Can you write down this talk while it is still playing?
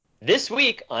This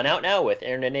week on Out Now with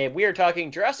Aaron and Abe, we are talking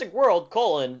Jurassic World: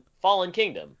 Fallen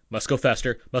Kingdom. Must go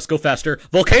faster. Must go faster.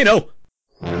 Volcano!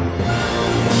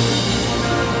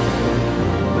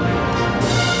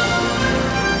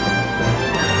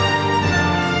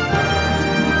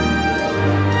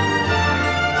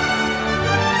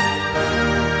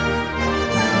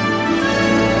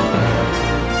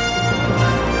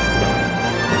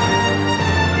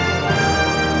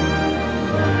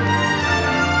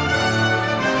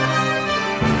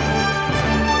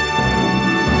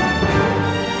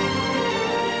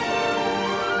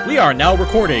 We are now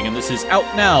recording, and this is Out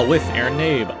Now with Aaron and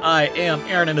Abe. I am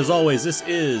Aaron, and as always, this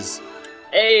is...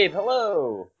 Abe,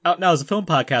 hello! Out Now is a film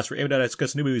podcast where Abe and I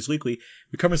discuss new movies weekly.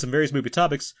 We cover some various movie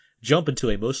topics, jump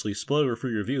into a mostly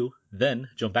spoiler-free review, then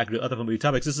jump back into other movie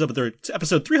topics. This is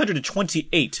episode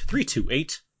 328.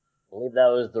 328. I believe that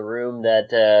was the room that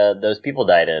those people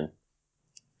died in.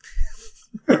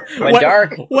 Went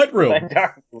dark. What room? Went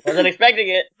dark. Wasn't expecting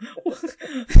it.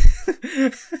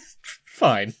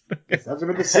 Fine. It hasn't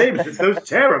been the same since those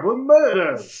terrible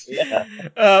murders. Yeah.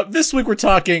 This week we're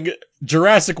talking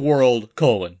Jurassic World: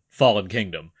 Fallen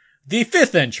Kingdom. The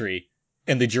fifth entry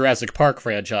in the Jurassic Park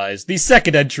franchise, the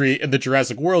second entry in the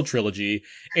Jurassic World trilogy,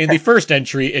 and the first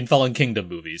entry in Fallen Kingdom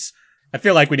movies. I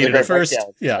feel like we needed a first.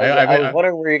 Yeah, I was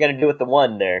wondering what you were going to do with the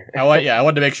one there. I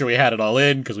wanted to make sure we had it all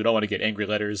in, because we don't want to get angry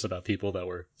letters about people that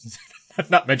were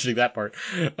not mentioning that part.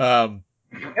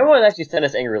 If anyone actually sent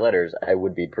us angry letters, I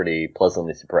would be pretty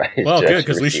pleasantly surprised. Well, good,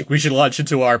 because we should launch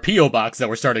into our P.O. box that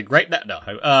we're starting right now.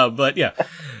 No, but yeah.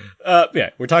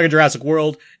 We're talking Jurassic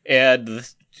World, and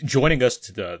joining us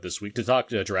this week to talk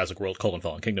to Jurassic World: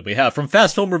 Fallen Kingdom, we have from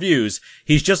Fast Film Reviews.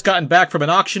 He's just gotten back from an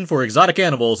auction for exotic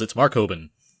animals. It's Mark Hoban.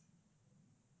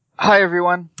 Hi,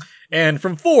 everyone. And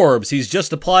from Forbes, he's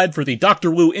just applied for the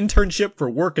Dr. Wu internship for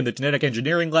work in the genetic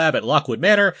engineering lab at Lockwood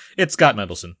Manor. It's Scott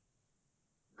Mendelson.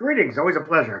 Greetings, always a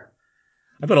pleasure.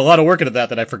 I put a lot of work into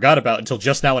that I forgot about until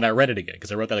just now when I read it again,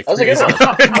 because I wrote that like 3 days ago.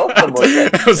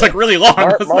 It was like really long.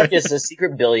 Mark is a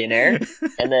secret billionaire,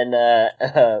 and then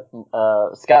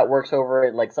Scott works over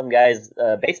in like some guy's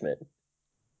basement.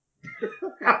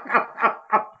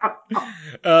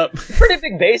 Pretty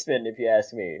big basement, if you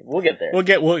ask me. We'll get there.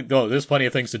 There's plenty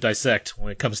of things to dissect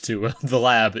when it comes to the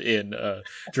lab in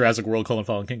Jurassic World: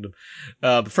 Fallen Kingdom.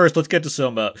 But first, let's get to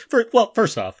some.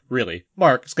 First off, really,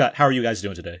 Mark, Scott, how are you guys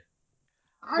doing today?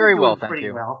 Very well, thank pretty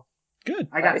you. Well. Good.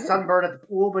 I got sunburned at the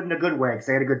pool, but in a good way, because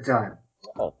I had a good time.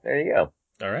 Oh, there you go.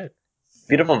 All right.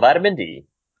 Beautiful vitamin D.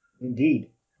 Indeed.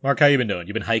 Mark, how you been doing?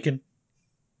 You been hiking?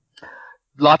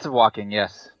 Lots of walking,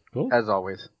 yes. Cool. As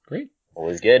always. Great.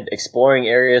 Always good. Exploring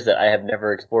areas that I have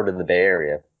never explored in the Bay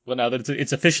Area. Well, now that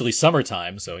it's officially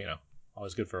summertime, so,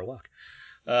 always good for a walk.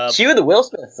 Cue the Will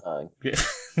Smith song. Yeah.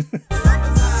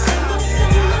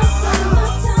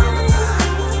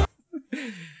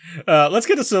 Let's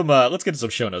get to some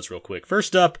show notes real quick.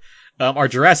 First up, our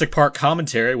Jurassic Park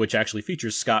commentary, which actually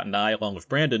features Scott and I along with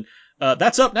Brandon.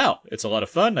 That's up now. It's a lot of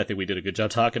fun. I think we did a good job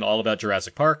talking all about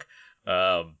Jurassic Park.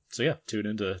 So yeah, tune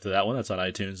into that one. That's on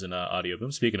iTunes and Audio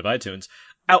Boom. Speaking of iTunes,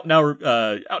 Out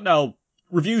Now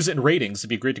reviews and ratings. It'd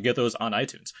be great to get those on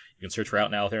iTunes. You can search for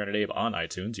Out Now with Aaron and Abe on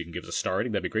iTunes. You can give us a star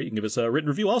rating. That'd be great. You can give us a written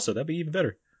review also. That'd be even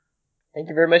better. Thank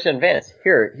you very much in advance.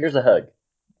 Here's a hug.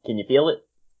 Can you feel it?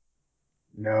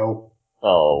 No.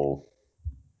 Oh.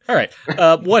 All right.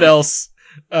 What else?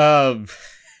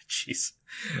 Jeez.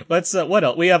 What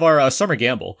else? We have our Summer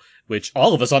Gamble, which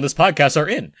all of us on this podcast are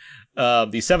in.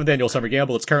 The 7th annual Summer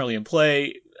Gamble. It's currently in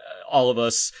play. All of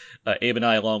us, Abe and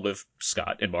I, along with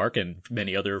Scott and Mark and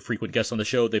many other frequent guests on the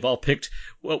show, they've all picked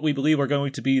what we believe are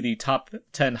going to be the top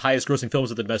 10 highest grossing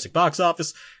films at the domestic box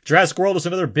office. Jurassic World is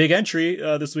another big entry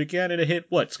this weekend, and it hit,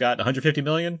 what, Scott, 150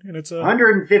 million? And it's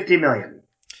 150 million.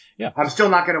 Yeah. I'm still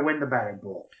not going to win the batting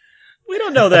pool. We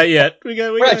don't know that yet. We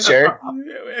got sure.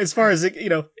 As far as,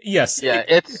 yes. Yeah,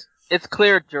 it's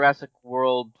clear Jurassic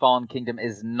World: Fallen Kingdom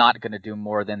is not going to do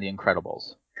more than The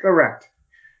Incredibles. Correct.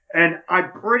 And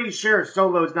I'm pretty sure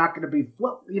Solo's not going to be...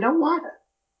 Well, you know what?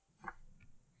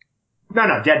 No,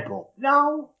 Deadpool.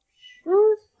 No.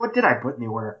 What did I put in the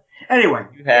order? Anyway.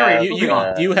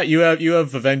 You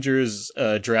have Avengers,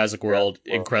 Jurassic World,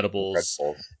 Incredibles,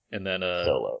 and then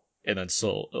Solo. And then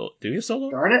Solo. Do you have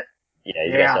Solo? Darn it. Yeah,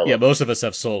 you got Solo. Yeah, most of us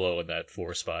have Solo in that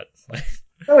 4 spot.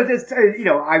 No, it's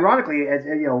ironically, as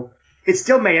it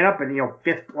still may end up in,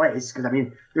 5th place because, I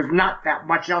mean, there's not that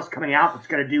much else coming out that's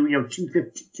going to do,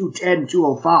 250, 210,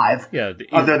 205. Yeah.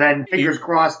 Other than, fingers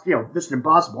crossed, Mission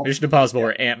Impossible. Mission Impossible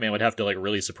or Ant-Man would have to, like,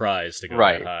 really surprise to go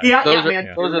that high. Yeah, those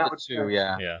Ant-Man. those that are the was two,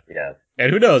 nice. Yeah.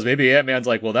 And who knows? Maybe Ant-Man's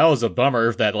like, well, that was a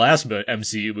bummer, that last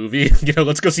MCU movie.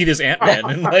 Let's go see this Ant-Man.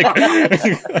 And, like,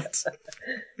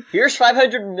 Here's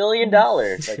 $500 million.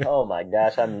 Like, oh my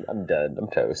gosh, I'm done. I'm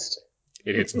toast.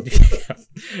 It's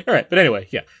all right, but anyway,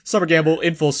 yeah, Summer Gamble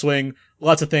in full swing.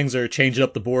 Lots of things are changing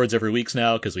up the boards every week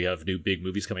now because we have new big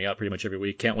movies coming out pretty much every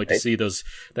week. Can't wait to see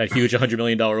that huge $100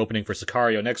 million opening for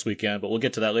Sicario next weekend, but we'll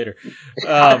get to that later.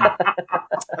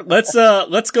 Let's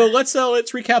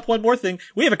recap one more thing.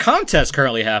 We have a contest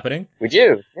currently happening. We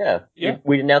do, yeah. Yeah.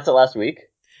 We announced it last week.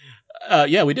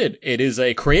 Yeah, we did. It is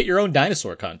a create your own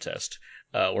dinosaur contest.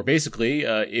 Where basically,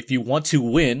 if you want to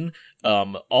win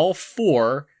all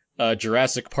 4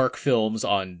 Jurassic Park films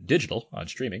on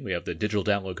streaming. We have the digital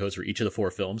download codes for each of the 4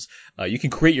 films. You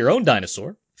can create your own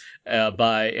dinosaur.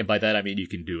 By that I mean you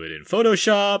can do it in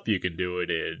Photoshop. You can do it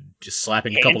in just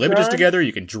slapping a couple images together.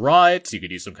 You can draw it. You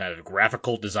can use some kind of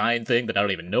graphical design thing that I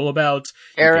don't even know about.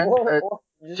 Aaron,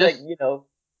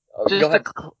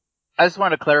 I just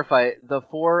want to clarify: the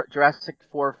 4 Jurassic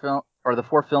 4 film or the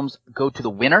 4 films go to the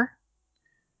winner.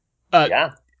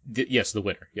 Yeah. Yes, the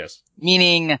winner. Yes.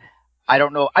 Meaning. I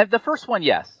don't know. The first one,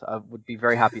 yes, I would be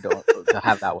very happy to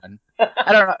have that one.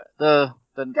 I don't know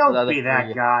Don't be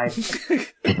that guy.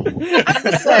 I'm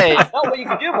just saying. No, what you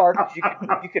could do, Mark, is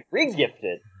you could re-gift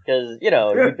it because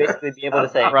you'd basically be able to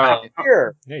say, right.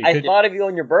 Here, I thought of you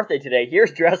on your birthday today.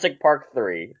 Here's Jurassic Park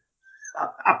 3.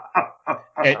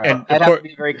 And I'd have to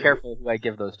be very careful who I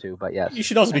give those to, but yes. You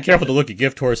should also be careful to look a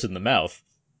gift horse in the mouth.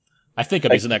 I think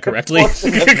I'm using that correctly.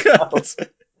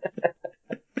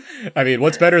 I mean,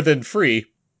 what's better than free?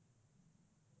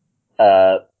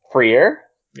 Freer?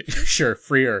 Sure,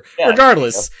 freer. Yeah,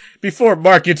 Regardless, before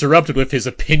Mark interrupted with his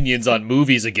opinions on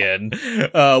movies again,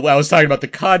 I was talking about the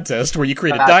contest where you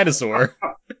create a dinosaur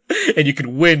and you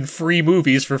can win free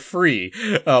movies for free.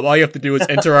 All you have to do is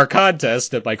enter our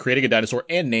contest by creating a dinosaur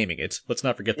and naming it. Let's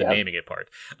not forget the naming it part.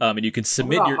 And you can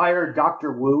submit I'm gonna hire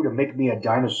Dr. Wu to make me a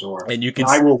dinosaur, and you can.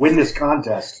 I will win this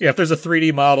contest. Yeah, if there's a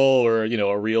 3D model or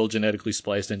a real genetically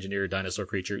spliced engineered dinosaur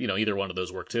creature, either one of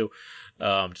those work too.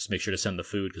 Just make sure to send the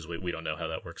food because we don't know how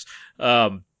that works.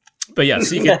 But yeah,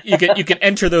 so you can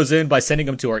enter those in by sending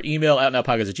them to our email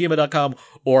outnowpodcast@gmail.com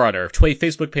or on our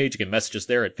Facebook page. You can message us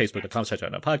there at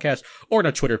facebook.com/outnowpodcast or on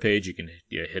our Twitter page. You can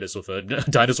hit us with a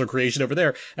dinosaur creation over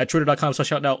there at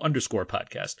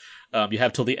twitter.com/outnow_podcast. You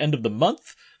have till the end of the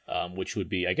month. Which would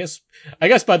be, I guess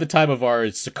by the time of our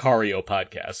Sicario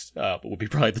podcast, would be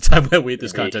probably the time that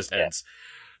this contest ends.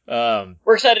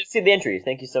 We're excited to see the entries.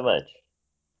 Thank you so much.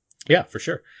 Yeah, for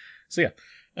sure. So yeah,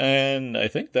 and I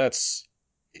think that's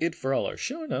it for all our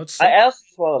show notes. I also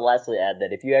just want to lastly add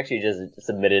that if you actually just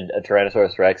submitted a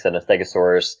Tyrannosaurus Rex and a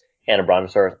Stegosaurus and a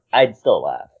Brontosaurus, I'd still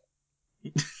laugh.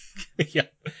 Yeah,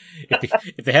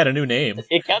 if they had a new name,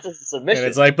 it counts as a submission. And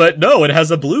it's like, but no, it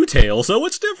has a blue tail, so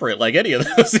it's different. Like any of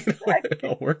those, it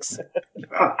all works.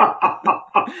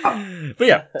 But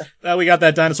yeah, we got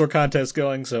that dinosaur contest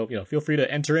going, so feel free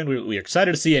to enter in. We're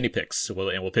excited to see any picks, so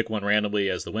we'll pick one randomly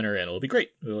as the winner, and it'll be great.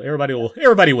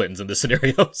 Everybody wins in this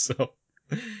scenario, so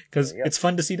because it's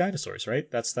fun to see dinosaurs, right?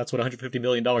 That's what $150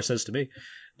 million says to me.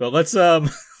 But let's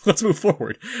move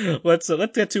forward. Let's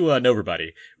get to know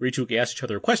everybody. We can ask each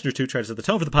other a question or two, try to set the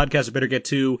tone for the podcast. We better get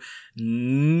to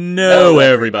know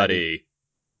everybody.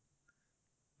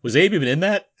 Was Abe even in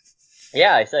that?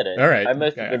 Yeah, I said it. All right. I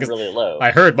must have been really low.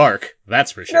 I heard Mark.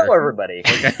 That's for sure. Know everybody.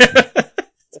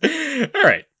 Okay. All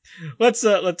right. Let's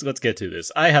get to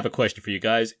this. I have a question for you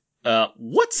guys.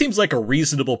 What seems like a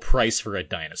reasonable price for a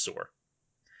dinosaur?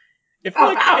 If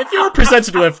you were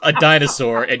presented with a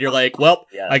dinosaur and you're like, well,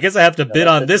 I guess I have to bid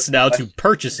on this now to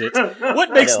purchase it,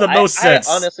 what makes the most sense?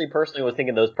 I honestly, personally, was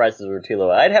thinking those prices were too low.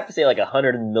 I'd have to say like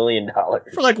 $100 million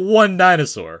for like one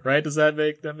dinosaur, right? Does that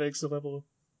make the level?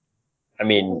 I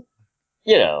mean,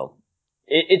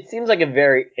 it seems like a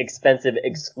very expensive,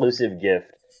 exclusive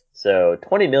gift. So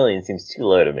 $20 million seems too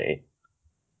low to me.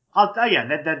 I'll tell you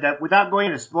that without going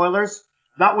into spoilers,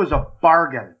 that was a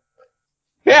bargain.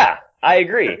 Yeah. I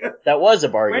agree. That was a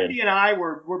bargain. Wendy and I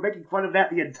were making fun of that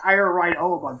the entire ride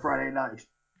home on Friday night.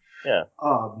 Yeah.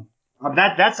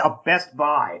 That's a Best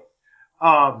Buy.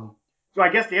 So I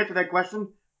guess to answer that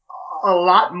question, a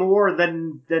lot more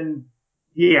than $50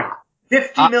 million.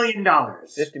 $50 million.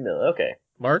 Okay.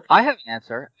 Mark? I have an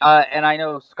answer, and I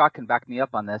know Scott can back me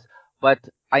up on this, but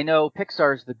I know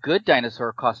Pixar's The Good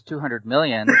Dinosaur cost $200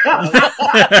 million.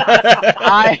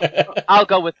 I'll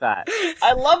go with that.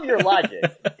 I love your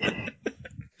logic.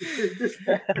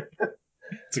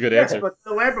 It's a good Yes, answer. but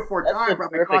The Land Before That's Time the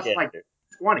probably perfect cost answer. like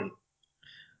 20.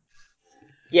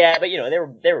 Yeah, but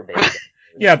they were basic.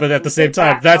 Yeah, but at the same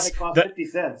time, Probably cost 50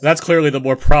 cents. that's clearly the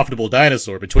more profitable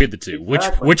dinosaur between the two.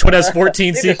 Exactly. Which one has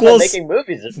 14 They're still sequels? making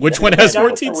movies. Which one has Dinosaur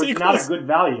 14 was not a sequels? good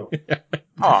value.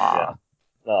 Aw.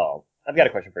 Oh, I've got a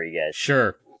question for you guys.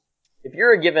 Sure. If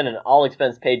you're given an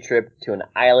all-expense-paid trip to an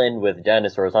island with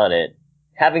dinosaurs on it,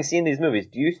 having seen these movies,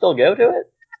 do you still go to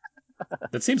it?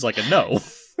 That seems like a no.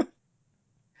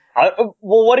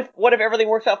 Well, what if everything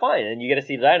works out fine and you get to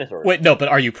see the dinosaurs? Wait, no, but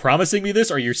are you promising me this?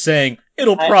 Or are you saying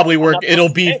it'll I'm probably work? not It'll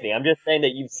promising be. anything. I'm just saying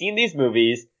that you've seen these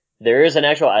movies. There is an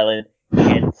actual island,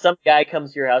 and some guy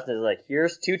comes to your house and is like,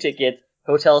 "Here's 2 tickets,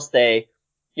 hotel stay,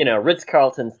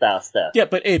 Ritz-Carlton style stuff." Yeah,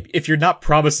 but if you're not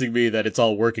promising me that it's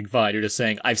all working fine, you're just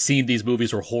saying I've seen these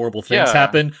movies where horrible things Yeah.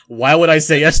 happen. Why would I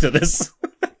say yes to this?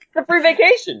 It's a free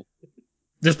vacation.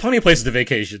 There's plenty of places to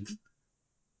vacation.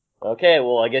 Okay,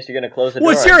 well, I guess you're gonna close the door.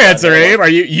 What's your on answer, John Abe? Are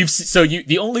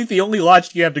the only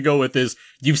logic you have to go with is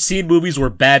you've seen movies where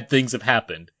bad things have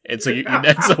happened, and so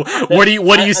what do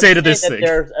you say to this saying that thing?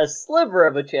 there's a sliver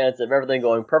of a chance of everything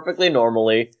going perfectly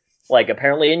normally, like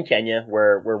apparently in Kenya,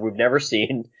 where we've never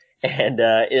seen, and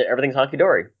everything's honky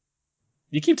dory.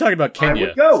 You keep talking about I Kenya.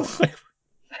 would go.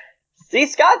 See,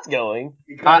 Scott's going.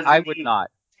 Because I in would the not.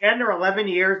 10 or 11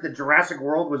 years that Jurassic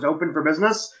World was open for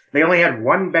business, they only had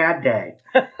one bad day.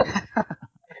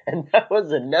 And that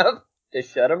was enough to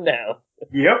shut him down.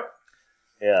 Yep.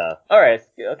 Yeah. All right.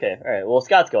 Okay. All right. Well,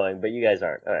 Scott's going, but you guys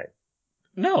aren't. All right.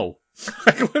 No.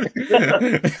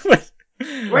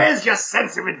 Where's your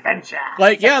sense of adventure?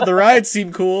 Like, yeah, the rides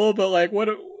seem cool, but like, what?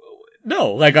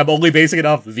 No, like I'm only basing it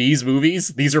off these movies.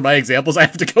 These are my examples I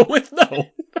have to go with. No,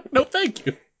 no, thank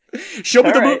you. Show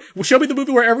me All right. Show me the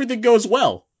movie where everything goes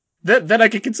well. Then I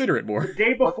can consider it The more.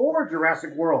 day before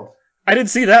Jurassic World. I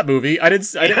didn't see that movie. I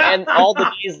didn't. And all the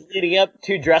days leading up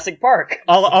to Jurassic Park.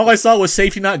 All I saw was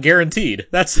Safety Not Guaranteed.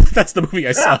 That's the movie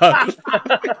I saw.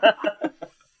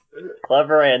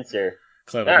 Clever answer.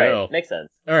 Clever All right. girl. Makes sense.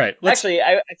 All right. Actually,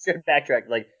 I should backtrack.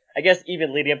 Like, I guess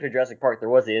even leading up to Jurassic Park, there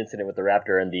was the incident with the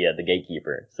raptor and the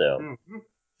gatekeeper. So, Mhm.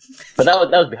 but that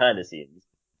was behind the scenes.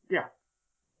 Yeah.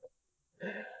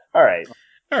 All right.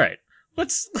 All right.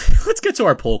 Let's get to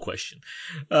our poll question.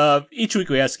 Each week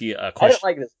we ask you a I question. didn't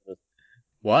like this.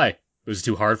 Why? Was it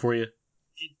too hard for you?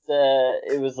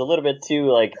 It was a little bit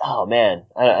too like, oh man,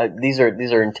 these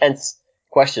are intense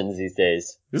questions these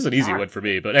days. This is an easy one for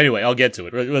me, but anyway, I'll get to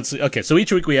it. Okay, so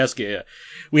each week we ask a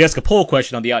poll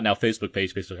question on the Out Now Facebook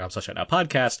page,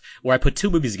 facebook.com/OutNowPodcast, where I put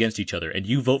 2 movies against each other, and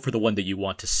you vote for the one that you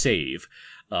want to save.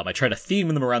 I try to theme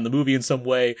them around the movie in some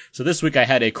way. So this week I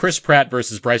had a Chris Pratt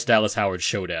versus Bryce Dallas Howard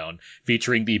showdown,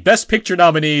 featuring the Best Picture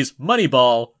nominees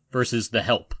Moneyball versus The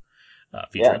Help,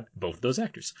 featuring both of those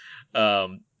actors.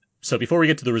 So before we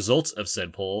get to the results of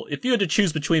said poll, if you had to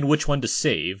choose between which one to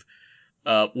save,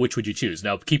 which would you choose?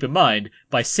 Now, keep in mind,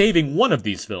 by saving one of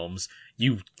these films,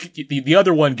 the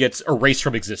other one gets erased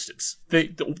from existence.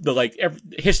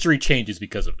 History changes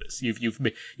because of this.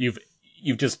 You've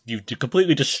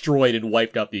completely destroyed and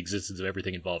wiped out the existence of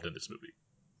everything involved in this movie.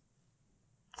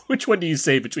 Which one do you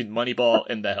save between Moneyball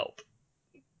and The Help?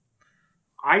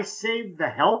 I saved The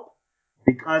Help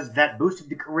because that boosted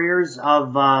the careers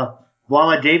of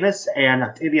Walla Davis and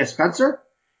Octavia Spencer.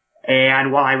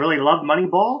 And while I really loved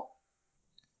Moneyball,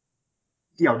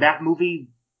 that movie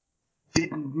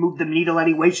didn't move the needle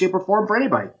any way, shape, or form for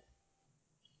anybody.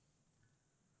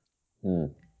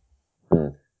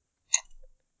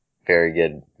 Very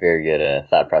good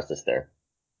thought process there.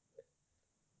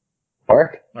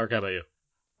 Mark? Mark, how about you?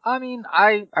 I mean,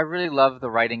 I really love the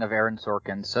writing of Aaron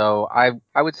Sorkin, so I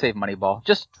would save Moneyball,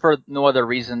 just for no other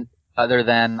reason other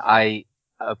than I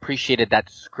appreciated that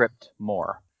script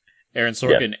more. Aaron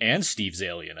Sorkin and Steve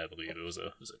Zalian, I believe. It was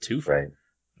a twofer Right.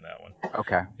 in that one.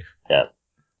 Okay. Yeah.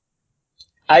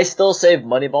 I still save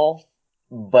Moneyball,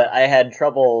 but I had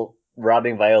trouble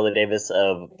robbing Viola Davis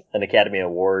of an Academy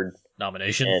Award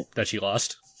Nomination that she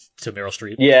lost to Meryl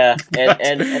Streep. Yeah,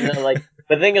 and then like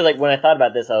the thing is, like, when I thought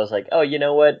about this, I was like, oh, you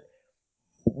know what?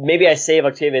 Maybe I save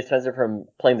Octavia Spencer from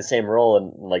playing the same role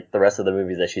in like the rest of the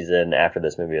movies that she's in after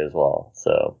this movie as well.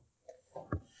 So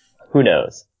who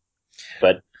knows?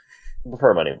 But I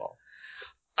prefer Moneyball.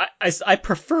 I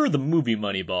prefer the movie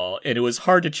Moneyball, and it was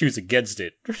hard to choose against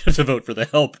it to vote for The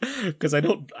Help, because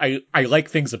I like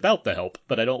things about The Help,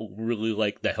 but I don't really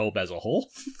like The Help as a whole.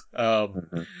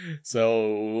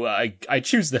 So I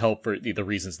choose The Help for the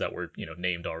reasons that were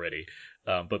named already.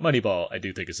 But Moneyball, I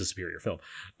do think is a superior film.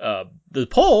 The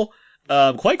poll,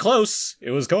 quite close.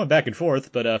 It was going back and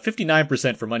forth, but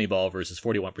 59% for Moneyball versus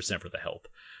 41% for The Help.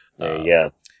 There you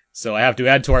go. So I have to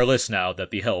add to our list now that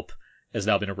The Help has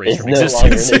now been erased It's from no longer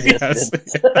in existence.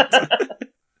 existence.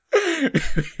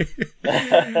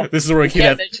 This is where we You keep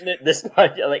can't that. mention it this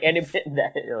podcast. Like any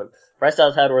that, Bryce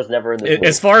Dallas Howard was never in this movie.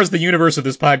 As far as the universe of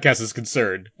this podcast is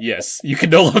concerned, yes, you can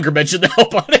no longer mention The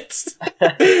Help on it.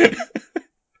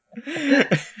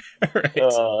 All right.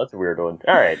 Oh, that's a weird one.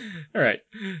 All right. All right.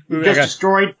 You just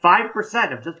destroyed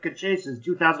 5% of Jessica Chase's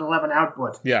 2011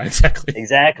 output. Yeah, exactly.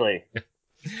 Exactly.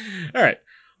 All right.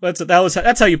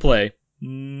 That's how you play.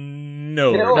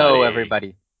 No, No,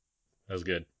 everybody. That was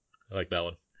good. I like that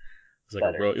one. It was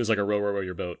like Better. it was like a row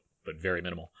your boat, but very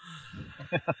minimal.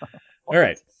 All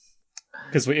right.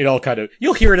 Because it all kind of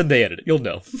you'll hear it in the edit. You'll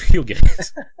know. You'll get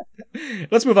it.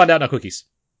 Let's move on now. Cookies.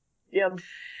 Yeah.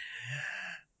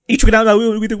 Each week now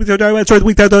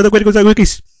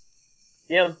cookies.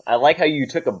 Yeah. I like how you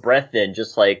took a breath in,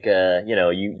 just like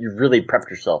you really prepped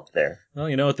yourself there. Well,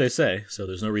 you know what they say, so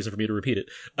there's no reason for me to repeat it.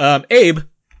 Abe,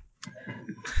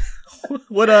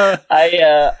 what I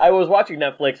was watching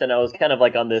Netflix and I was kind of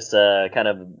like on this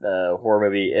horror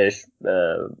movie ish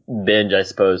binge, I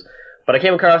suppose. But I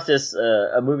came across this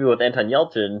a movie with Anton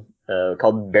Yelchin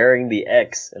called Burying the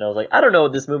X, and I was like, I don't know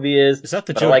what this movie is. is that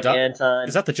the but Joe? I like Anton.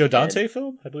 Is that the Joe Dante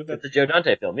film? I believe It's that. a Joe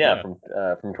Dante film, Yeah. from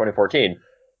 2014.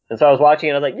 And so I was watching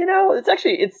it, and I was like, it's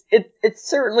actually it's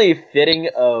certainly fitting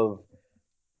of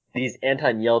these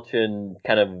Anton Yelchin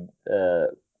kind of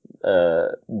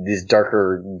these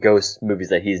darker ghost movies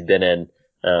that he's been in.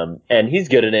 And he's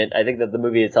good in it. I think that the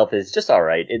movie itself is just all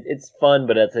right. It's fun,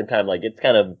 but at the same time, like it's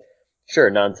kind of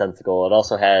nonsensical. It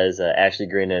also has Ashley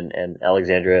Greene and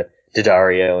Alexandra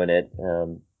Daddario in it.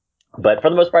 But for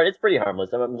the most part, it's pretty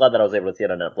harmless. I'm glad that I was able to see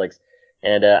it on Netflix.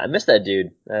 And I miss that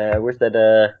dude. I wish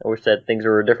that things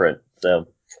were different. So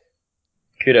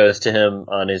kudos to him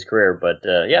on his career. But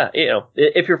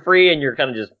if you're free and you're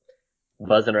kind of just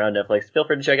buzzing around Netflix, feel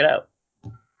free to check it out.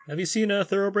 Have you seen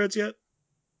Thoroughbreds yet?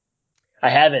 I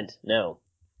haven't. No.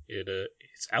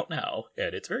 It's out now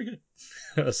and it's very good.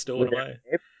 Still one of my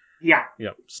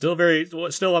still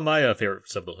on my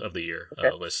favorites of the year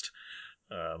list.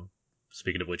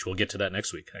 Speaking of which, we'll get to that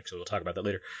next week. Actually, we'll talk about that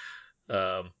later.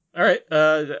 All right.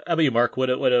 How about you, Mark? What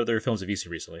other films have you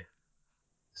seen recently?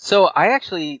 So I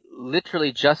actually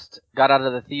literally just got out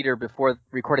of the theater before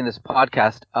recording this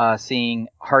podcast, seeing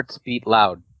Hearts Beat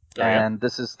Loud. And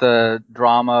this is the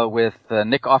drama with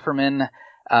Nick Offerman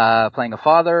playing a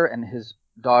father and his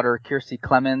daughter Kiersey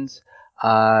Clemens.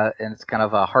 And it's kind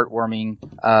of a heartwarming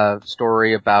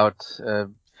story about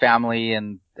family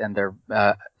and their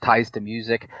ties to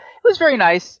music. It was very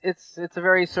nice. It's a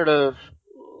very sort of,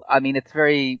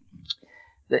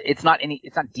 it's not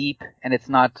deep and it's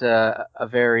not a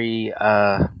very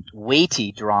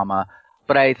weighty drama.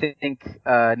 But I think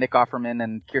Nick Offerman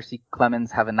and Kiersey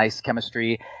Clemens have a nice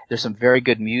chemistry. There's some very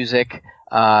good music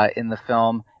in the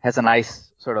film. Has a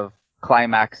nice sort of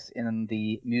climax in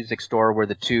the music store where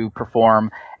the two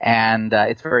perform, and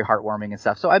it's very heartwarming and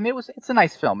stuff. So I mean, it's a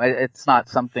nice film. It's not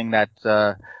something that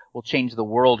will change the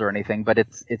world or anything, but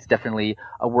it's definitely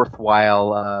a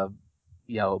worthwhile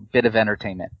bit of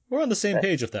entertainment. We're on the same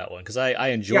page with that one because I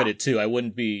enjoyed it too. I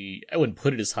wouldn't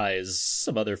put it as high as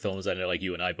some other films I know like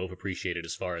you and I both appreciated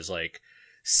as far as like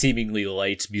seemingly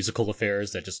light musical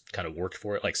affairs that just kind of worked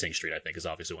for it. Like Sing Street, I think, is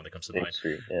obviously one that comes to mind.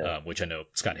 Which I know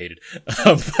Scott hated.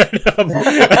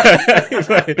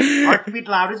 Heart Beat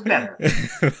Loud is better.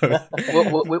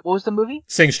 What was the movie?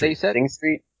 Sing Street. Sing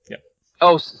Street. Yeah.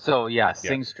 Oh, so yeah,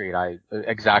 Sing Street.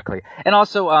 Exactly. And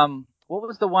also, what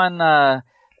was the one? The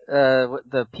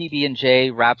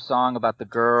PB&J rap song about the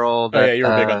girl. That, you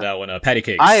were big on that one. Patty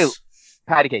Cakes.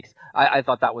 Patty Cakes. I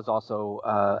thought that was also.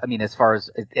 As far as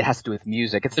it has to do with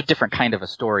music, it's a different kind of a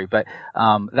story, but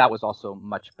that was also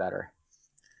much better.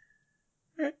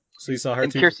 Right. So you saw her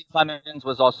and too. Kiersey Clemens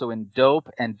was also in Dope,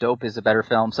 and Dope is a better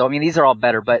film. So I mean, these are all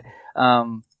better, but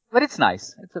it's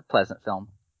nice. It's a pleasant film.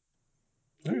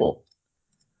 Cool.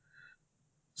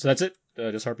 So that's it.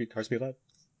 Just Heartbeat Loud.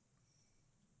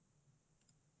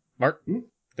 Mark,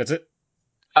 that's it.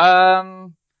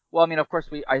 Well, I mean, of course,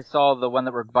 I saw the one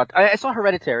that we're about. I saw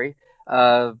Hereditary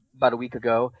about a week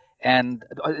ago, and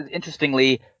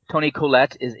interestingly, Toni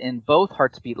Collette is in both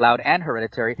Hearts Beat Loud and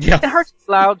Hereditary. Yeah. In Hearts Beat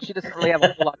Loud, she doesn't really have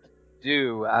a whole lot to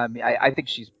do. I think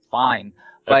she's fine,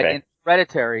 but in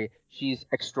Hereditary, she's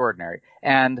extraordinary.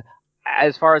 And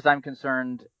as far as I'm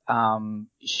concerned,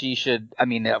 she should. I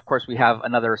mean, of course, we have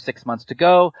another 6 months to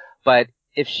go, but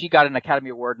if she got an Academy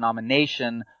Award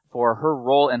nomination for her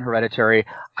role in Hereditary,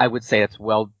 I would say it's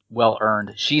well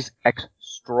earned. She's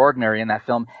extraordinary in that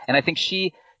film, and I think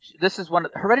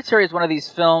Hereditary is one of these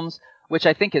films which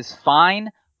I think is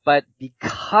fine, but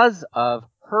because of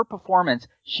her performance,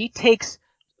 she takes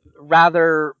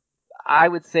rather, I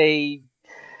would say,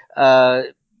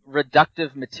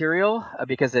 reductive material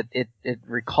because it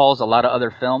recalls a lot of other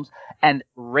films and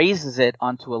raises it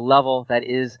onto a level that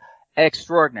is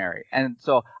extraordinary. And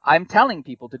so I'm telling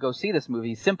people to go see this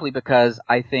movie simply because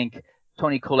I think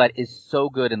Toni Collette is so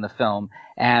good in the film,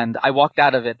 and I walked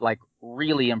out of it like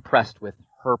really impressed with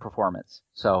her performance.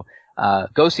 So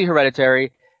go see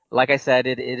Hereditary. Like I said,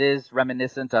 it is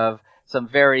reminiscent of some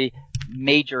very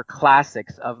major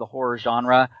classics of the horror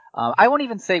genre. I won't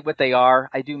even say what they are.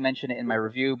 I do mention it in my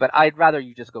review, but I'd rather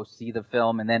you just go see the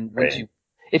film, and then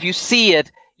if you see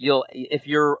it, if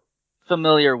you're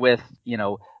familiar with,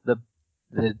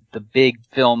 the big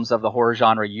films of the horror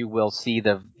genre, you will see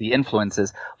the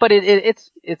influences. But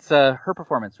it's her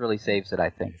performance really saves it, I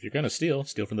think. If you're gonna steal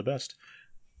from the best.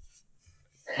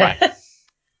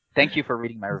 Thank you for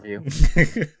reading my review.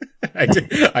 I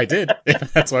did.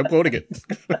 That's why I'm quoting it.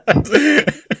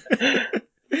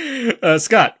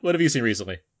 Scott, what have you seen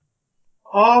recently?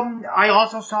 I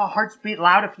also saw Hearts Beat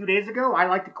Loud a few days ago. I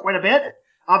liked it quite a bit.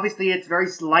 Obviously, it's very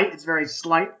slight,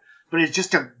 but it's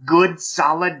just a good,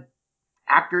 solid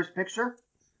actor's picture.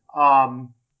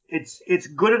 It's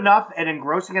good enough and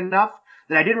engrossing enough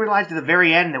that I didn't realize to the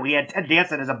very end that we had Ted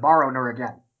Danson as a bar owner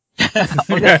again. That's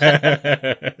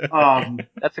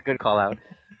a good call out.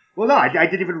 Well, no, I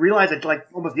didn't even realize it like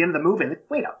almost the end of the movie. Like,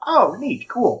 wait, neat,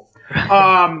 cool.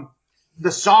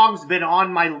 The song's been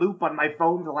on my loop on my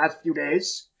phone the last few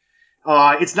days.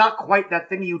 It's not quite that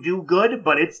thing you do good,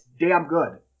 but it's damn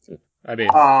good. I mean,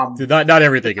 not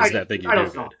everything is that thing you do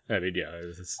good. I mean, yeah.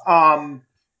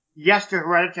 Yes to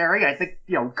Hereditary. I think,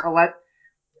 Colette,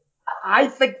 I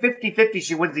think 50-50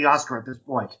 she wins the Oscar at this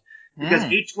point. Because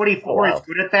A24 is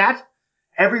good at that.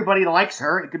 Everybody likes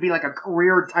her. It could be like a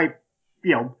career type,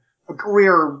 a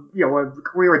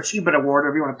career achievement award,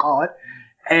 whatever you want to call it.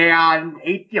 And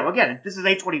again, this is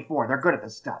A24. They're good at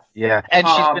this stuff. Yeah,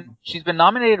 and she's been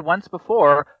nominated once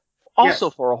before, also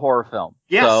for a horror film.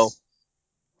 Yes. So.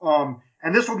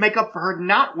 And this would make up for her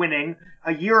not winning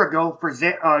a year ago for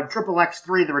Triple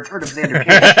X3: The Return of Xander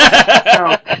Cage.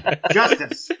 So,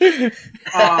 justice.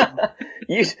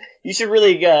 You should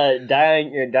really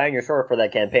dying your sword for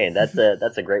that campaign. That's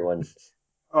a great one.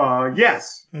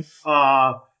 Yes.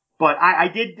 But I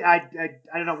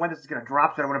don't know when this is going to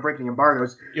drop, so I don't want to break any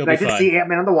embargoes. But I did see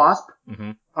Ant-Man and the Wasp.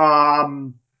 Mm-hmm.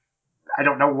 I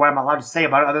don't know what I'm allowed to say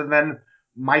about it other than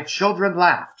my children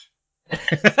laughed.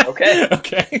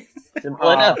 Okay.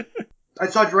 Simple enough. I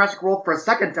saw Jurassic World for a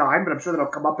second time, but I'm sure that'll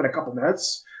come up in a couple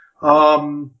minutes.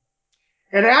 And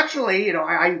actually,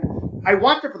 I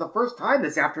watched it for the first time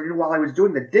this afternoon while I was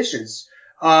doing the dishes.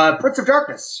 Prince of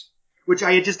Darkness, which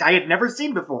I had never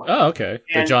seen before. Oh, okay.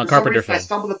 The And John for some Carpenter reason, film. I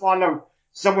stumbled upon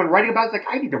someone writing about it. Like,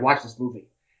 I need to watch this movie.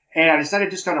 And I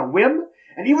decided just on a whim.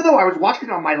 And even though I was watching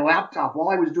it on my laptop while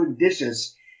I was doing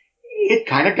dishes, it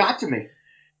kind of got to me.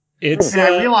 And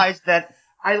I realized that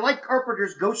I like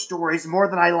Carpenter's ghost stories more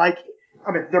than I like.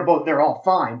 I mean, they're all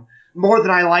fine. More than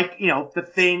I like, The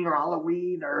Thing or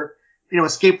Halloween or,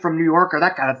 Escape from New York or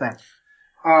that kind of thing.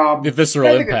 The visceral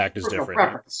impact is different.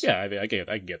 Preference. Yeah, I mean, I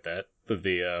can get that.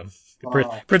 The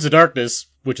Prince of Darkness,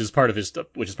 which is part of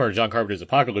John Carpenter's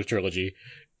Apocalypse trilogy,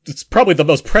 it's probably the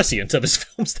most prescient of his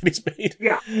films that he's made.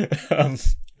 Yeah.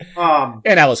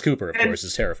 And Alice Cooper, of course,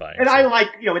 is terrifying. And I like,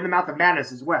 In the Mouth of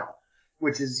Madness as well,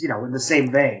 which is, in the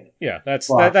same vein. Yeah, that's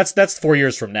 4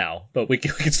 years from now, but we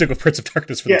can stick with Prince of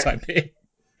Darkness for the time being.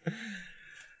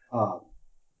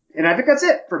 And I think that's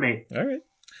it for me. All right.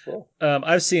 Cool.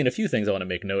 I've seen a few things I want to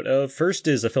make note of. First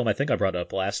is a film I think I brought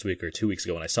up last week or 2 weeks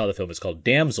ago when I saw the film. It's called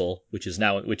Damsel, which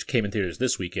came in theaters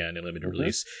this weekend in limited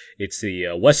release. It's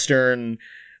the Western.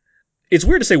 It's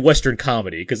weird to say Western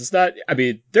comedy because it's not. I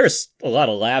mean, there's a lot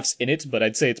of laughs in it, but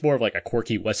I'd say it's more of like a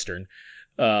quirky Western.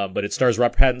 But it stars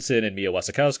Robert Pattinson and Mia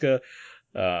Wasikowska.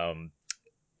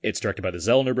 It's directed by the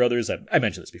Zellner brothers. I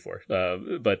mentioned this before,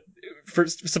 but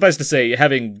suffice to say,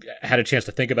 having had a chance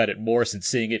to think about it more since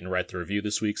seeing it and write the review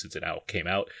this week, since it now came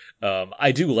out,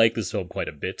 I do like this film quite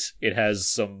a bit. It has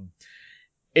some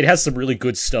really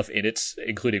good stuff in it,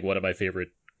 including one of my favorite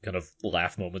kind of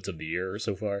laugh moments of the year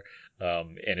so far.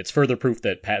 And it's further proof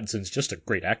that Pattinson's just a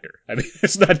great actor. I mean,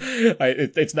 it's not,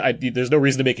 there's no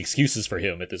reason to make excuses for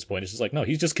him at this point. It's just like, no,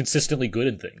 he's just consistently good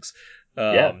in things.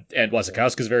 And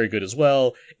Wasikowska's very good as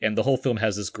well. And the whole film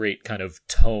has this great kind of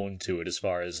tone to it as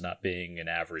far as not being an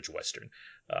average Western.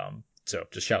 So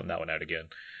just shouting that one out again.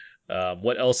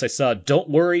 What else I saw?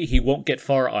 Don't worry, he won't get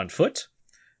far on foot.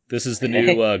 This is the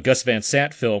new Gus Van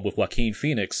Sant film with Joaquin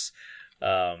Phoenix.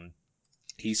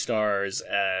 He stars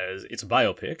as, it's a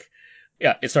biopic.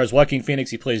 Yeah, it stars Joaquin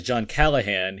Phoenix. He plays John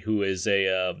Callahan, who is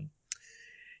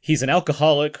he's an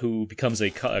alcoholic who becomes a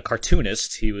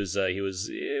cartoonist. He was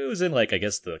in like I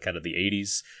guess the kind of the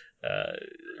 80s,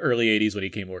 early 80s when he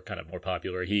became more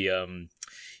popular.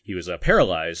 He was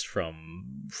paralyzed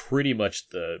from pretty much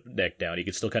the neck down. He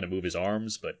could still kind of move his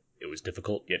arms, but it was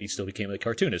difficult. Yet he still became a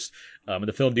cartoonist. And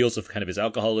the film deals with kind of his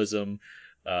alcoholism,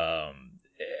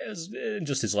 and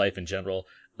just his life in general.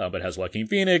 But it has Joaquin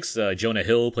Phoenix. Jonah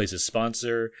Hill plays his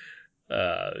sponsor.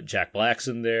 Jack Black's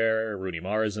in there. Rooney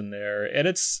Mara's in there. And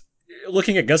it's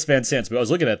looking at Gus Van Sant's, but I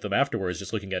was looking at them afterwards,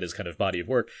 just looking at his kind of body of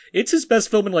work. It's his best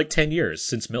film in like 10 years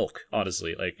since Milk,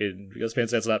 honestly. Like, Gus Van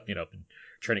Sant's not, been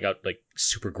turning out like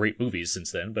super great movies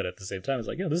since then, but at the same time, it's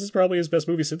like, this is probably his best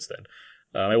movie since then.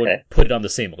 I wouldn't put it on the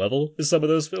same level as some of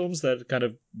those films that kind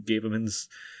of gave him his,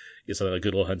 something like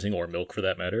Good Will Hunting or Milk for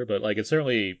that matter, but like it's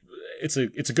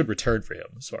a good return for him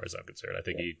as far as I'm concerned. I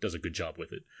think he does a good job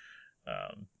with it.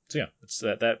 So yeah, it's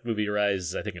that movie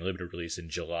arrives, I think, in limited release in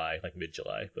July, like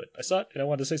mid-July. But I saw it and I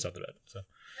wanted to say something about it.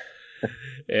 So,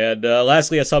 and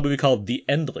lastly, I saw a movie called The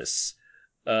Endless.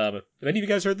 Have any of you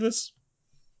guys heard of this?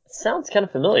 It sounds kind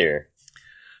of familiar.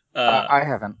 I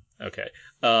haven't. Okay.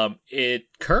 It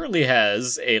currently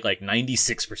has a like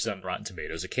 96% Rotten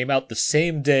Tomatoes. It came out the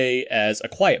same day as A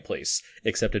Quiet Place,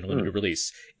 except in limited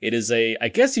release. It is I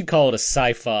guess you'd call it a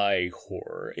sci-fi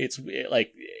horror.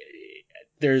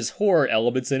 There's horror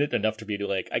elements in it enough to be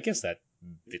like, I guess that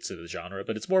fits into the genre,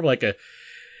 but it's more of like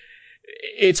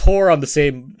it's horror on the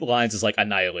same lines as like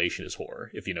Annihilation is horror,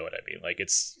 if you know what I mean. Like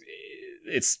it's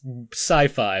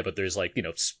sci-fi, but there's like,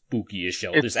 spooky-ish,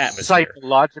 there's atmosphere.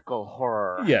 Psychological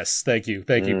horror. Yes, thank you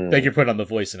for putting on the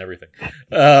voice and everything.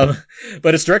 But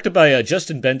it's directed by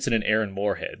Justin Benson and Aaron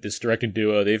Moorhead. This directing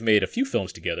duo, they've made a few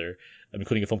films together,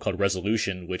 including a film called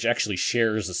Resolution, which actually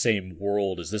shares the same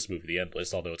world as this movie, The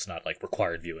Endless, although it's not like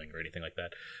required viewing or anything like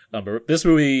that. But this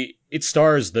movie, it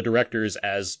stars the directors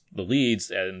as the leads,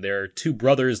 and they're two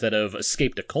brothers that have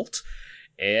escaped a cult,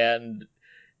 and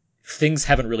things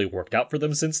haven't really worked out for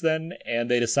them since then, and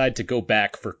they decide to go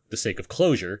back for the sake of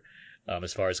closure,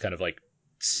 as far as kind of like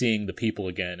seeing the people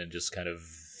again and just kind of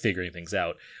figuring things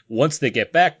out. Once they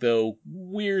get back, though,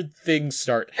 weird things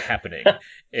start happening.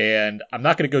 And I'm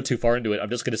not going to go too far into it.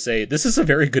 I'm just going to say this is a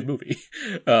very good movie.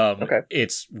 Okay.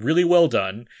 It's really well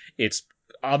done. It's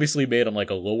obviously made on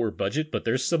like a lower budget, but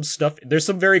there's some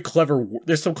clever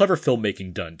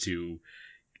filmmaking done to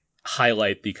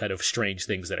highlight the kind of strange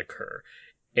things that occur.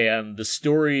 And the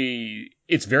story,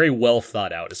 it's very well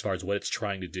thought out as far as what it's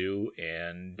trying to do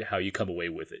and how you come away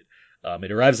with it.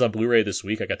 It arrives on Blu-ray this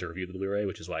week. I got to review the Blu-ray,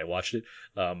 which is why I watched it.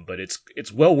 But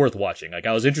it's well worth watching. Like,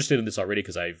 I was interested in this already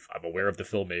because I'm aware of the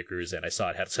filmmakers, and I saw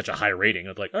it had such a high rating.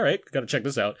 I was like, all right, got to check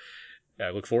this out.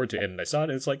 I look forward to it, and I saw it,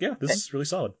 and it's like, yeah, this is really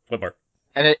solid. What, Mark?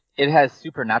 And it has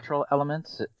supernatural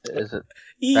elements. Is it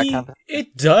that kind of thing?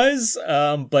 It does,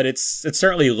 but it's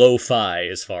certainly lo-fi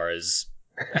as far as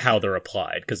how they're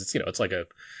applied, because it's like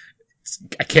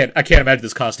I can't imagine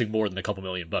this costing more than a couple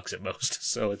 $1,000,000 at most.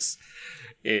 So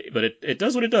but it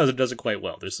does what it does. It does it quite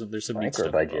well. There's some neat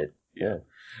stuff budget. Yeah.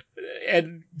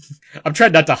 And I'm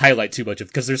trying not to highlight too much of,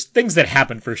 because there's things that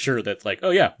happen for sure that's like, oh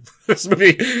yeah, this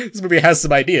movie has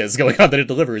some ideas going on that it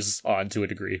delivers on to a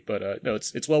degree. But no,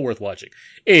 it's well worth watching.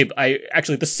 Abe,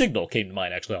 The Signal came to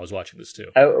mind. Actually, I was watching this too.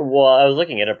 I was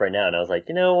looking it up right now, and I was like,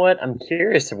 you know what? I'm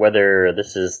curious whether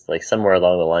this is like somewhere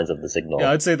along the lines of The Signal.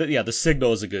 Yeah, I'd say that. The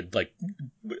Signal is a good like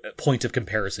point of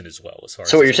comparison as well. As far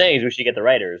so what you're saying is we should get the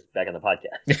writers back on the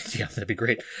podcast. Yeah, that'd be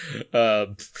great,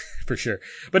 for sure.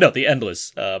 But no, The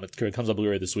Endless. It comes on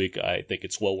Blu-ray this week. I think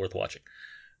it's well worth watching.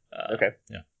 Okay.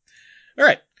 Yeah. All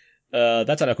right.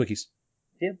 That's on our quickies.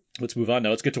 Yeah. Let's move on now.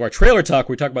 Let's get to our trailer talk.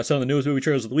 We talk about some of the newest movie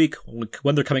trailers of the week,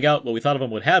 when they're coming out, what we thought of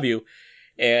them, what have you.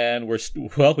 And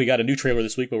we got a new trailer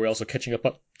this week, but we're also catching up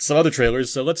on some other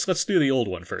trailers. So let's do the old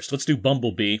one first. Let's do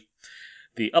Bumblebee,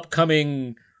 the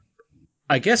upcoming,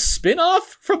 I guess,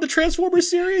 spin-off from the Transformers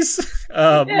series. We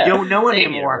don't know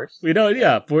anymore. We know,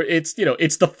 yeah. It's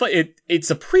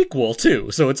it's a prequel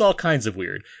too, so it's all kinds of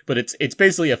weird. But it's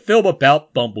basically a film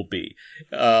about Bumblebee,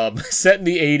 set in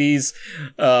the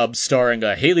 80s, starring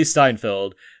Haley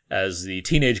Steinfeld as the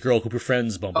teenage girl who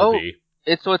befriends Bumblebee.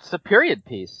 Oh, it's a period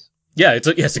piece. Yeah,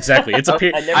 yes, exactly. It's a I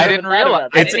didn't even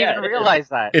realize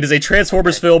that. It is a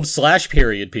Transformers film /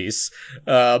 period piece,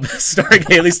 starring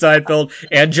Haley Steinfeld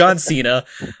and John Cena.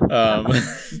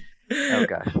 Oh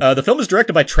gosh. The film is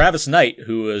directed by Travis Knight,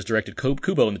 who has directed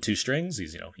Kubo and the Two Strings.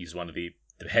 He's one of the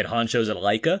head honchos at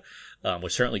Laika,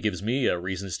 which certainly gives me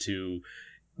reasons to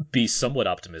be somewhat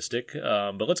optimistic.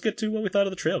 But let's get to what we thought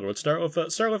of the trailer. Let's start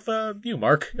with you,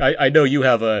 Mark. I know you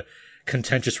have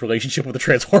contentious relationship with the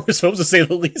Transformers films, to say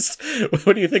the least.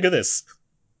 What do you think of this?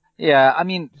 Yeah, I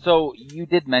mean, so you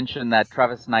did mention that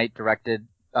Travis Knight directed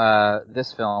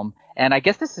this film, and I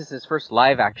guess this is his first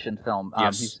live action film.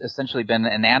 Yes. He's essentially been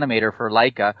an animator for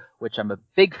Laika, which I'm a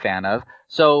big fan of.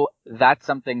 So that's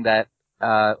something that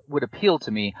would appeal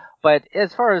to me. But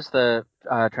as far as the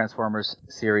Transformers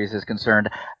series is concerned,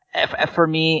 for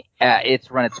me,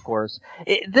 it's run its course.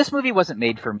 This movie wasn't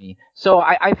made for me, so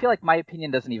I feel like my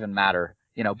opinion doesn't even matter.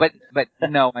 But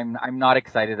no, I'm not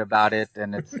excited about it,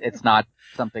 and it's not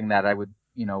something that I would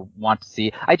want to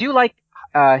see. I do like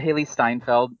Haley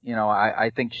Steinfeld.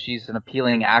 I think she's an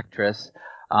appealing actress,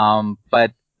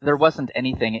 but there wasn't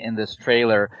anything in this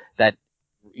trailer that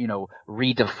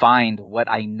redefined what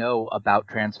I know about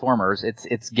Transformers.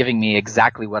 It's giving me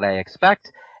exactly what I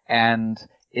expect, and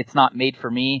it's not made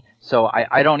for me, so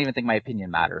I don't even think my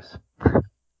opinion matters.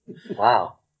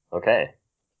 Wow. Okay.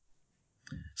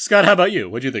 Scott, how about you?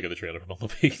 What do you think of the trailer for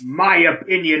Bumblebee? My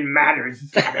opinion matters,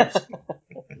 damn it.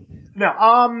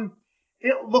 No,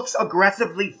 it looks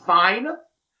aggressively fine.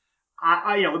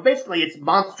 Basically it's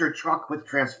Monster Truck with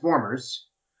Transformers,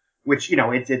 which,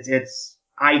 it's.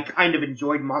 I kind of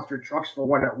enjoyed Monster Trucks for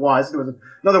what it was. It was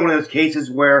another one of those cases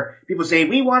where people say,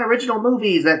 we want original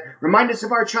movies that remind us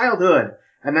of our childhood.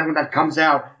 And then when that comes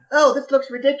out, oh, this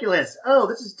looks ridiculous. Oh,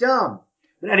 this is dumb.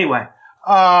 But anyway,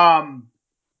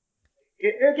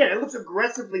 it looks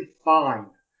aggressively fine.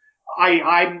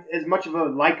 I'm as much of a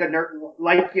Leica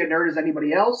nerd as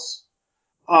anybody else.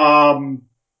 I'm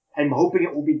hoping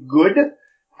it will be good.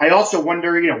 I also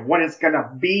wonder, what it's gonna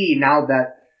be now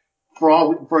that,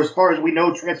 for as far as we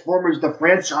know, Transformers the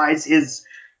franchise is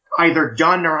either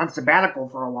done or on sabbatical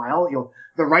for a while.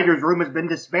 The writers' room has been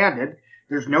disbanded.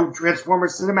 There's no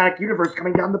Transformers cinematic universe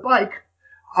coming down the pike.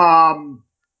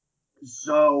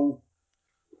 So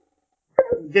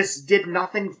this did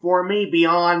nothing for me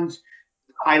beyond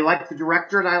I like the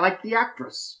director and I like the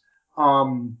actress.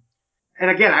 And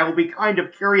again, I will be kind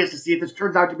of curious to see if this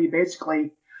turns out to be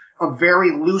basically a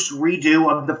very loose redo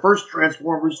of the first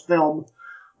Transformers film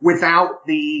without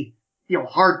the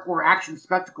hardcore action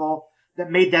spectacle that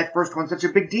made that first one such a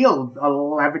big deal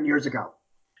 11 years ago.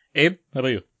 Abe, how about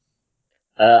you?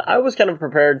 I was kind of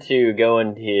prepared to go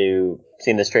into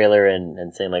seeing this trailer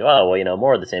and saying like, oh, well,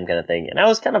 more of the same kind of thing. And I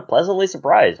was kind of pleasantly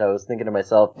surprised. I was thinking to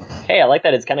myself, hey, I like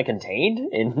that it's kind of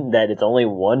contained in that it's only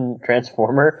one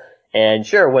Transformer. And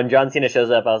sure, when John Cena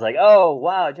shows up, I was like, oh,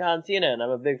 wow, John Cena, and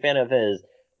I'm a big fan of his.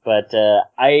 But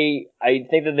I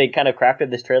think that they kind of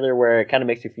crafted this trailer where it kind of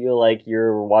makes you feel like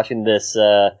you're watching this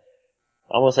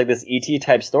almost like this ET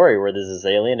type story where there's this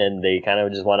alien and they kind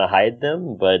of just want to hide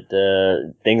them, but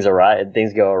things go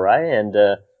awry, and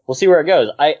we'll see where it goes.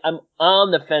 I'm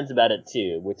on the fence about it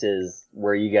too, which is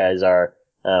where you guys are,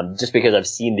 just because I've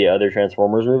seen the other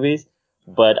Transformers movies.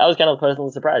 But I was kind of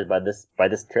pleasantly surprised by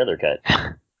this trailer cut.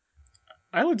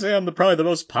 I would say I'm probably the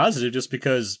most positive, just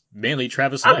because mainly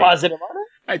Travis I'm Knight. positive on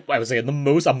it. I would say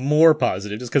I'm more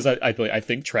positive just because I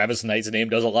think Travis Knight's name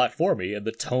does a lot for me, and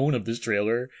the tone of this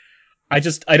trailer. I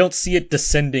don't see it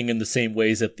descending in the same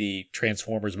ways that the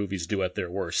Transformers movies do at their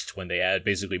worst, when they add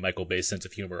basically Michael Bay's sense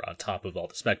of humor on top of all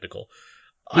the spectacle.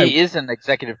 He is an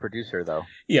executive producer, though.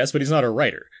 Yes, but he's not a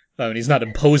writer. I mean, he's not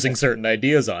imposing certain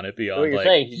ideas on it beyond. So what you're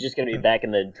saying, he's just going to be back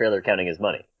in the trailer counting his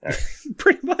money. Right.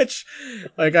 Pretty much.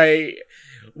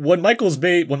 When Michael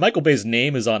Bay's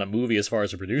name is on a movie, as far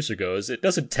as a producer goes, it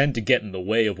doesn't tend to get in the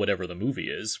way of whatever the movie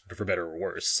is, for better or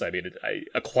worse. I mean,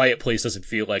 A Quiet Place doesn't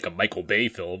feel like a Michael Bay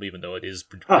film, even though it is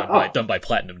done by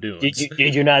Platinum Dunes.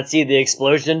 Did you not see the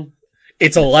explosion?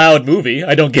 It's a loud movie.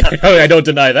 I don't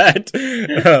deny that.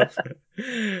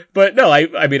 But no,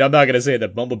 I mean, I'm not going to say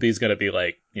that Bumblebee's going to be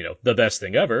like, the best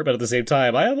thing ever, but at the same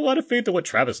time, I have a lot of faith in what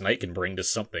Travis Knight can bring to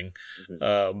something.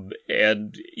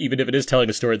 And even if it is telling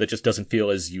a story that just doesn't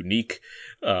feel as unique,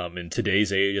 in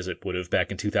today's age as it would have back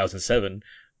in 2007,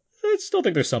 I still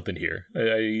think there's something here.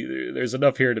 There's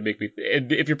enough here to make me.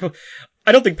 And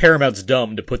I don't think Paramount's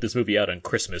dumb to put this movie out on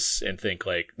Christmas and think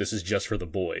like this is just for the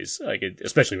boys.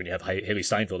 Especially when you have Haley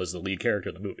Steinfeld as the lead character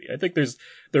in the movie. I think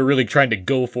they're really trying to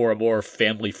go for a more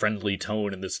family-friendly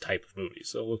tone in this type of movie.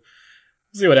 So we'll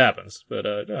see what happens. But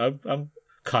I'm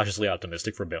cautiously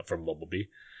optimistic for Bumblebee,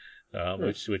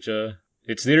 which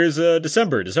its theaters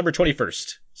December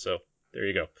 21st. So there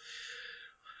you go.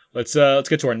 Let's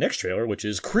get to our next trailer, which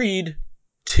is Creed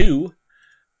 2,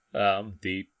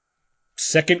 the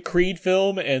second Creed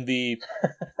film and the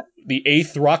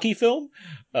eighth Rocky film,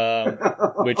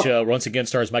 which once again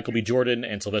stars Michael B. Jordan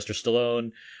and Sylvester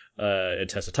Stallone. And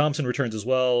Tessa Thompson returns as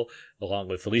well, along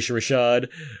with Felicia Rashad.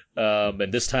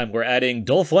 And this time we're adding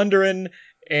Dolph Lundgren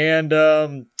and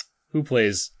who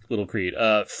plays little Creed.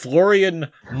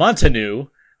 Florian Montanu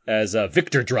as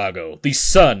Victor Drago, the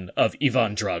son of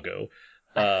Ivan Drago.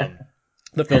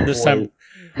 The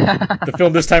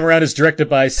film this time around is directed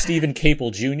by Stephen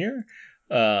Capel Jr.,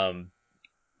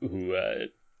 who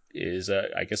is,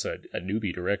 I guess, a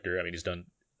newbie director. I mean, he's done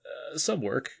some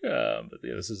work, but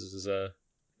yeah, this is his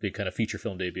big kind of feature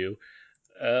film debut.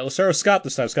 Let's start with Scott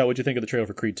this time. Scott, what'd you think of the trailer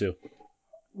for Creed 2?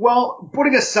 Well,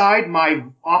 putting aside my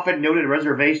often noted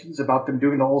reservations about them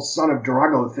doing the whole Son of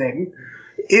Drago thing,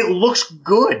 it looks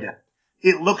good.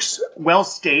 It looks well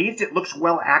staged. It looks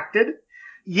well acted.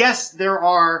 Yes, there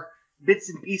are bits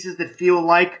and pieces that feel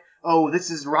like, oh,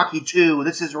 this is Rocky 2,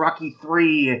 this is Rocky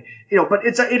 3, but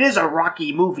it is a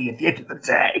Rocky movie at the end of the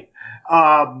day.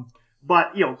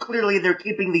 But, clearly they're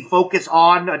keeping the focus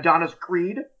on Adonis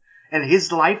Creed and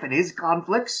his life and his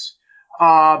conflicts.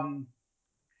 And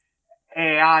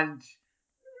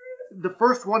the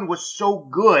first one was so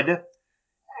good.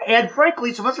 And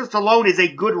frankly, Sylvester Stallone is a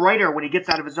good writer when he gets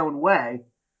out of his own way.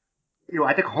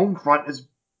 I think Homefront is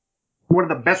one of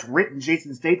the best written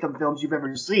Jason Statham films you've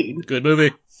ever seen. Good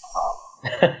movie.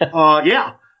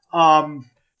 Yeah.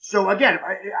 So again,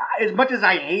 as much as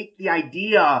I hate the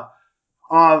idea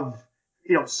of,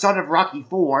 Son of Rocky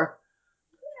 4,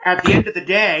 at the end of the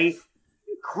day,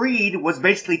 Creed was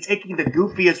basically taking the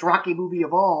goofiest Rocky movie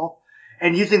of all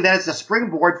and using that as a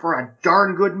springboard for a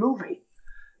darn good movie.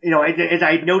 As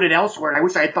I noted elsewhere, and I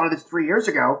wish I had thought of this 3 years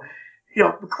ago,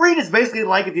 Creed is basically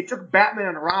like if you took Batman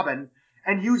and Robin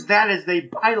and used that as the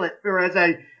pilot or as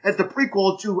the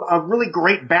prequel to a really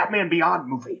great Batman Beyond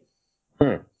movie.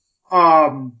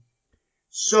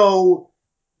 So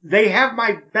they have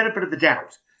my benefit of the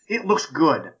doubt. It looks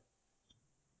good.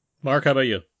 Mark, how about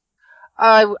you?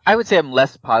 I would say I'm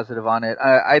less positive on it.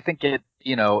 I think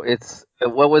it's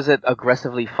what was it?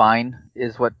 Aggressively fine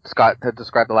is what Scott had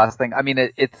described the last thing. I mean,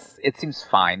 it seems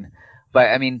fine, but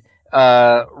I mean,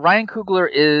 Ryan Coogler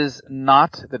is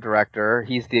not the director.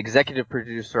 He's the executive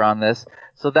producer on this,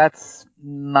 so that's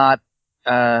not.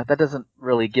 That doesn't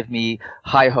really give me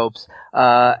high hopes.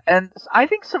 And I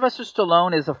think Sylvester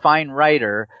Stallone is a fine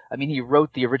writer. I mean, he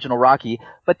wrote the original Rocky,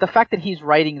 but the fact that he's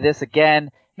writing this again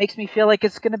makes me feel like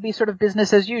it's going to be sort of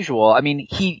business as usual. I mean,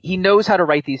 he knows how to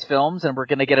write these films, and we're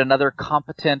going to get another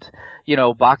competent,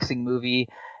 boxing movie.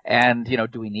 And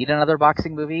do we need another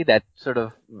boxing movie that sort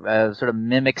of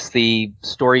mimics the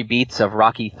story beats of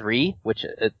Rocky 3, which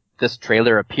this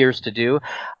trailer appears to do?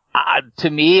 To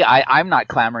me, I'm not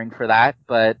clamoring for that,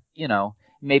 but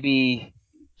maybe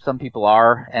some people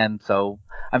are, and so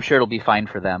I'm sure it'll be fine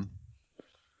for them.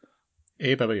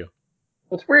 Abe, how about you?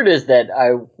 What's weird is that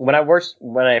when I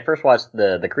first watched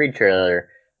the Creed trailer,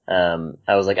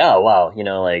 I was like, oh wow,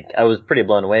 I was pretty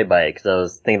blown away by it because I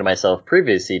was thinking to myself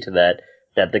previously to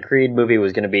that the Creed movie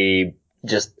was going to be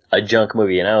just a junk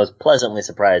movie, and I was pleasantly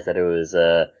surprised that it was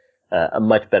a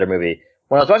much better movie.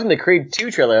 When I was watching the Creed 2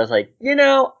 trailer, I was like,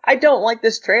 I don't like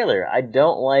this trailer. I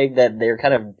don't like that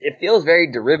it feels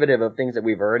very derivative of things that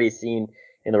we've already seen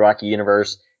in the Rocky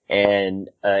universe. And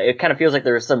it kind of feels like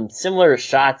there are some similar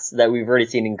shots that we've already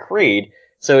seen in Creed.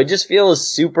 So it just feels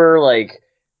super like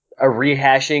a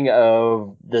rehashing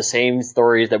of the same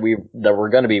stories that we're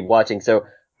going to be watching. So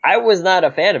I was not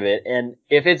a fan of it. And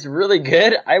if it's really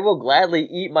good, I will gladly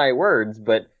eat my words.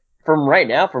 But from right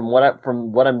now, from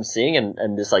what I'm seeing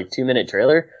and this like 2-minute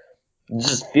trailer, it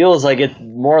just feels like it's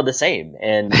more of the same.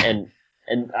 And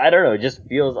I don't know, it just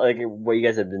feels like what you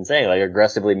guys have been saying, like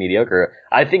aggressively mediocre.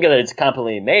 I think that it's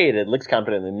competently made, it looks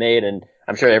competently made, and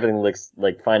I'm sure everything looks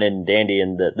like fine and dandy,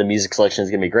 and the music selection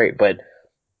is gonna be great. But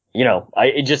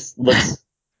it just looks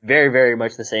very, very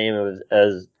much the same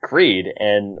as Creed,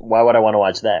 and why would I want to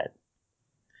watch that?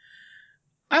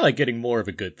 I like getting more of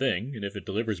a good thing, and if it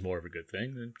delivers more of a good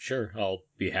thing, then sure, I'll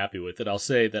be happy with it. I'll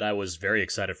say that I was very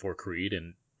excited for Creed,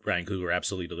 and Ryan Coogler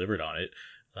absolutely delivered on it,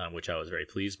 which I was very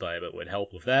pleased by. But what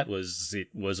helped with that was it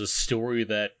was a story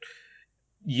that,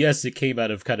 yes, it came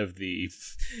out of kind of the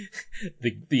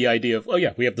the idea of, oh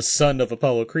yeah, we have the son of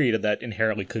Apollo Creed, and that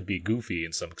inherently could be goofy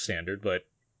in some standard, but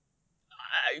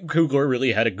Coogler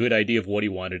really had a good idea of what he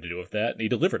wanted to do with that, and he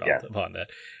delivered upon that.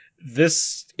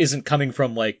 This isn't coming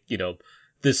from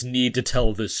this need to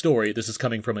tell this story. This is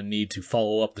coming from a need to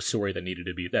follow up the story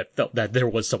that felt that there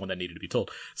was someone that needed to be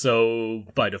told. So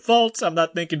by default, I'm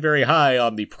not thinking very high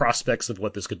on the prospects of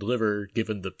what this could deliver,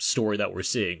 given the story that we're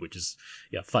seeing, which is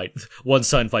one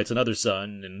son fights another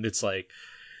son, and it's like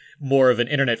more of an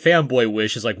internet fanboy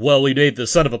wish is like, well, we made the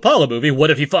Son of Apollo movie.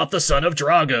 What if he fought the son of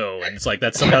Drago? And it's like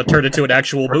that somehow turned into an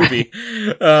actual movie.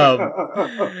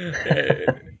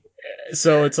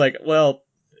 So it's like, well,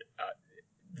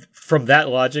 from that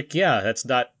logic, yeah, that's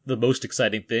not the most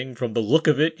exciting thing. From the look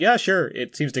of it, yeah, sure,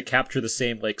 it seems to capture the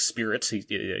same like spirit.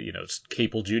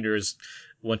 Capel Jr.'s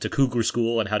went to Cougar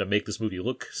School on how to make this movie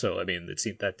look. So I mean, it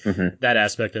seemed that that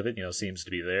aspect of it, seems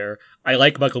to be there. I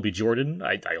like Michael B. Jordan.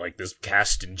 I like this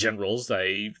cast in generals.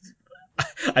 I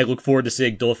look forward to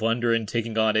seeing Dolph Lundgren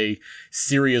taking on a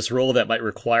serious role that might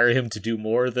require him to do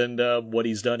more than what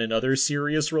he's done in other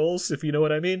serious roles, if you know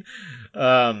what I mean.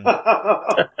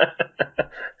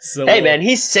 So hey, man,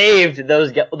 he saved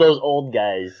those old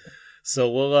guys.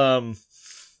 So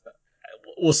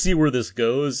we'll see where this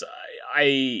goes.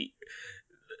 I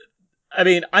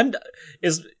mean, I'm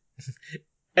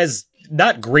as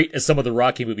not great as some of the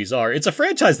Rocky movies are. It's a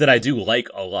franchise that I do like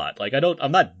a lot. Like I don't I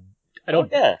like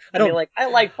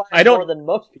Five more than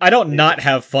most people. I don't not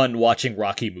have fun watching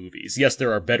Rocky movies. Yes,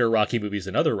 there are better Rocky movies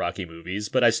than other Rocky movies,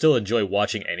 but I still enjoy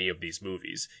watching any of these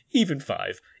movies. Even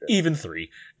 5, even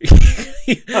 3.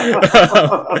 See,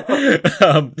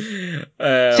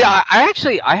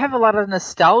 I have a lot of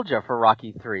nostalgia for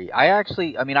Rocky 3.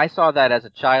 I saw that as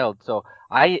a child, so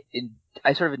I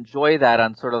sort of enjoy that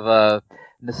on sort of a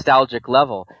nostalgic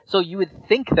level. So you would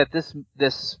think that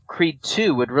this Creed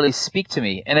 2 would really speak to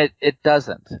me, and it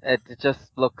doesn't. It just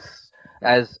looks,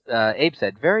 as Abe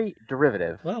said, very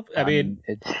derivative. Well,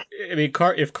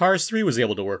 if Cars 3 was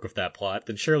able to work with that plot,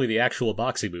 then surely the actual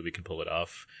boxing movie can pull it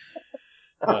off.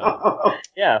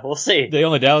 Yeah, we'll see. The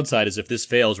only downside is if this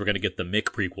fails, we're going to get the Mick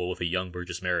prequel with a young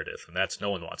Burgess Meredith, and no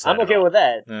one wants that. I'm okay with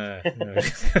that.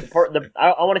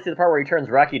 I want to see the part where he turns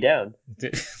Rocky down.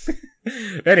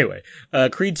 Anyway,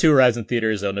 Creed 2 arrives in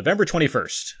theaters on November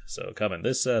 21st, so coming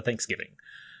this Thanksgiving.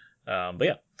 But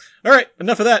yeah. All right,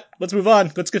 enough of that. Let's move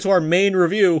on. Let's get to our main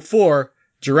review for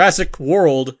Jurassic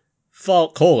World: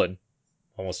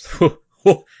 Almost,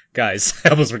 guys, I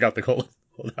almost forgot the colon.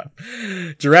 Hold on.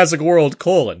 Jurassic World: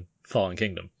 Fallen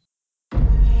Kingdom.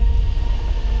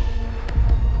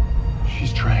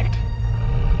 She's tranked.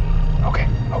 Okay,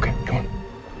 come on.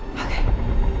 Okay.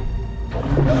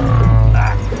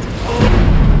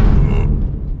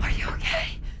 Are you okay?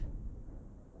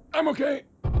 I'm okay.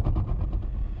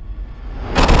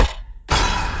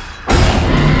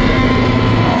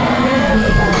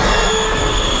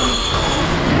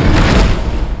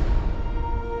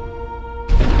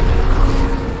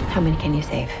 How many can you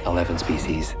save? 11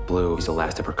 species. Blue is the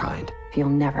last of her kind. You'll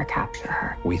never capture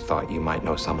her. We thought you might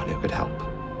know someone who could help.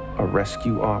 A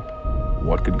rescue op?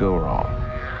 What could go wrong?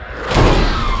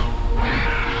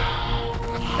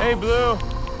 Hey, Blue.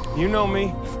 You know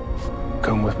me.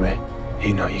 Come with me.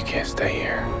 You know you can't stay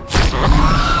here.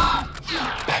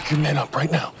 Pack your men up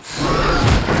right now.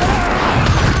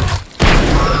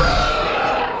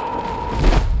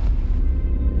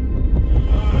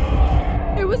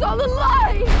 It was all a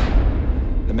lie!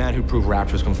 The man who proved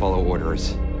raptors can follow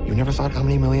orders. You never thought how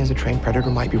many millions a trained predator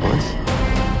might be worth?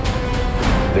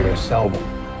 They're gonna sell them.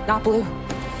 Not Blue.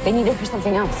 They need it for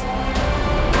something else.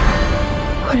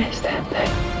 What is that thing?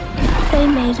 They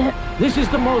made it. This is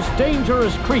the most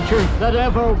dangerous creature that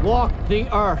ever walked the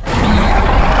earth.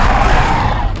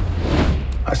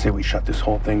 I say we shut this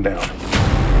whole thing down.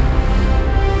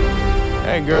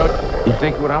 Hey, girl. You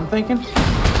think what I'm thinking?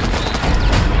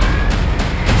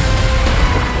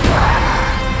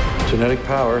 Genetic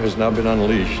power has now been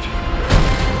unleashed.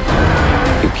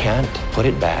 You can't put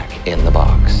it back in the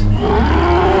box.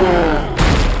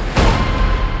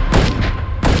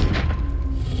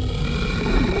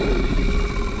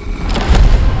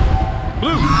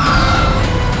 Blue!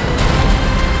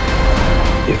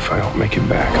 If I don't make it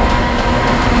back,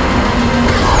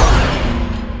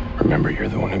 remember you're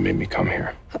the one who made me come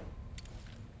here.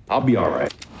 I'll be all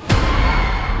right.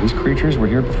 These creatures were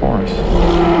here before us.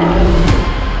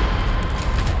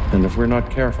 And if we're not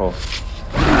careful,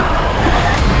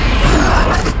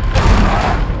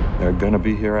 they're gonna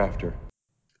be here after.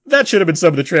 That should have been some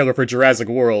of the trailer for Jurassic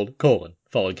World: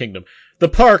 Fallen Kingdom. The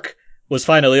park was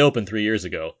finally open 3 years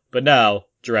ago, but now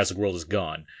Jurassic World is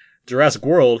gone. Jurassic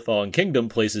World: Fallen Kingdom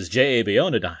places J.A.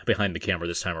 Bayona behind the camera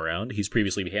this time around. He's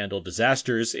previously handled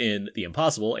disasters in The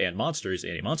Impossible and monsters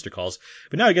in A Monster Calls,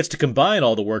 but now he gets to combine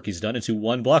all the work he's done into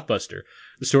one blockbuster.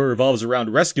 The story revolves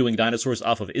around rescuing dinosaurs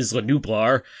off of Isla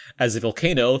Nublar, as the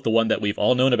volcano, the one that we've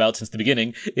all known about since the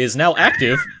beginning, is now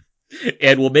active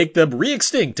and will make them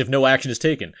re-extinct if no action is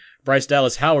taken. Bryce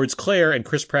Dallas Howard's Claire and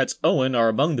Chris Pratt's Owen are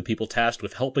among the people tasked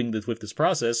with helping with this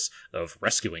process of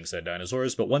rescuing said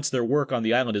dinosaurs, but once their work on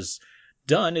the island is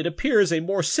done, it appears a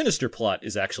more sinister plot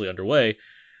is actually underway.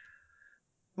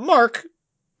 Mark,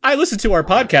 I listened to our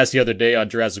podcast the other day on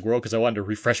Jurassic World because I wanted to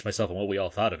refresh myself on what we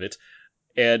all thought of it.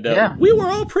 And Yeah. we were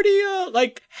all pretty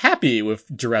happy with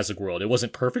Jurassic World. It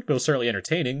wasn't perfect, but it was certainly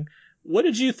entertaining. What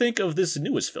did you think of this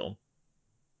newest film?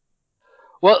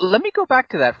 Well, let me go back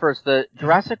to that first. The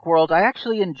Jurassic World, I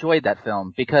actually enjoyed that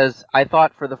film because I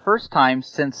thought for the first time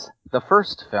since the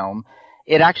first film,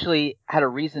 it actually had a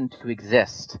reason to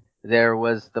exist. There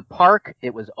was the park,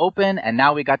 it was open, and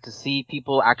now we got to see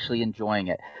people actually enjoying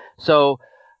it. So,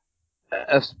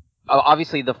 uh,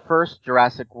 obviously, the first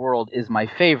Jurassic World is my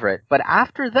favorite. But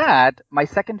after that, my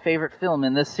second favorite film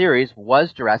in this series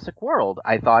was Jurassic World.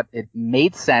 I thought it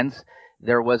made sense.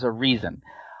 There was a reason.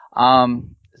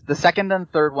 Um, the second and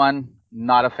third one,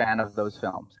 not a fan of those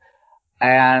films.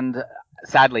 And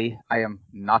sadly, I am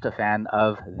not a fan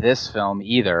of this film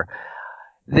either.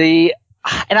 The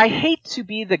and I hate to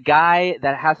be the guy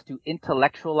that has to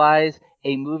intellectualize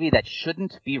a movie that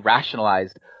shouldn't be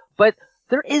rationalized, but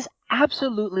there is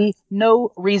absolutely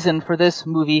no reason for this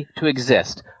movie to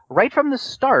exist. Right from the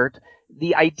start,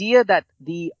 the idea that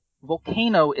the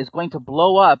volcano is going to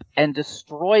blow up and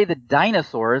destroy the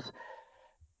dinosaurs,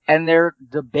 and they're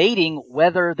debating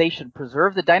whether they should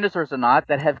preserve the dinosaurs or not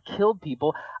that have killed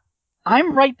people.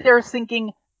 I'm right there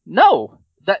thinking, no,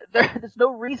 there's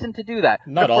no reason to do that.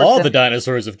 But Not of course, all then, the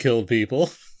dinosaurs have killed people.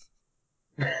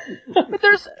 but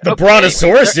there's The okay,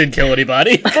 Brontosaurus didn't kill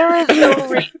anybody.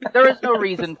 there is no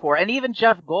reason for, and even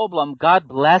Jeff Goldblum, God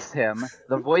bless him,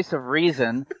 the voice of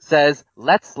reason, says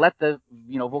let's let the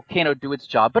volcano do its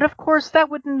job. But of course, that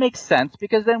wouldn't make sense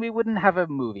because then we wouldn't have a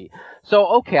movie. So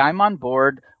okay, I'm on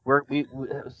board.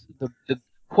 The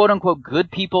quote unquote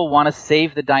good people want to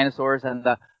save the dinosaurs, and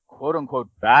the quote unquote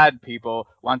bad people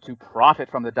want to profit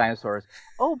from the dinosaurs.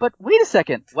 Oh, but wait a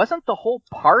second, wasn't the whole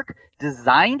park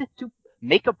designed to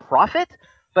make a profit?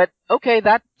 But okay,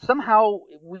 that somehow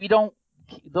we don't.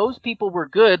 Those people were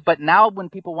good, but now when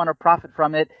people want to profit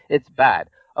from it, it's bad.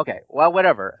 Okay, well,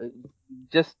 whatever.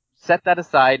 Just set that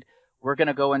aside. We're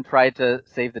gonna go and try to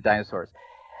save the dinosaurs.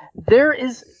 There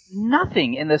is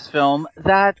nothing in this film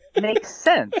that makes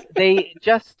sense. They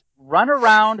just run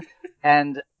around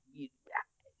and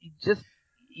just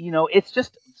it's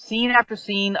just scene after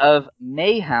scene of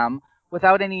mayhem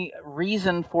without any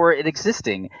reason for it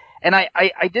existing. And I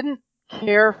didn't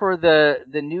care for the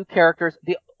new characters.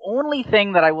 The only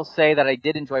thing that I will say that I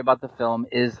did enjoy about the film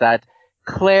is that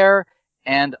Claire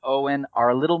and Owen are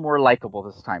a little more likable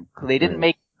this time. They didn't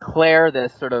make Claire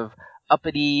this sort of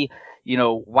uppity,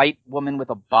 white woman with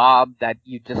a bob that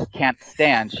you just can't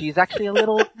stand. She's actually a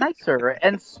little nicer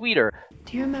and sweeter.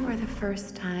 Do you remember the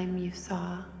first time you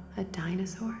saw a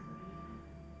dinosaur?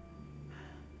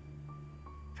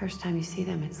 First time you see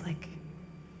them, it's like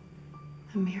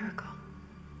a miracle.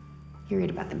 You read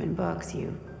about them in books,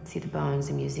 you see the bones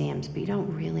in museums, but you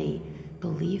don't really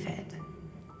believe it.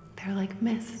 They're like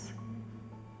myths.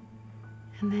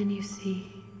 And then you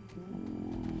see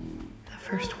the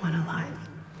first one alive.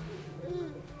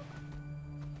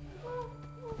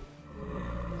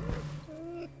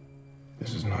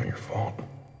 This is not your fault.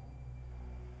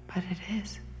 But it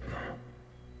is.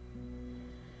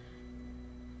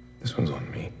 This one's on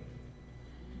me.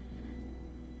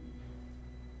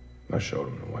 I showed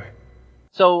him the way.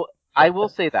 So I will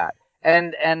say that,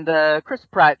 and Chris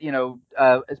Pratt,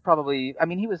 is probably. I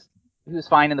mean, he was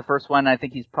fine in the first one. I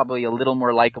think he's probably a little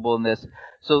more likable in this.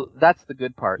 So that's the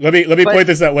good part. Let me But point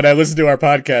this out. When I listened to our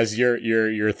podcast,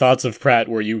 your thoughts of Pratt,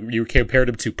 where you compared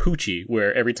him to Poochie,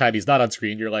 where every time he's not on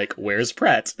screen, you're like, "Where's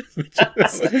Pratt?"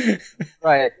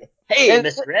 right, Hey, and,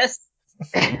 Miss Rest.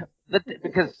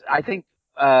 because I think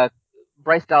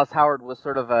Bryce Dallas Howard was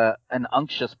sort of an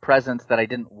unctuous presence that I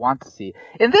didn't want to see.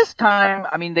 In this time,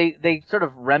 I mean, they sort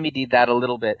of remedied that a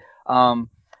little bit.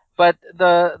 But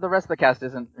the rest of the cast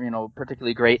isn't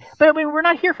particularly great. But I mean, we're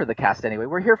not here for the cast anyway.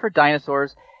 We're here for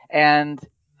dinosaurs, and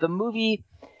the movie.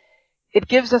 It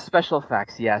gives us special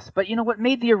effects, yes. But what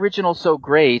made the original so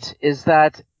great is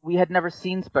that we had never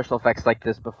seen special effects like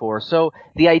this before. So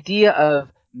the idea of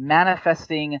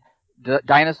manifesting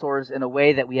dinosaurs in a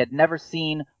way that we had never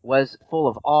seen was full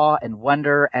of awe and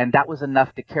wonder, and that was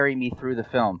enough to carry me through the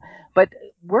film. But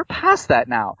we're past that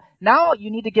now. Now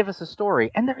you need to give us a story,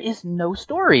 and there is no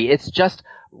story. It's just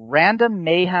random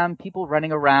mayhem, people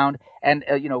running around, and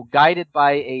guided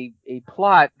by a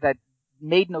plot that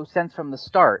made no sense from the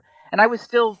start. And I was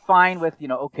still fine with,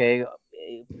 okay,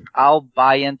 I'll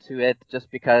buy into it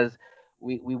just because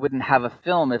we wouldn't have a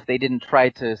film if they didn't try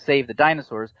to save the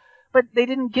dinosaurs. But they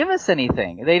didn't give us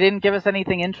anything. They didn't give us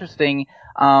anything interesting.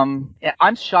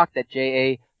 I'm shocked that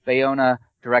J.A. Bayona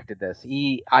directed this.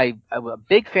 I'm a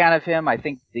big fan of him. I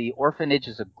think The Orphanage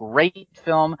is a great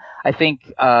film. I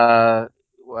think The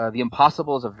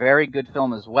Impossible is a very good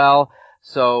film as well.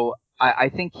 So I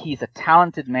think he's a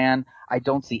talented man. I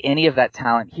don't see any of that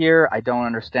talent here. I don't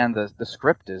understand the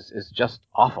script is just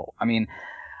awful. I mean,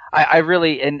 I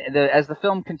really, as the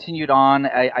film continued on,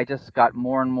 I just got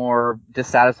more and more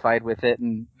dissatisfied with it,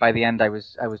 and by the end, I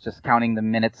was just counting the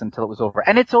minutes until it was over.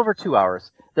 And it's over 2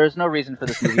 hours. There's no reason for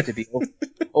this movie to be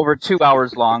over 2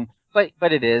 hours long, but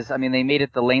it is. I mean, they made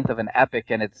it the length of an epic,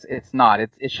 and it's not.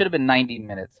 It should have been 90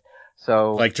 minutes.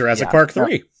 So like Jurassic Park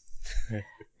 3.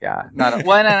 Yeah, not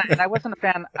well, and I wasn't a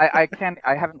fan. I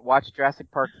haven't watched Jurassic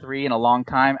Park 3 in a long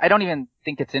time. I don't even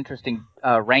think it's interesting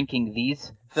ranking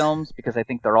these films because I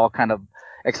think they're all kind of,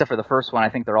 except for the first one, I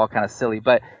think they're all kind of silly.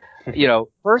 But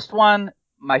first one,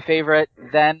 my favorite,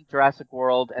 then Jurassic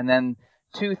World, and then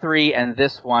 2, 3, and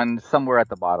this one somewhere at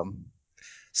the bottom.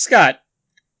 Scott,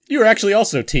 you were actually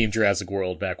also Team Jurassic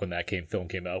World back when that film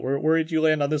came out. Where did you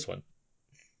land on this one?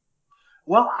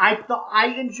 Well,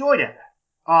 I enjoyed it.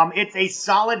 It's a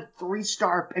solid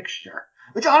 3-star picture,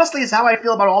 which honestly is how I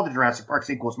feel about all the Jurassic Park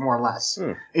sequels, more or less.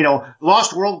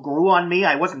 Lost World grew on me.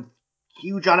 I wasn't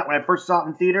huge on it when I first saw it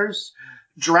in theaters.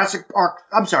 The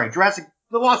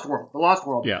Lost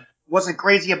World. Yeah. Wasn't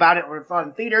crazy about it when I saw it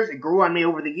in theaters. It grew on me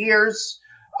over the years.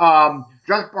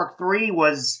 Jurassic Park 3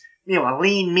 was, a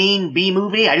lean, mean B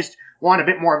movie. I just want a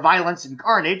bit more violence and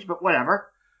carnage, but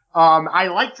whatever. I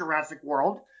like Jurassic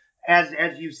World. As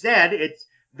you said,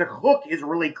 the hook is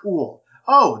really cool.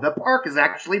 Oh, the park is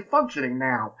actually functioning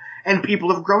now, and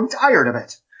people have grown tired of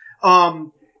it.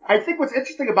 I think what's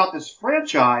interesting about this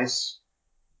franchise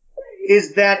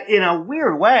is that, in a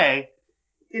weird way,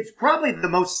 it's probably the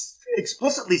most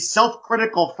explicitly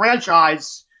self-critical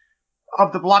franchise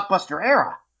of the blockbuster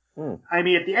era. I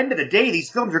mean, at the end of the day,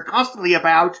 these films are constantly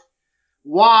about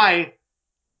why,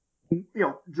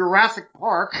 Jurassic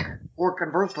Park, or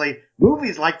conversely,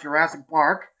 movies like Jurassic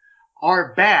Park,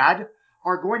 are bad,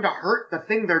 are going to hurt the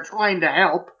thing they're trying to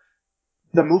help,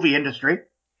 the movie industry,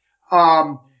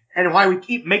 and why we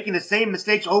keep making the same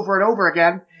mistakes over and over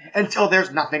again until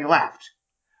there's nothing left.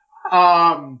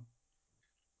 But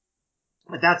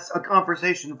that's a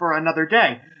conversation for another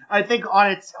day. I think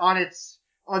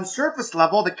on surface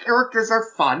level, the characters are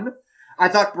fun. I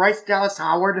thought Bryce Dallas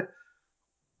Howard,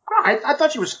 I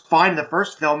thought she was fine in the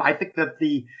first film. I think that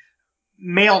the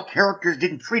male characters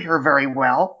didn't treat her very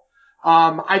well.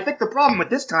 I think the problem with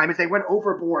this time is they went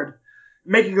overboard,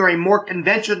 making her a more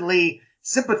conventionally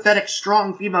sympathetic,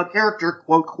 strong female character,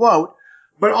 quote, quote,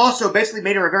 but also basically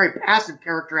made her a very passive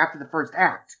character after the first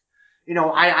act.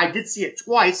 I did see it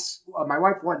twice. My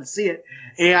wife wanted to see it.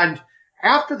 And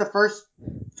after the first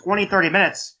 20, 30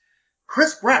 minutes,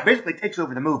 Chris Pratt basically takes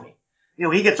over the movie.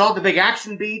 He gets all the big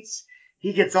action beats.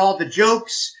 He gets all the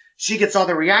jokes. She gets all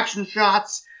the reaction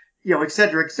shots, et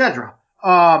cetera, et cetera.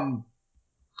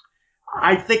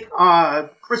 I think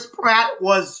Chris Pratt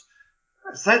was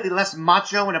slightly less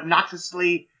macho and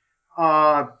obnoxiously,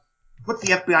 what's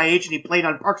the FBI agent he played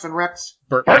on Parks and Recs?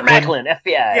 Burt Macklin, FBI.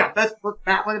 Yeah, that's Burt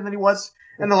Macklin than he was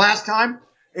in the last time.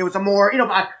 It was a more,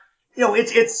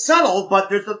 it's subtle, but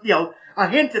there's a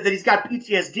hint that he's got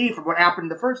PTSD from what happened in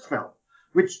the first film,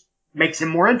 which makes him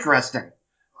more interesting.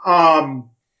 And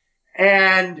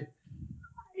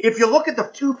if you look at the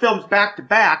two films back to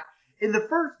back, in the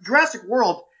first Jurassic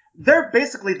World, they're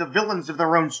basically the villains of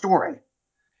their own story.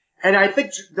 And I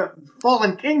think the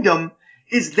Fallen Kingdom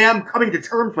is them coming to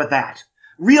terms with that.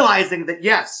 Realizing that,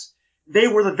 yes, they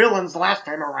were the villains last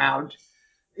time around.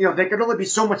 They could only be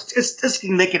so much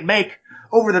tisking they can make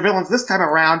over the villains this time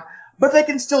around, but they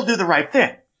can still do the right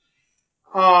thing.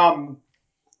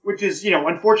 Which is,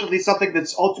 unfortunately something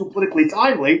that's all too politically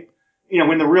timely,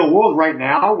 in the real world right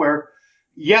now, where,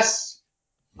 yes,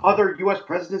 other U.S.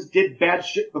 presidents did bad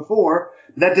shit before.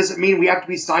 That doesn't mean we have to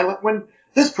be silent when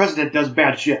this president does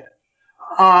bad shit.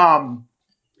 And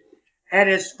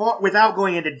without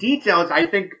going into details, I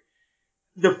think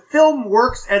the film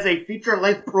works as a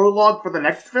feature-length prologue for the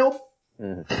next film,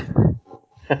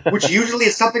 which usually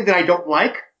is something that I don't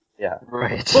like. Yeah,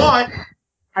 right. But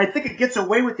I think it gets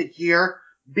away with it here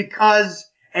because,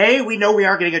 A, we know we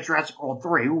are getting a Jurassic World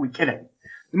 3. Who are we kidding?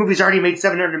 The movie's already made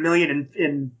 $700 million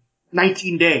in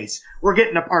 19 days. We're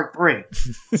getting a part 3.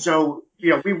 So,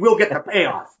 we will get the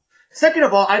payoff. Second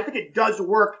of all, I think it does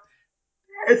work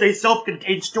as a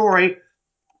self-contained story.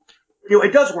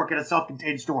 It does work in a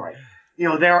self-contained story.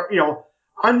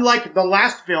 Unlike the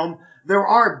last film, there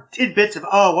are tidbits of,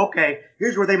 okay,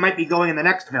 here's where they might be going in the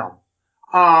next film.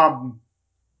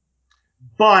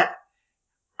 But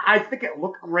I think it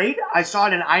looked great. I saw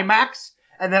it in IMAX,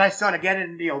 and then I saw it again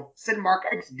in, Cinemark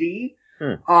XD.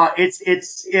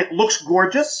 It looks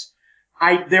gorgeous.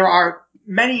 There are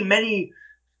many, many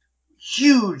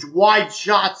huge, wide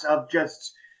shots of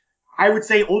just, I would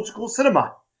say old school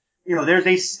cinema. There's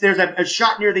a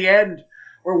shot near the end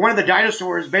where one of the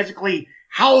dinosaurs basically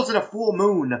howls at a full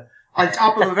moon on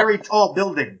top of a very tall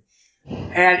building.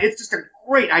 And it's just a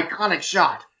great, iconic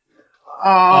shot.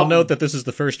 I'll note that this is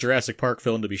the first Jurassic Park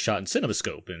film to be shot in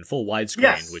CinemaScope in full widescreen,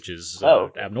 yes. which is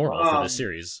abnormal for this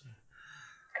series.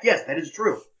 Yes, that is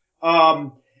true.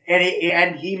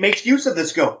 And he makes use of the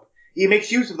scope. He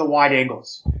makes use of the wide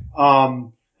angles.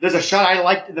 There's a shot I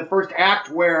liked in the first act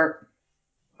where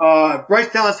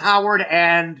Bryce Dallas Howard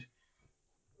and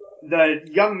the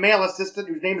young male assistant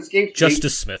whose name escapes me.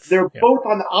 Justice Smith. They're both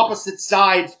on the opposite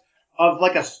sides of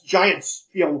like a giant,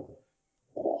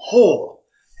 hole.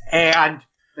 And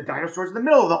the dinosaur's in the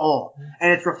middle of the hole.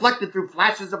 And it's reflected through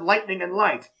flashes of lightning and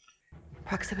light.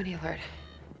 Proximity alert.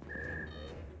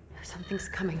 Something's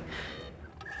coming.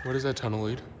 Where does that tunnel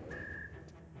lead?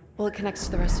 Well, it connects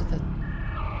to the rest of the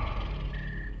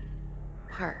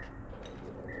park.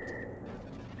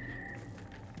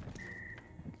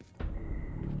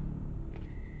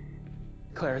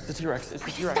 Claire, it's the T-Rex. It's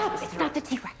the T-Rex. Stop! It's not the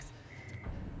T-Rex.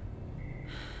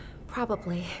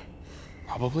 Probably.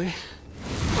 Probably?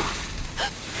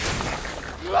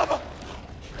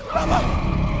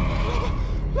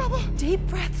 Deep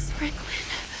breaths, Franklin.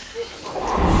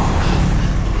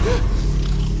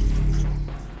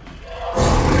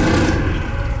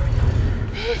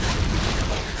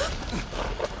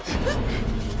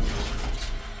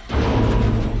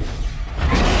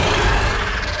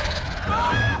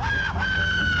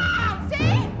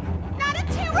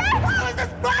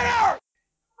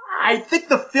 I think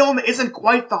the film isn't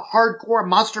quite the hardcore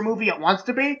monster movie it wants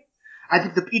to be. I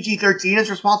think the PG-13 is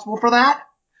responsible for that.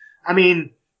 I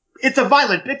mean, it's a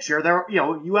violent picture.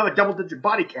 You have a double-digit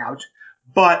body count,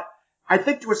 but I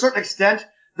think to a certain extent,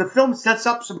 the film sets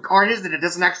up some carnage that it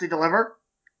doesn't actually deliver.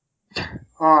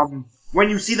 When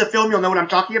you see the film, you'll know what I'm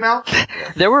talking about.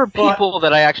 There were people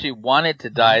that I actually wanted to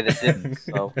die that didn't.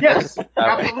 So yes,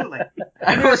 absolutely.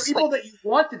 And there are people that you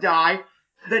want to die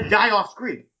that die off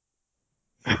screen.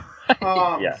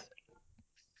 Yeah.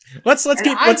 Let's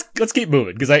keep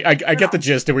moving because I get the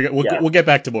gist and we'll get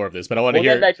back to more of this, but I want to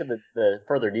hear. We'll get back to the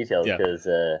further details because.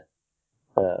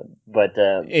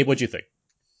 Abe, what'd you think?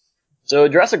 So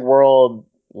Jurassic World,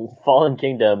 Fallen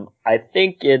Kingdom, I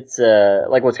think it's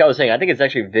like what Scott was saying. I think it's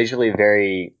actually visually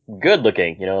very good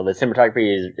looking. The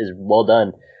cinematography is well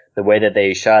done. The way that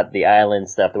they shot the island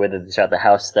stuff, the way that they shot the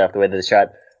house stuff, the way that they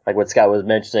shot, like what Scott was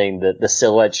mentioning, the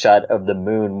silhouette shot of the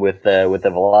moon with the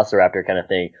Velociraptor kind of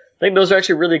thing. I think those are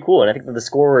actually really cool, and I think that the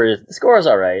score is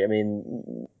all right. I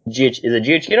mean, is it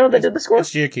Giacchino that did the score?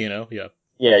 It's Giacchino, yeah.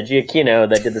 Yeah, Giacchino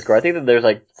that did the score. I think that there's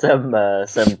like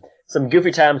some goofy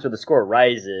times where the score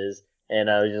rises, and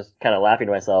I was just kind of laughing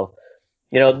to myself.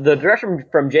 The direction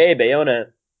from J.A. Bayona,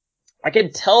 I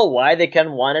can tell why they kind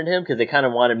of wanted him, because they kind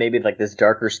of wanted maybe like this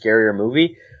darker, scarier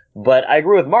movie. But I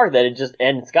agree with Mark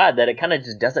and Scott that it kind of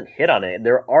just doesn't hit on it.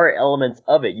 There are elements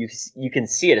of it. You can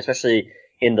see it, especially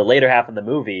in the later half of the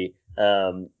movie,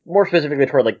 more specifically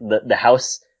toward like the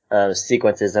house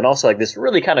sequences, and also like this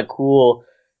really kind of cool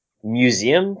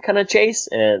museum kind of chase.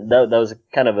 And that was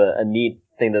kind of a neat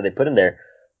thing that they put in there.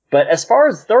 But as far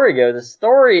as the story goes, the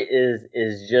story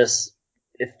is just,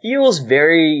 it feels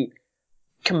very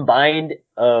combined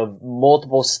of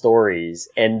multiple stories,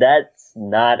 and that's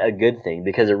not a good thing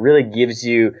because it really gives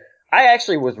you. I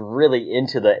actually was really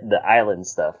into the island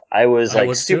stuff. I was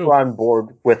super on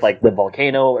board with like the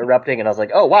volcano erupting, and I was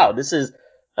like, oh wow, this is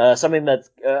something that's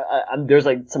there's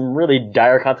like some really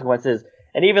dire consequences,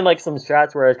 and even like some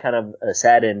shots where I was kind of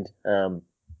saddened.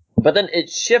 But then it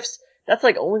shifts. That's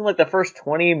like only like the first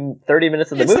 20, 30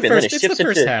 minutes of the movie. It's the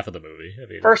first half of the movie. I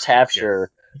mean, first half, sure.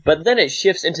 But then it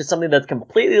shifts into something that's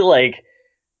completely like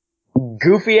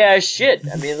goofy ass shit.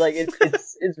 I mean, like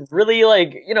it's really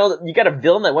like, you got a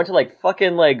villain that went to like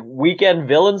fucking like weekend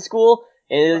villain school,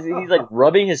 and he's like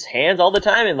rubbing his hands all the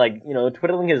time and like,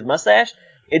 twiddling his mustache.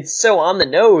 It's so on the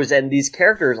nose, and these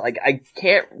characters, like, I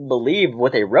can't believe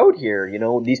what they wrote here.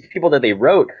 These people that they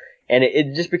wrote, and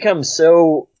it just becomes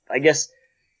so, I guess,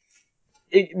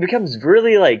 it becomes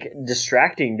really like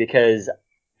distracting because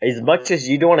as much as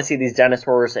you don't want to see these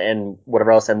dinosaurs and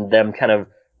whatever else and them kind of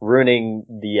ruining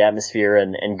the atmosphere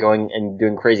and going and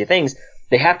doing crazy things,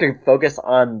 they have to focus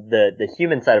on the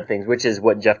human side of things, which is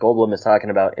what Jeff Goldblum is talking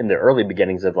about in the early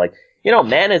beginnings of like,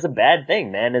 man is a bad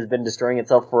thing. Man has been destroying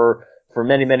itself for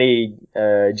many, many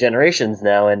generations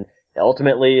now, and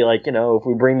ultimately, like, if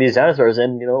we bring these dinosaurs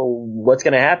in, what's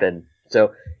going to happen?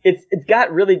 So it's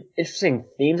got really interesting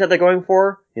themes that they're going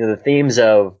for. The themes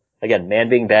of, again, man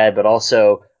being bad, but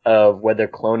also of whether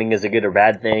cloning is a good or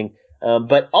bad thing.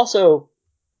 But also,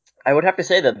 I would have to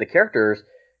say that the characters,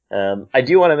 I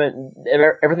do want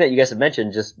to everything that you guys have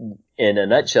mentioned, just in a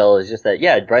nutshell, is just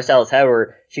that Bryce Dallas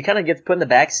Howard, she kind of gets put in the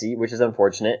back seat, which is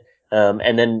unfortunate.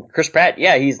 And then Chris Pratt,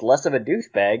 he's less of a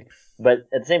douchebag, but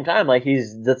at the same time, like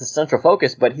he's the central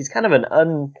focus, but he's kind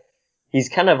of he's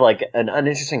kind of like an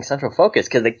uninteresting central focus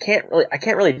because I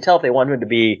can't really tell if they want him to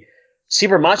be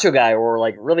super macho guy or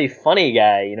like really funny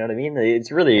guy. You know what I mean?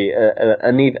 It's really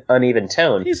an uneven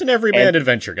tone. He's an everyman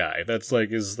adventure guy. That's like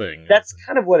his thing. That's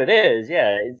kind of what it is.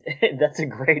 Yeah, that's a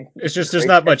great. It's just there's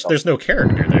not much. There's no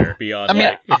character there beyond. I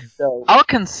mean, I'll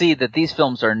concede that these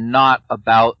films are not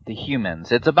about the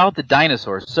humans. It's about the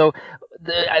dinosaurs. So,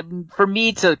 for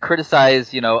me to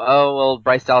criticize,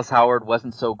 Bryce Dallas Howard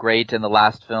wasn't so great in the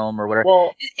last film or whatever.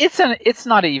 Well, it's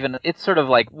not even. It's sort of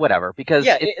like whatever because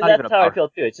it's not that's even how I feel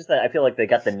too. It's just that I feel like they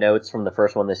got the notes from the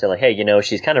first one. They say like, hey,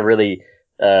 she's kind of really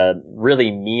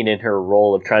mean in her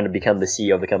role of trying to become the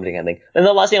CEO of the company kind of thing. And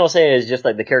the last thing I'll say is just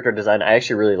like the character design. I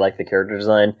actually really like the character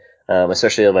design,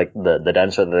 especially like the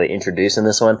dinosaur that they introduced in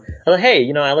this one. I'm like, hey,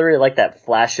 I really like that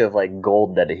flash of like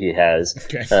gold that he has.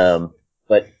 Okay.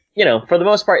 But for the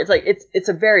most part, it's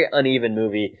a very uneven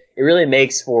movie. It really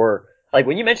makes for like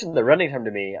when you mentioned the running time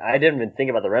to me, I didn't even think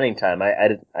about the running time.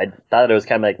 I thought it was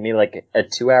kind of like maybe like a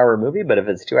 2-hour movie, but if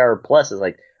it's 2 hour plus, it's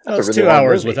like that's it's a really 2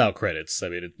 hours movie. without credits. I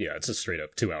mean, it's a straight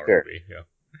up 2 hour movie. Yeah.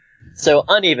 So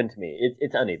uneven to me.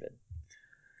 It's uneven.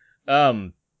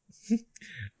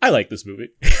 I like this movie.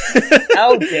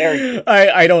 How dare you?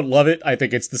 I don't love it. I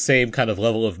think it's the same kind of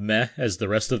level of meh as the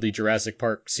rest of the Jurassic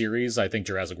Park series. I think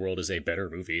Jurassic World is a better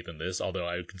movie than this, although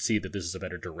I would concede that this is a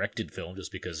better directed film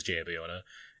just because J.A. Bayona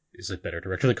is a better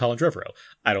director than Colin Trevorrow.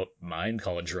 I don't mind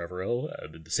Colin Trevorrow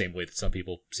the same way that some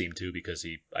people seem to because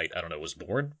he, I don't know, was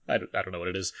born. I don't know what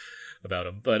it is about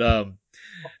him, but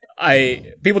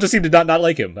people just seem to not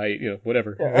like him.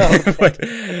 Whatever. But,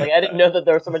 like I didn't know that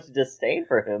there was so much disdain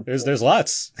for him. There's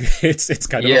lots. It's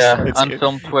kind of on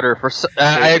film Twitter.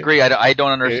 I agree. I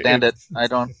don't understand it. I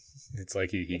don't. It's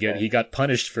like he got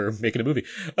punished for making a movie.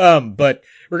 But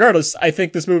regardless, I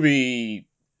think this movie.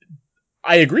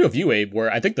 I agree with you, Abe.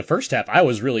 Where I think the first half I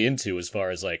was really into, as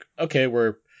far as like, okay,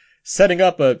 we're setting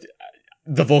up the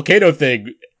volcano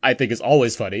thing. I think is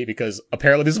always funny because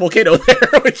apparently there's a volcano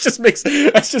there, which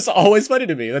that's just always funny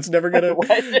to me. That's never gonna.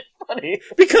 Why is it funny?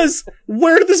 Because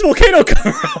where did this volcano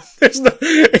come from? It's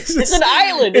an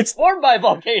island. It's formed by a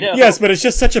volcano. Yes, but it's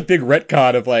just such a big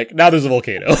retcon of like now there's a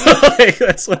volcano. Like,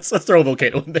 let's throw a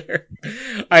volcano in there.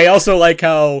 I also like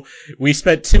how we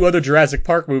spent 2 other Jurassic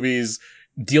Park movies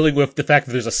dealing with the fact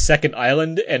that there's a second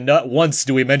island, and not once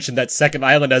do we mention that second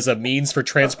island as a means for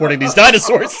transporting these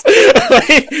dinosaurs.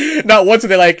 Like, not once are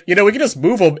they like, we can just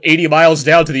move them 80 miles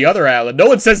down to the other island. No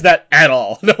one says that at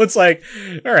all. No one's like,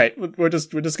 all right, we're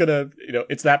just gonna,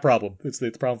 it's that problem. It's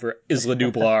the problem for Isla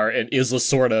Nublar, and Isla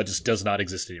Sorna just does not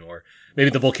exist anymore. Maybe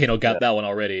the volcano got that one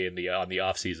already on the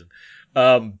off season.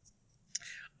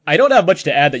 I don't have much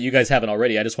to add that you guys haven't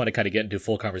already. I just want to kind of get into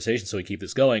full conversation so we keep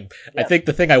this going. Yeah. I think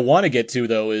the thing I want to get to,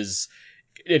 though, is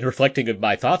in reflecting of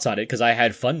my thoughts on it, because I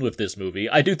had fun with this movie.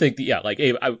 I do think,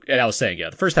 I was saying,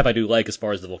 the first half I do like as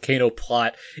far as the volcano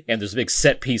plot, and there's a big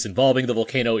set piece involving the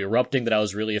volcano erupting that I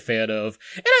was really a fan of.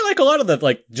 And I like a lot of the,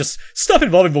 like, just stuff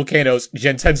involving volcanoes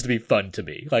tends to be fun to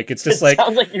me. Like, it's just it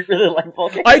sounds like you really like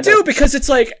volcanoes. I do, because it's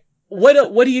like,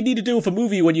 what do you need to do with a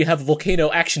movie when you have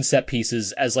volcano action set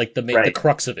pieces as like the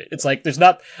crux of it? It's like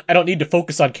I don't need to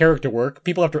focus on character work.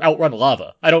 People have to outrun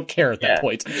lava. I don't care at that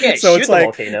point. So it's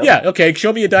like, okay,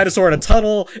 show me a dinosaur in a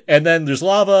tunnel, and then there's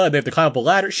lava, and they have to climb up a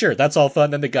ladder. Sure, that's all fun.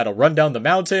 Then they got to run down the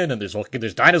mountain, and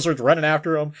there's dinosaurs running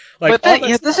after them. Like,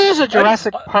 but this is a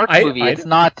Jurassic Park movie. It's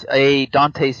not a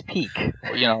Dante's Peak,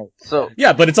 So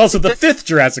yeah, but it's also the 5th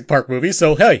Jurassic Park movie.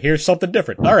 So hey, here's something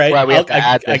different. All right,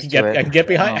 I can get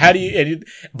behind. How do you?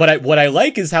 But what I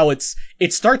like is how it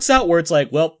starts out where it's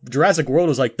like, well, Jurassic World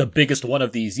is like the biggest one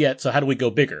of these yet, so how do we go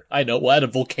bigger? I know, we'll add a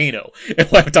volcano, and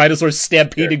we'll have dinosaurs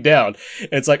stampeding down.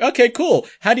 And it's like, okay, cool.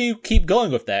 How do you keep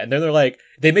going with that? And then they're like,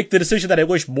 they make the decision that I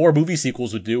wish more movie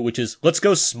sequels would do, which is, let's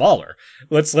go smaller.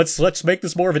 Let's make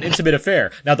this more of an intimate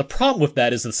affair. Now, the problem with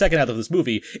that is the second half of this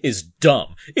movie is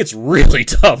dumb. It's really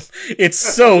dumb. It's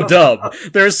so dumb.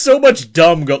 There's so much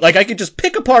dumb like, I could just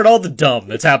pick apart all the dumb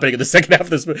that's happening in the second half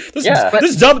of this movie.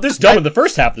 There's dumb in the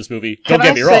first half of this movie. Don't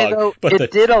get me wrong. Though, but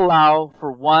it did allow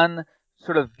for one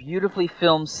sort of beautifully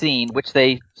filmed scene, which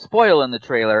they spoil in the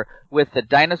trailer with the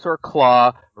dinosaur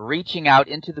claw reaching out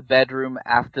into the bedroom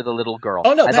after the little girl.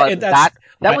 Oh no, I thought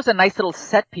that was a nice little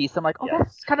set piece. I'm like,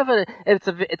 that's kind of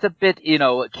it's a bit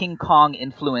King Kong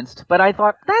influenced, but I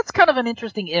thought that's kind of an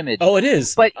interesting image. Oh, it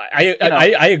is. But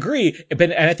I agree,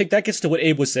 and I think that gets to what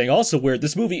Abe was saying also, where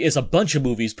this movie is a bunch of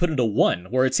movies put into one,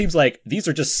 where it seems like these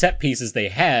are just set pieces they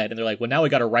had, and they're like, well, now we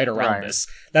got to write around this.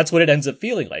 That's what it ends up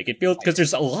feeling like. It feels because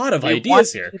there's a lot of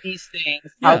ideas here. These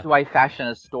things. How do I fashion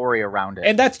a story around it?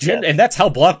 And that's how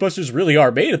blockbusters really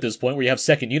are made at this point, where you have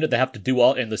second unit that have to do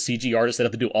all, and the CG artists that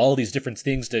have to do all these different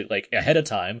things to like ahead of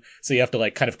time. So you have to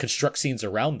like kind of construct scenes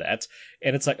around that.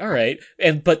 And it's like, all right.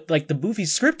 But like the movie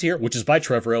script here, which is by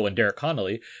Trevorrow and Derek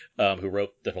Connolly, who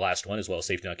wrote the last one as well as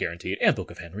Safety Not Guaranteed and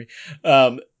Book of Henry.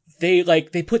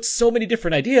 They put so many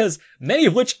different ideas, many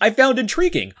of which I found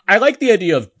intriguing. I like the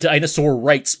idea of dinosaur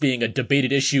rights being a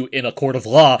debated issue in a court of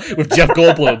law with Jeff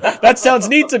Goldblum. That sounds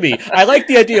neat to me. I like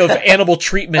the idea of animal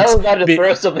treatment. I was about to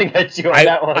throw something at you on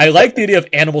that one. I like the idea of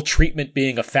animal treatment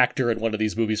being a factor in one of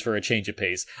these movies for a change of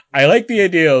pace. I like the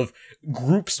idea of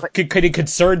groups getting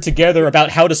concerned together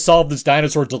about how to solve this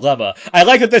dinosaur dilemma. I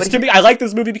like that I like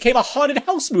this movie became a haunted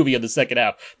house movie in the second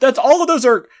half. That's all of those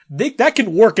that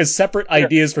can work as separate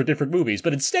ideas for different movies,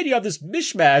 but instead you have this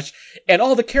mishmash, and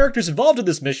all the characters involved in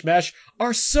this mishmash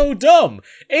are so dumb.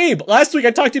 Abe, last week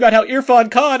I talked to you about how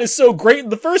Irfan Khan is so great in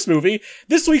the first movie.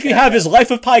 This week we have his Life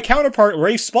of Pi counterpart,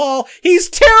 Rafe Spall. He's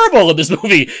terrible in this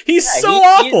movie. He's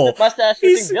awful. He's the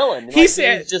mustache-ripping villain. He's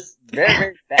just very,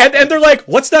 very bad. And they're like,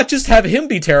 let's not just have him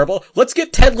be terrible. Let's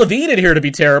get Ted Levine in here to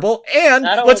be terrible, and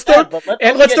let's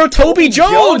throw Toby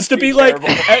Jones to be like.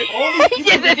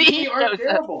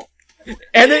 Terrible.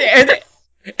 And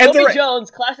Toby Jones,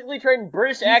 classically trained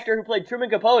British actor who played Truman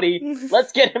Capote.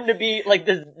 Let's get him to be like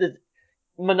this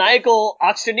maniacal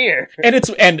auctioneer. And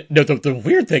the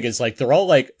weird thing is like they're all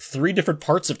like three different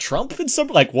parts of Trump in some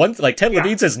like one like Ted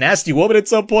Levine says nasty woman at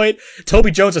some point. Toby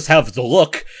Jones just have the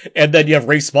look, and then you have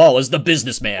Ray Spall as the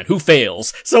businessman who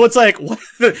fails. So it's like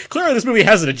clearly this movie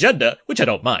has an agenda, which I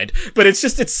don't mind, but it's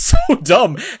so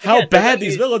dumb how bad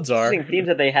these villains are. Themes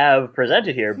that they have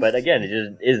presented here, but again, it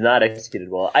just is not executed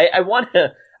well. I want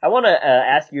to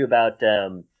ask you about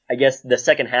I guess the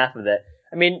second half of it.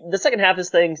 I mean, the second half of this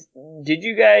thing, did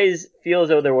you guys feel as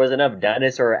though there was enough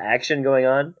dinosaur action going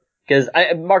on? Because,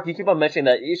 Mark, you keep on mentioning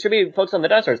that you should be focused on the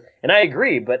dinosaurs, and I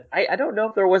agree, but I don't know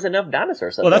if there was enough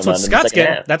dinosaur stuff. Well, that's what Scott's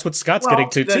getting. That's what Scott's getting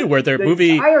to too, where their movie.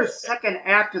 The entire second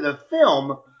act of the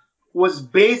film was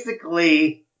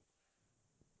basically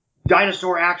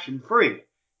dinosaur action free,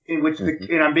 in which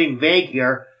and I'm being vague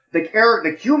here.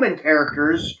 The human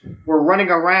characters were running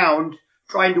around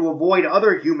trying to avoid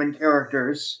other human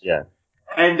characters. Yeah.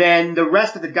 And then the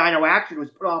rest of the dino action was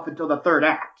put off until the third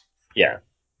act. Yeah.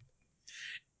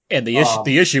 And the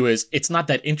issue is it's not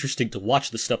that interesting to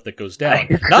watch the stuff that goes down.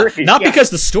 Not because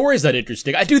the story's that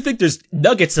interesting. I do think there's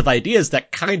nuggets of ideas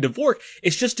that kind of work.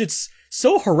 It's just it's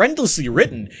so horrendously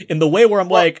written in the way where I'm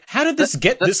like, how did this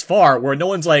get this far where no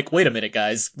one's like, wait a minute,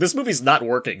 guys, this movie's not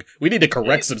working. We need to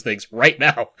correct some things right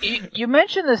now. You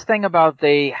mentioned this thing about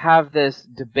they have this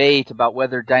debate about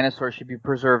whether dinosaurs should be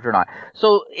preserved or not.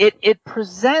 So it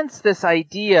presents this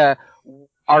idea,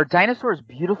 are dinosaurs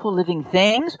beautiful living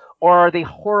things or are they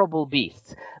horrible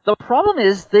beasts? The problem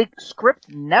is the script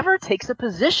never takes a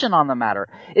position on the matter.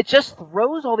 It just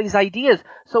throws all these ideas.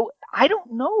 So I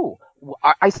don't know.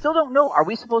 I still don't know. Are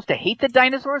we supposed to hate the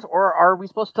dinosaurs or are we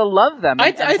supposed to love them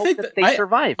and hope that they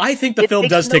survive? I think the film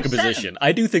does take a position.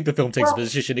 I do think the film takes a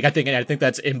position. I think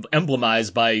that's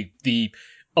emblemized by the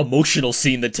emotional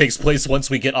scene that takes place once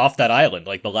we get off that island,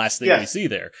 like the last thing we see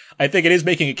there. I think it is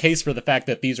making a case for the fact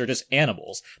that these are just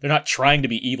animals. They're not trying to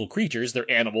be evil creatures.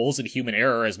 They're animals, and human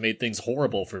error has made things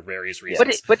horrible for various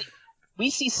reasons. But we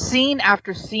see scene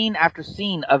after scene after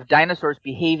scene of dinosaurs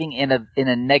behaving in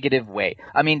a negative way.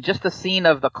 I mean, just the scene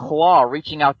of the claw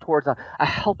reaching out towards a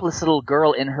helpless little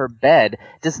girl in her bed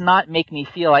does not make me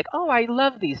feel like, oh, I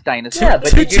love these dinosaurs. Yeah,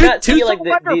 but did you not see like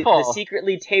the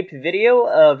secretly taped video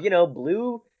of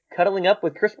Blue cuddling up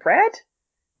with Chris Pratt?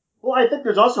 Well, I think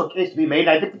there's also a case to be made.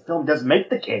 I think the film does make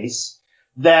the case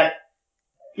that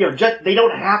they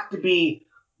don't have to be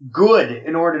good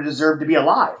in order to deserve to be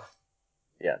alive.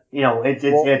 Yeah. It's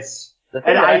the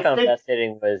thing that I found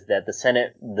fascinating was that the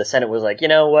Senate was like, you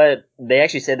know what? They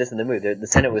actually said this in the movie. The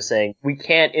Senate was saying we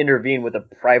can't intervene with a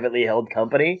privately held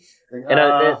company, and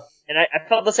I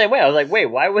felt the same way. I was like, wait,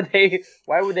 why would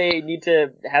they need to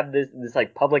have this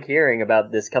like public hearing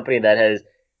about this company that has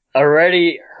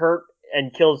already hurt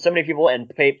and killed so many people and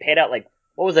paid out like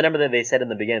what was the number that they said in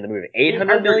the beginning of the movie?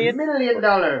 $800 million? $800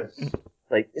 million.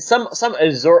 like some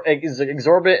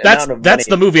exorbitant That's amount of that's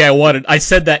money. the movie I wanted. I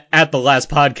said that at the last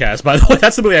podcast, by the way.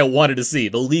 That's the movie I wanted to see.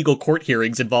 The legal court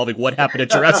hearings involving what happened at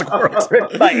Jurassic World.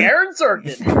 Written by Aaron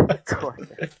Sorkin.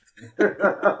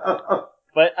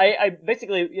 But I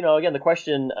basically, again, the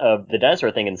question of the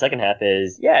dinosaur thing in the second half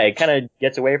is, it kind of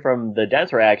gets away from the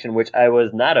dinosaur action, which I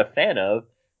was not a fan of,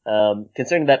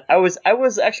 considering that I was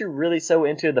actually really so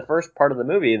into the first part of the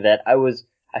movie that I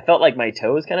felt like my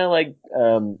toes kind of like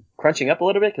crunching up a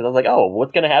little bit because I was like, oh,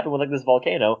 what's going to happen with like this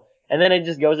volcano? And then it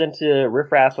just goes into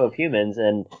riffraff of humans,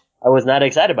 and I was not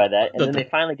excited by that. And then they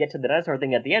finally get to the dinosaur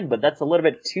thing at the end, but that's a little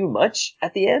bit too much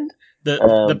at the end.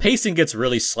 The pacing gets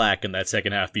really slack in that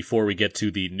second half before we get to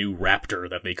the new raptor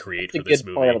that they create for this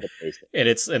movie.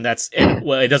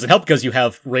 It doesn't help because you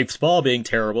have Rafe Spall being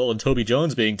terrible and Toby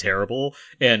Jones being terrible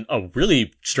and a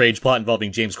really strange plot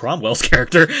involving James Cromwell's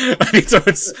character. I mean, so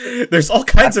there's all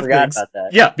kinds of things. About that.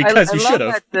 Yeah, because you should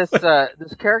have. This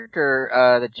character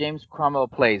that James Cromwell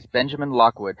plays, Benjamin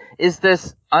Lockwood, is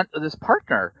this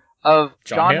partner of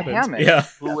John Hammond,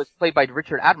 who was played by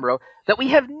Richard Attenborough, that we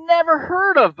have never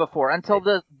heard of before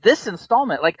until this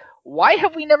installment. Like, why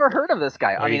have we never heard of this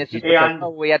guy? I mean, it's just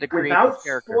because we had to create this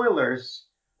character. Without spoilers,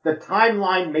 the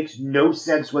timeline makes no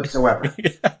sense whatsoever.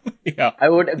 Yeah, I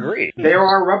would agree. There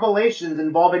are revelations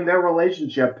involving their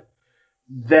relationship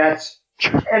that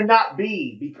cannot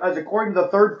be, because according to the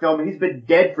third film, he's been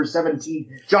dead for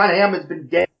 17. John Hammond's been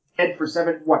dead for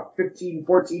 15,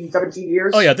 14, 17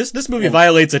 years. Oh yeah, this movie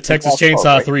violates a Texas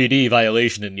Chainsaw 3D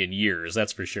violation in years,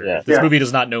 that's for sure. Yeah. This movie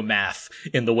does not know math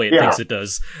in the way it thinks it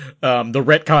does. The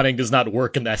retconning does not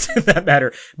work in that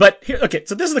matter. But here, okay,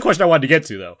 so this is the question I wanted to get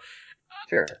to though.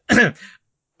 Sure.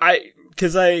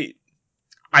 Because I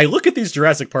look at these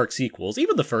Jurassic Park sequels,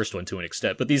 even the first one to an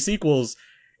extent, but these sequels,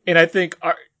 and I think,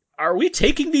 are we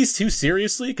taking these too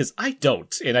seriously? Because I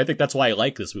don't, and I think that's why I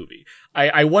like this movie.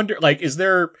 I wonder, like,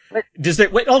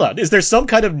 wait, hold on, is there some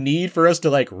kind of need for us to,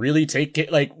 like, really take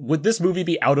it, like, would this movie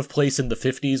be out of place in the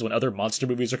 50s when other monster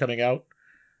movies are coming out?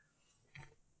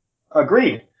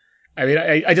 Agreed. I mean,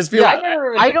 I just feel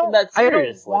I don't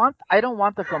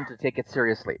want the film to take it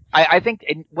seriously. I think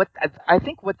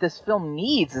what this film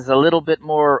needs is a little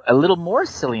more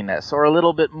silliness, or a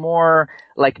little bit more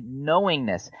like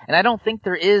knowingness. And I don't think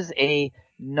there is a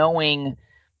knowing,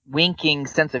 winking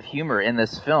sense of humor in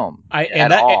this film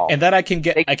at all. And that I can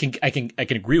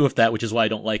agree with that, which is why I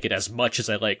don't like it as much as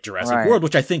I like Jurassic World,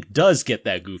 which I think does get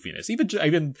that goofiness.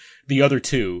 Even the other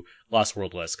two, Lost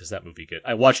World less, because that movie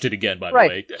I watched it again, by the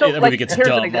way. So, that movie gets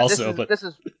dumb also.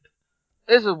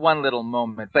 This is one little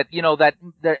moment, but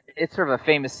it's sort of a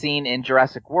famous scene in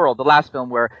Jurassic World, the last film,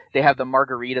 where they have the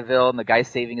Margaritaville and the guy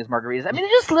saving his margaritas. I mean,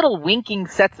 they're just little winking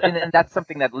sets, and that's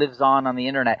something that lives on the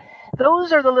internet.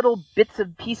 Those are the little bits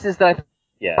and pieces that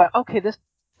I thought, okay, this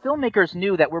filmmakers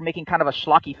knew that we're making kind of a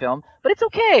schlocky film, but it's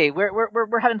okay.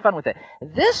 We're having fun with it.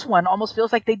 This one almost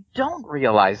feels like they don't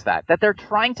realize that they're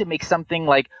trying to make something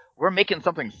like, we're making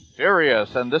something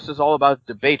serious, and this is all about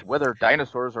debate whether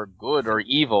dinosaurs are good or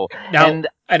evil. Now,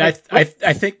 I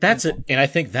think that's it, and I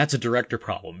think that's a director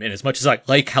problem. And as much as I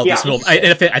like how this film,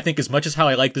 I think as much as how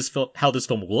I like this film, how this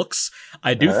film looks,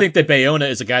 I do think that Bayona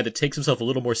is a guy that takes himself a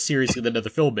little more seriously than other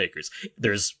filmmakers.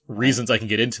 There's reasons I can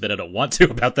get into that I don't want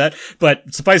to about that,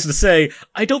 but suffice it to say,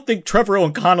 I don't think Trevor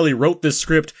Owen Connolly wrote this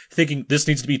script thinking this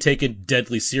needs to be taken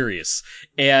deadly serious.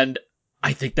 And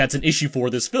I think that's an issue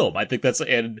for this film. I think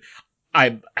and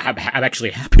I'm actually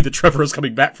happy that Trevor is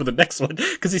coming back for the next one,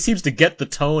 because he seems to get the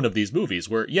tone of these movies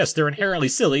where, yes, they're inherently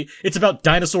silly. It's about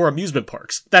dinosaur amusement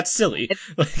parks. That's silly.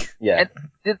 And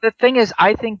the thing is,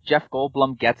 I think Jeff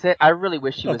Goldblum gets it. I really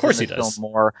wish he was in this film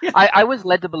more. Yeah. I was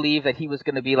led to believe that he was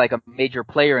going to be like a major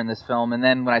player in this film, and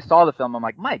then when I saw the film, I'm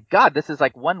like, my God, this is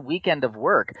like one weekend of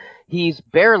work. He's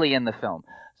barely in the film.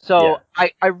 So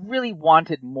I really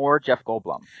wanted more Jeff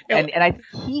Goldblum, and I think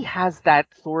he has that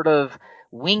sort of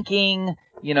winking,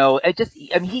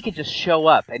 he could just show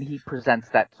up and he presents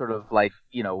that sort of like,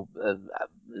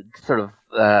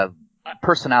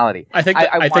 personality.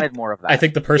 I wanted more of that. I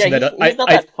think the person he's not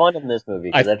that fun in this movie,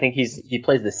 because I think he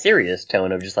plays the serious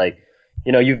tone of just like,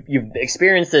 you've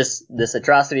experienced this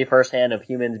atrocity firsthand of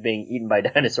humans being eaten by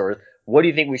dinosaurs. What do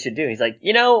you think we should do? He's like,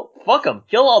 fuck them,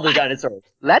 kill all the dinosaurs.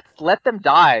 Let's let them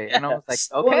die. And I was like,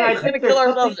 okay, we're gonna kill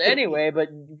ourselves anyway, but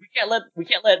we can't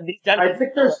let these dinosaurs. I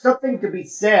think there's something to be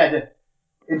said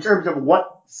in terms of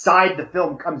what side the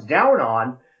film comes down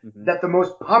on. Mm-hmm. That the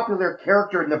most popular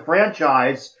character in the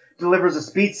franchise delivers a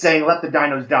speech saying, "Let the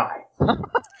dinos die."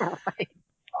 Right.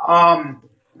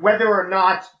 Whether or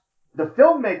not the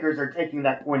filmmakers are taking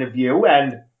that point of view,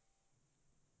 and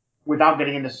without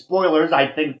getting into spoilers, I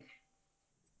think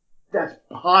That's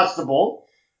possible.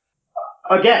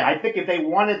 Again, I think if they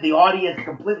wanted the audience to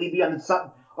completely be on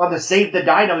the Save the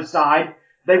Dino side,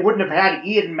 they wouldn't have had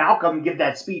Ian Malcolm give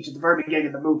that speech at the very beginning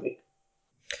of the movie.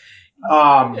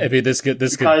 I mean,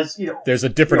 because, there's a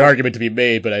different argument to be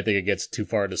made, but I think it gets too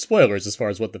far into spoilers as far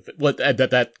as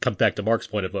that comes back to Mark's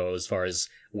point of view as far as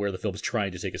where the film's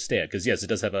trying to take a stand. Because yes, it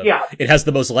does have it has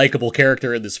the most likable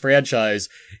character in this franchise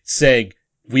saying,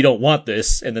 we don't want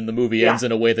this, and then the movie ends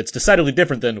in a way that's decidedly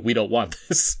different than we don't want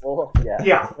this. Well,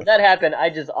 yeah. When that happened,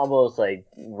 I just almost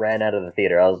ran out of the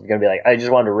theater. I was gonna be I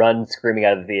just wanted to run screaming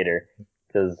out of the theater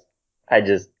because I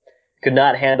just could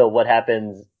not handle what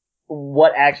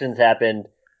actions happened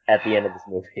at the end of this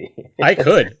movie. I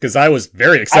could, because I was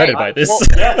very excited by this.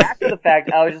 After the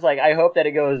fact, I was just I hope that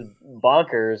it goes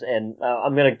bonkers, and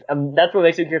that's what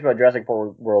makes me curious about Jurassic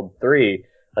World 3,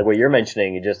 like what you're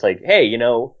mentioning, just hey,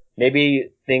 maybe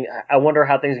I wonder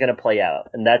how things are going to play out,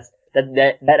 and that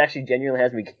actually genuinely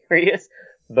has me curious.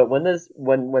 But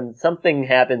when something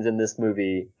happens in this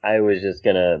movie, I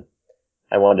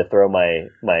wanted to throw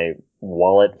my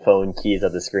wallet, phone, keys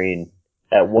at the screen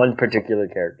at one particular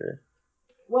character.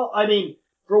 Well, I mean,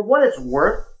 for what it's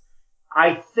worth,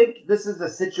 I think this is a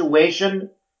situation,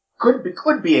 could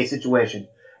be a situation,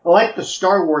 like the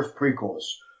Star Wars prequels,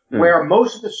 where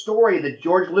most of the story that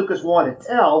George Lucas wanted to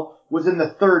tell was in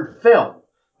the third film,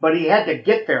 but he had to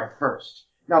get there first.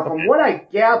 Now, from what I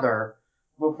gather,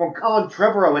 from Colin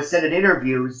Trevorrow has said in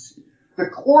interviews, the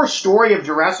core story of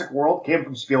Jurassic World came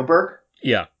from Spielberg.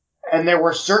 Yeah. And there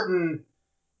were certain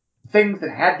things that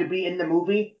had to be in the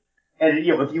movie. And,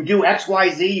 if you do X, Y,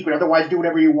 Z, you can otherwise do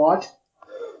whatever you want.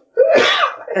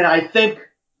 And I think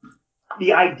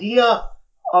the idea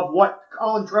of what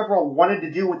Colin Trevorrow wanted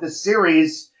to do with this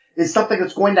series is something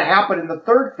that's going to happen in the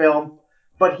third film,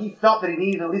 but he felt that he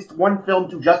needed at least one film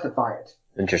to justify it.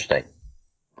 Interesting.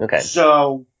 Okay.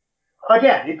 So,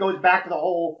 again, it goes back to the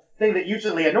whole thing that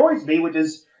usually annoys me, which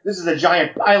is this is a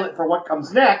giant pilot for what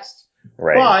comes next.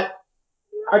 Right.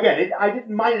 But, again, I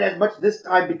didn't mind it as much this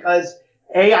time because,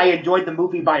 A, I enjoyed the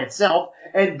movie by itself,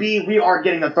 and B, we are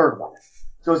getting a third one.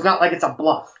 So it's not like it's a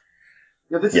bluff.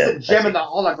 This is a gem in the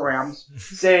holograms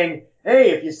saying,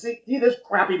 hey, if you see this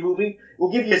crappy movie, we'll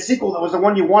give you a sequel that was the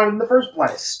one you wanted in the first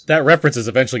place. That reference is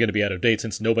eventually going to be out of date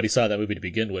since nobody saw that movie to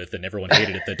begin with and everyone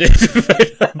hated it that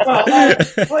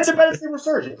did. well, Independence Day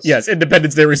Resurgence. Yes,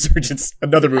 Independence Day Resurgence,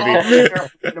 another movie.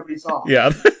 Nobody saw.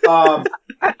 Yeah.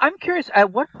 I'm curious,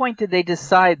 at what point did they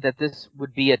decide that this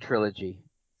would be a trilogy?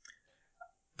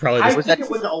 I think it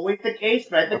was always the case,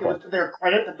 but I think it was to their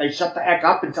credit that they shut the heck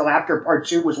up until after part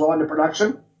 2 was well into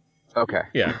production. Okay.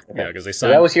 Yeah, because they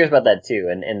signed. I was curious about that too,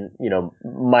 and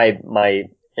my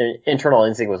internal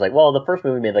instinct was well, the first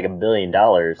movie made $1 billion,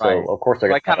 so of course they're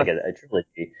going to have a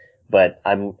trilogy. But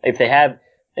if they have,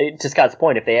 to Scott's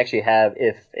point, if they actually have,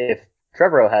 if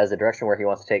Trevorrow has a direction where he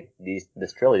wants to take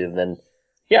this trilogy, then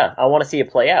yeah, I want to see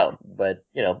it play out. But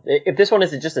if this one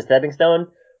is just a stepping stone,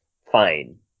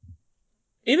 fine.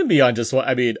 Even beyond just what,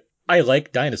 I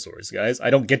like dinosaurs, guys. I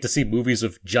don't get to see movies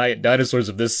of giant dinosaurs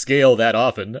of this scale that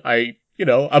often.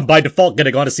 I'm by default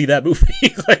going to see that movie.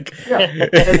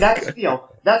 And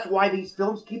that's why these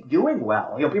films keep doing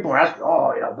well. People are asking,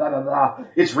 blah, blah, blah.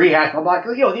 It's rehash. I'm like,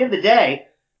 at the end of the day,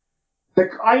 the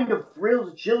kind of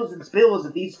thrills, chills, and spills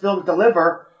that these films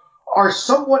deliver are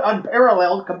somewhat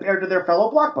unparalleled compared to their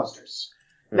fellow blockbusters.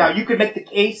 Now, you could make the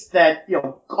case that,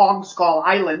 Kong Skull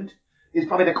Island is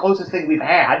probably the closest thing we've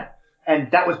had,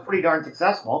 and that was pretty darn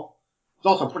successful. It's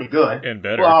also pretty good. And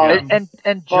better.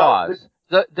 And Jaws.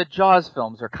 The Jaws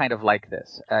films are kind of like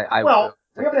this. We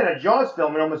haven't had a Jaws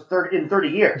film in almost 30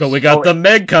 years. But we got the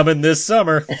Meg coming this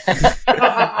summer.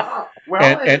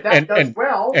 That does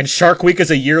well. And Shark Week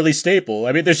is a yearly staple.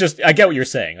 I get what you're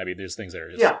saying. There's things that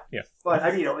are just... Yeah. But,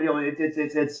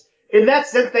 it's in that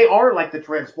sense, they are like the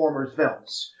Transformers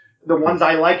films. The ones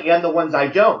I like and the ones I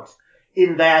don't.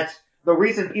 In that the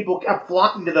reason people kept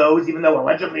flocking to those, even though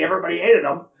allegedly everybody hated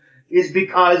them, is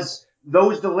because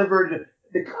those delivered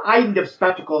the kind of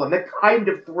spectacle and the kind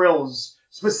of thrills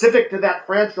specific to that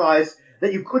franchise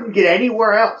that you couldn't get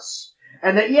anywhere else.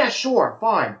 And that, yeah, sure,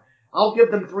 fine. I'll give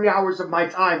them 3 hours of my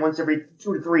time once every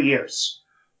 2 to 3 years.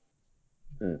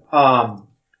 And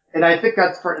I think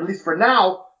that's, at least for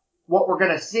now, what we're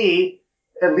going to see,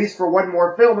 at least for one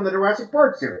more film in the Jurassic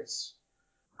Park series.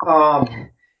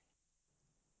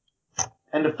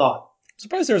 End of thought. I'm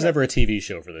surprised there was ever a TV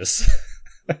show for this.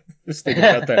 Just thinking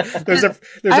about that. There's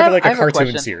ever a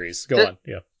cartoon series. Go on.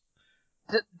 Yeah.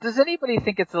 Does anybody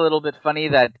think it's a little bit funny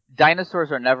that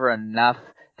dinosaurs are never enough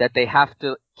that they have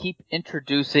to keep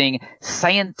introducing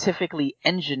scientifically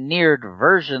engineered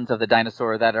versions of the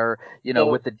dinosaur that are,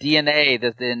 with the DNA,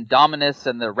 the Indominus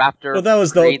and the Raptor. Well, that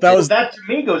was that to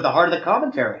me goes the heart of the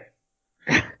commentary.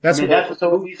 That's what the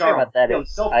movies are about that.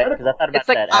 Because I thought about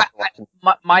that after watching.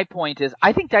 My point is,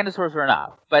 I think dinosaurs are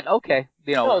enough, but okay,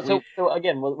 So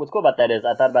again, what's cool about that is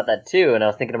I thought about that too, and I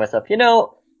was thinking to myself,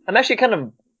 I'm actually kind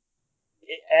of.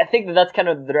 I think that's kind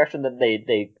of the direction that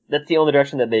that's the only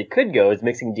direction that they could go, is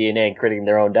mixing DNA and creating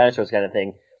their own dinosaurs kind of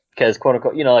thing. Because quote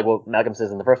unquote, like what Malcolm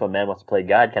says in the first one, man wants to play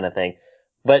God kind of thing.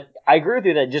 But I agree with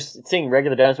you that just seeing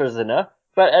regular dinosaurs is enough.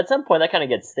 But at some point that kind of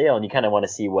gets stale, and you kind of want to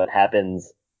see what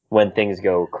happens when things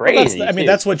go crazy. Well,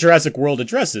 that's what Jurassic World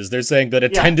addresses. They're saying that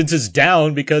attendance is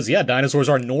down because, dinosaurs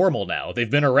are normal now. They've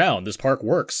been around. This park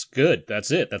works. Good.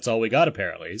 That's it. That's all we got,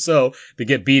 apparently. So they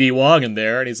get BD Wong in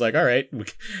there, and he's like, all right,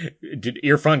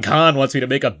 Irfan Khan wants me to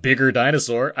make a bigger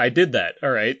dinosaur. I did that. All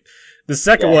right. The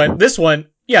second one, this one,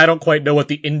 I don't quite know what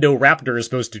the Indoraptor is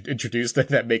supposed to introduce.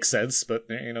 That makes sense, but,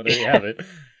 there you have it. Is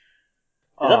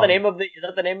that the name of it?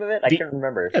 I can't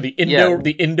remember. Yeah,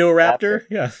 the Indoraptor.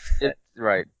 Yeah.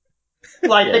 Right.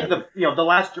 Well, I think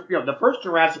the first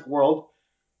Jurassic World,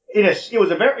 it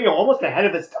was a very, almost ahead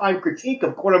of its time critique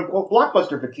of quote unquote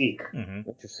blockbuster fatigue. Mm-hmm.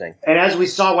 Interesting. And as we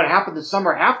saw what happened the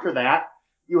summer after that,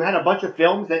 you had a bunch of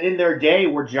films that in their day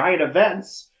were giant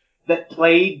events that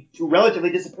played to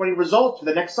relatively disappointing results for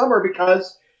the next summer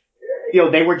because,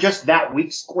 they were just that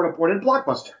week's quote unquote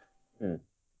blockbuster. Hmm.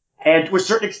 And to a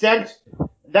certain extent,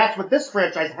 that's what this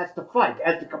franchise has to fight,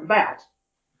 has to combat.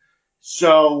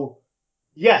 So,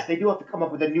 yes, they do have to come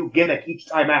up with a new gimmick each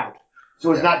time out.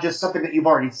 So it's not just something that you've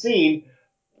already seen.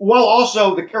 While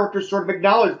also the characters sort of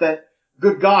acknowledge that,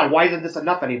 good God, why isn't this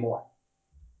enough anymore?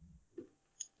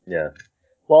 Yeah.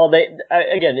 Well,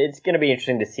 again, it's going to be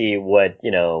interesting to see what,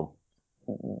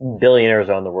 billionaires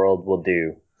around the world will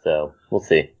do. So we'll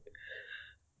see.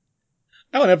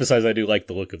 I want to emphasize I do like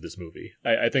the look of this movie.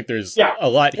 I think there's a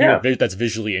lot here that's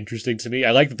visually interesting to me.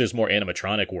 I like that there's more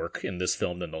animatronic work in this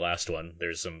film than the last one.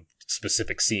 There's some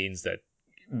specific scenes that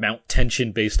mount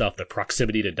tension based off the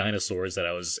proximity to dinosaurs that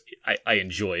I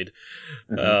enjoyed.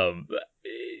 Mm-hmm.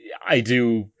 I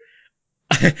do.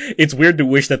 It's weird to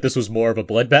wish that this was more of a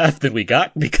bloodbath than we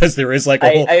got, because there is like a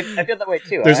whole. I feel that way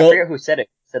too. I forget who said it.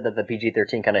 Said that the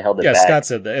PG-13 kind of held it back. Yeah, Scott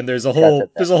said that, and there's a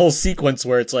whole sequence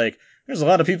where it's like, there's a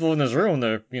lot of people in this room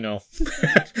that, you kind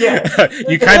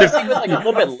of. It was like a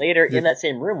little bit later in that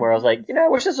same room where I was like, I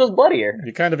wish this was bloodier.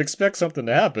 You kind of expect something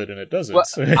to happen, and it doesn't. Well,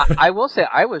 I will say,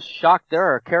 I was shocked.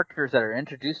 There are characters that are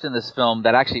introduced in this film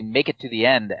that actually make it to the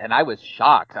end, and I was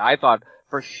shocked. I thought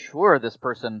for sure this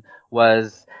person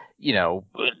was,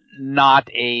 not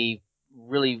a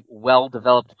really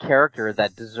well-developed character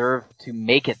that deserved to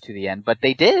make it to the end, but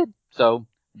they did. So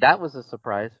that was a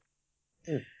surprise.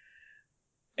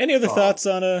 Any other thoughts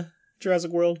on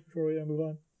Jurassic World before we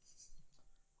move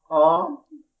on?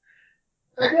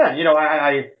 Again,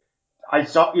 I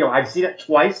saw, I've seen it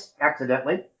twice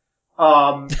accidentally.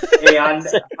 And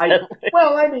whoops.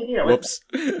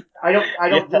 I don't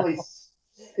really.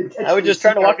 I was just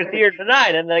trying to walk to theater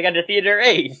 9, and then I got to theater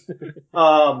 8.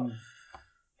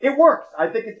 It works. I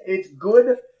think it's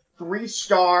good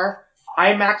 3-star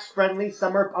IMAX friendly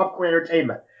summer popcorn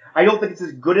entertainment. I don't think it's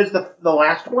as good as the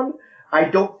last one. I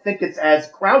don't think it's as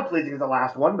crowd pleasing as the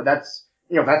last one, but that's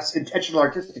intentional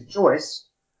artistic choice.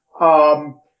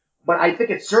 But I think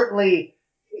it certainly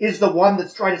is the one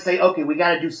that's trying to say, okay, we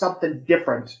got to do something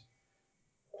different,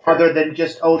 other than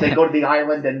just they go to the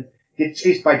island and get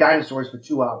chased by dinosaurs for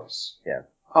 2 hours. Yeah.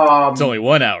 It's only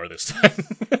 1 hour this time.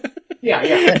 Yeah.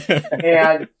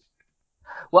 And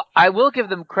well, I will give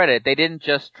them credit. They didn't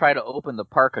just try to open the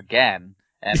park again.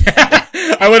 And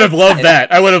I would have loved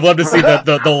that. I would have loved to see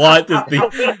the lot.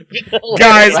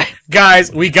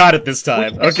 Guys, we got it this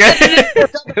time. Okay.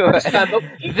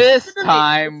 This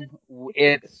time,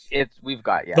 we've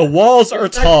got The walls are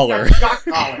taller.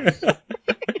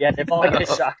 Yeah, they've all got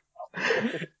shock.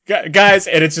 Guys,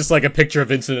 and it's just like a picture of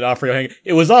Vincent D'Onofrio hanging.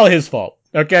 It was all his fault.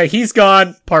 Okay, he's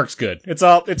gone. Park's good. It's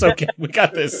okay. We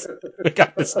got this. We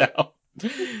got this now.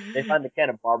 They find the can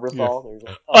of Barbasol.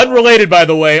 Yeah. Unrelated, by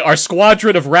the way, our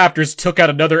squadron of raptors took out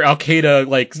another Al Qaeda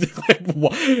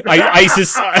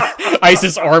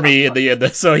ISIS army in the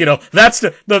end. So that's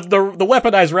the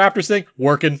weaponized raptors thing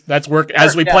working. That's work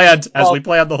as we planned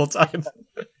the whole time.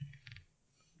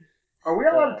 Are we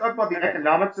allowed to talk about the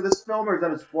economics of this film, or is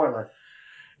that a spoiler?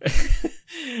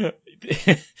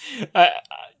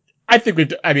 I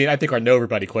think our Know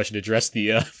Everybody question addressed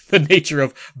the nature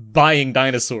of buying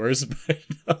dinosaurs.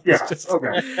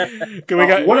 Okay.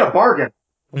 What a bargain.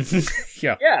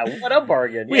 Yeah. Yeah, what a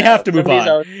bargain. We Yeah, have to move somebody's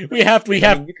on. out-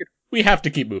 We have to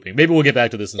keep moving. Maybe we'll get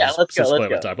back to this in Yeah, let's go, some let's spoiler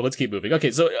go. time, but let's keep moving.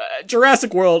 Okay, so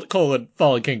Jurassic World: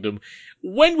 Fallen Kingdom.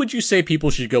 When would you say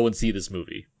people should go and see this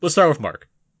movie? Let's start with Mark.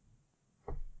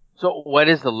 So what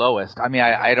is the lowest? I mean,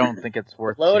 I don't think it's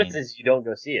worth Lowest seeing. is you don't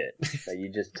go see it. Like, you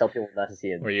just tell people not to see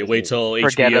it. Or you wait till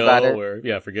Forget HBO, about it.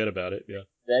 or forget about it. Yeah.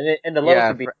 And the lowest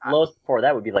would be lowest before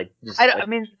that would be like. Just, I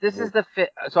mean, this is the fifth.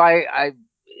 So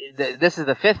this is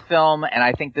the fifth film, and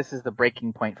I think this is the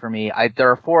breaking point for me.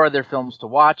 There are 4 other films to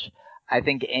watch. I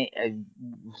think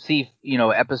see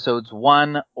episodes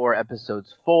 1 or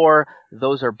episodes 4.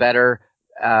 Those are better.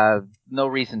 No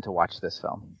reason to watch this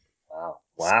film.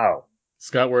 Wow.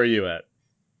 Scott, where are you at?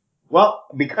 Well,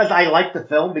 because I like the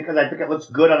film, because I think it looks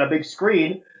good on a big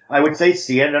screen, I would say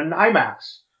see it in an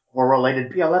IMAX or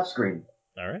related PLF screen.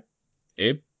 All right,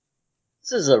 Abe.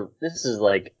 This is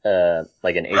like an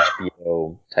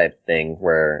HBO type thing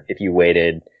where if you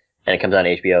waited and it comes on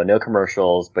HBO, no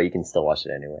commercials, but you can still watch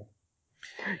it anyway.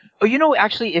 Oh,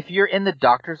 actually, if you're in the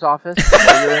doctor's office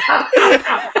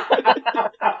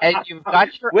and you've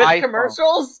got your with iPhone,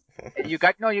 commercials, you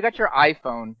got your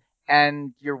iPhone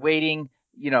and you're waiting,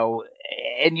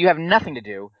 and you have nothing to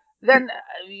do, then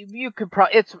you could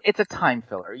it's a time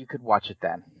filler. You could watch it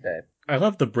then. Okay. I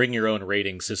love the bring your own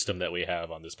rating system that we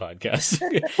have on this podcast.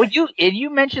 Well, you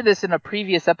mentioned this in a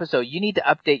previous episode. You need to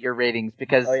update your ratings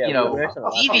because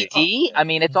DVD. I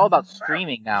mean, it's all about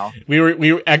streaming now.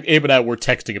 Abe and I were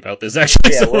texting about this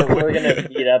actually. Yeah, so we're gonna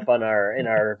meet up in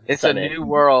our. It's Sunday. a new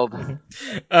world. You're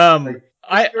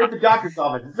at the doctor's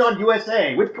office. It's on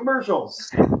USA with commercials.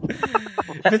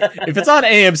 If it's on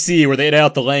AMC where they edit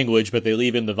out the language but they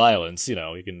leave in the violence, you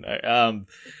can.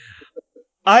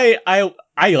 I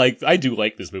do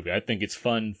like this movie. I think it's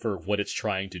fun for what it's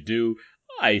trying to do.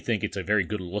 I think it's a very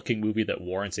good looking movie that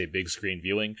warrants a big screen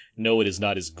viewing. No, it is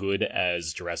not as good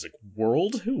as Jurassic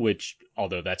World, which,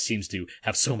 although that seems to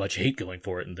have so much hate going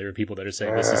for it, and there are people that are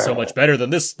saying this is so much better than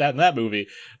this, that, and that movie.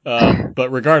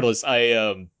 But regardless,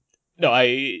 for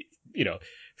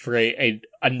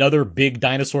another big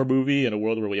dinosaur movie in a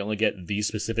world where we only get these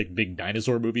specific big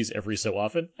dinosaur movies every so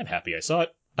often, I'm happy I saw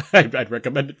it. I'd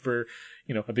recommend it for,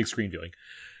 a big screen viewing.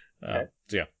 So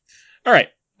yeah. All right,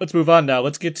 let's move on now.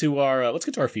 Let's get to our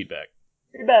feedback.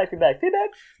 Feedback.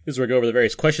 This is where we go over the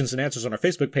various questions and answers on our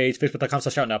Facebook page,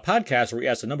 facebook.com/outnowpodcast, where we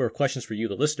asked a number of questions for you,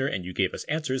 the listener, and you gave us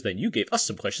answers. Then you gave us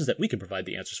some questions that we can provide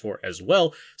the answers for as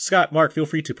well. Scott, Mark, feel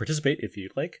free to participate if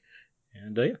you'd like.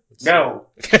 And No.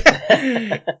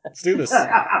 Let's do this.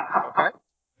 Okay.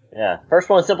 Yeah. First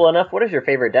one, simple enough. What is your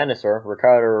favorite dinosaur?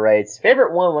 Ricardo writes,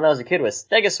 favorite one when I was a kid was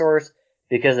Stegosaurus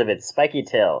because of its spiky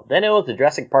tail. Then it was the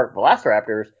Jurassic Park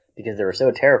Velociraptors because they were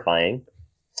so terrifying.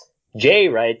 Jay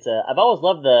writes, I've always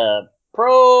loved the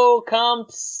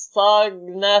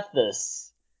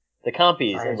Procompsognathus, the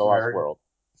compies in the Lost World.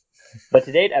 But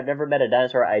to date, I've never met a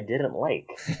dinosaur I didn't like.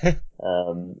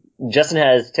 Justin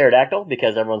has pterodactyl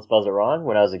because everyone spells it wrong.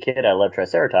 When I was a kid, I loved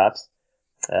Triceratops.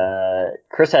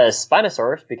 Chris has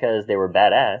Spinosaurus because they were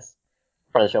badass.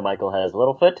 Friend of the show, Michael, has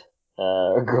Littlefoot.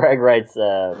 Greg writes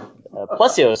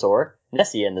Plesiosaur,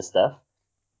 Nessie and this stuff.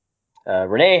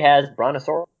 Renee has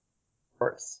Brontosaurus.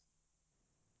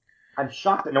 I'm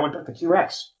shocked that no one took the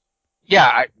T-Rex.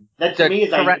 Yeah, that to me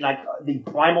is like the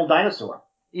primal dinosaur.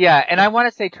 Yeah, and I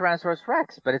want to say Tyrannosaurus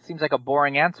Rex, but it seems like a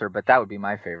boring answer. But that would be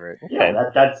my favorite. Yeah,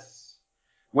 that's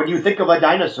when you think of a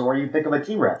dinosaur, you think of a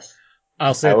T-Rex.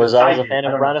 I'll say I was always a fan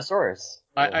of Brontosaurus.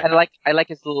 I like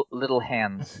his little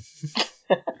hands.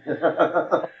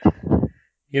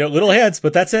 Little hands,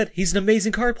 but that said, he's an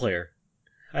amazing card player.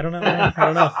 I don't know. I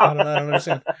don't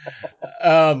understand.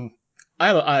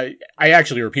 I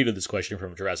actually repeated this question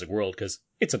from Jurassic World because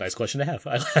it's a nice question to have.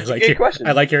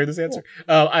 I like hearing this answer.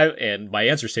 And my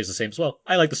answer stays the same as well.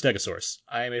 I like the Stegosaurus.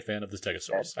 I am a fan of the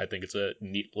Stegosaurus. I think it's a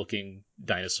neat looking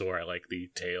dinosaur. I like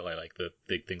the tail. I like the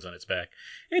big things on its back.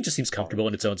 And it just seems comfortable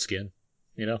in its own skin.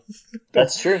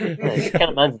 That's true. It kind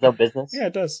of minds its own business. Yeah,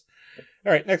 it does.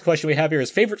 All right, next question we have here is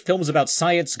favorite films about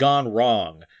science gone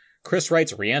wrong. Chris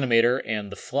writes Reanimator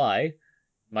and The Fly.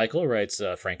 Michael writes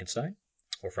Frankenstein.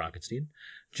 Or Frankenstein.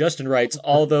 Justin writes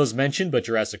all those mentioned, but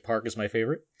Jurassic Park is my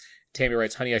favorite. Tammy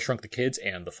writes Honey, I Shrunk the Kids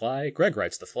and The Fly. Greg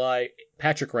writes The Fly.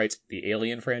 Patrick writes The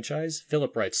Alien franchise.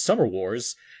 Philip writes Summer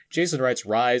Wars. Jason writes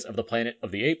Rise of the Planet of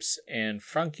the Apes. And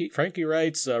Frankie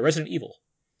writes Resident Evil.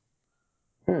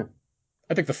 I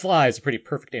think The Fly is a pretty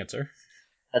perfect answer.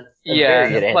 That's very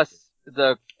good answer. Plus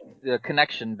the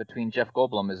connection between Jeff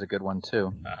Goldblum is a good one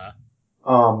too. I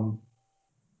mean,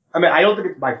 I don't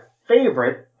think it's my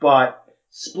favorite, but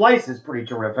Splice is pretty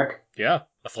terrific. Yeah,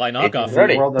 a Fly knockoff.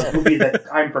 The movie that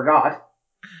time forgot.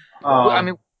 I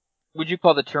mean, would you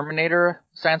call the Terminator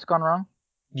Science Gone Wrong?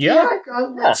 Yeah.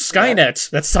 Skynet.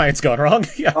 That's science gone wrong.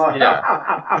 Yeah.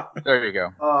 Yeah. There you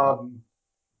go.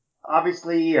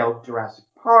 Obviously, Jurassic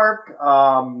Park.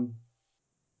 God,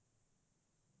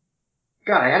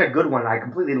 I had a good one and I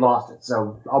completely lost it,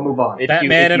 so I'll move on. If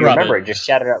Batman you and remember Robin. it, just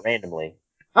shout it out randomly.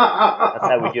 That's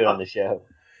how we do it on the show.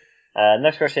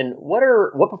 Next question: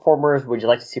 what performers would you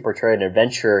like to see portray an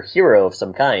adventure hero of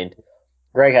some kind?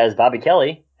 Greg has Bobby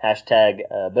Kelly, hashtag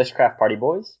Bushcraft Party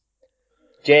Boys.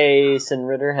 Jason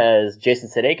Ritter has Jason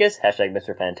Sudeikis, hashtag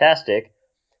Mr. Fantastic.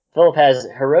 Philip has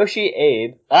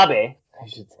Abe, I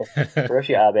should say.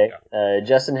 Hiroshi Abe.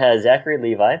 Justin has Zachary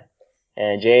Levi.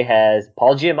 And Jay has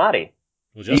Paul Giamatti.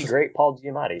 Well, The great Paul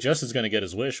Giamatti. Justin's going to get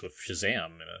his wish with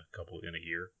Shazam in a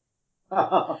year.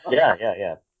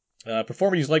 Yeah.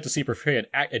 Performer you'd like to see portray an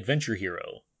adventure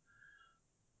hero.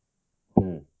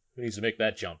 Who needs to make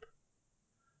that jump?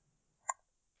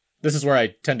 This is where I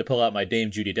tend to pull out my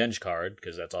Dame Judi Dench card,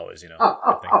 because that's always, I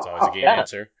think it's always a game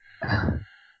answer.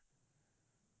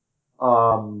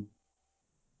 Well,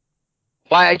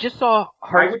 I just saw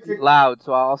Hearts Beat Loud,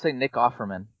 so I'll say Nick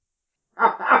Offerman.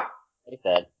 Like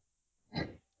that.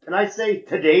 Can I say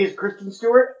today's Kristen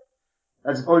Stewart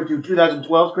as opposed to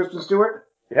 2012's Kristen Stewart?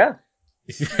 Yeah.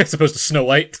 As opposed to Snow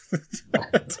White.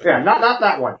 Yeah, not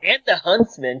that one. And the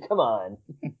Huntsman, come on.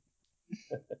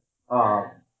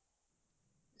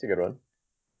 It's a good one.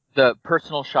 The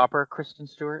personal shopper, Kristen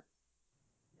Stewart.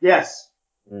 Yes.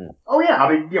 Oh yeah.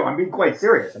 I mean, I'm being quite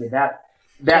serious. I mean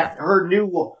that her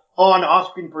new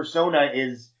on-screen persona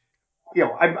is,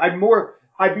 I'm more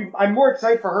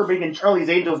excited for her being in Charlie's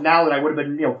Angels now than I would have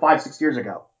been, 5-6 years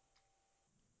ago.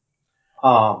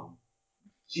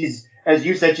 She's, as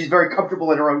you said, she's very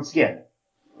comfortable in her own skin.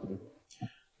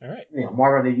 All right.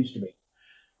 More than they used to be.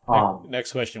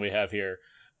 Next question we have here.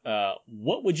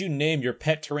 What would you name your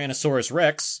pet Tyrannosaurus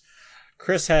Rex?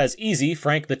 Chris has easy,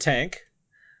 Frank the Tank.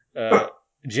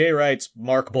 Jay writes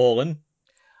Mark Bolan.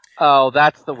 Oh,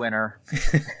 that's the winner.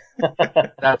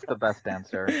 That's the best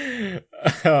answer.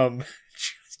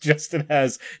 Justin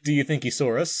has Do You Think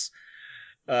Hesaurus?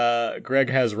 Greg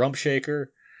has Rump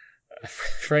Shaker.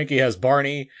 Frankie has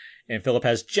Barney. And Philip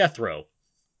has Jethro.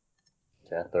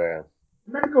 I'm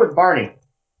going to go with Barney.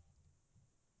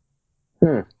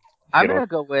 I'm going to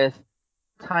go with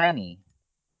Tiny.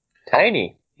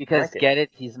 Tiny? Because get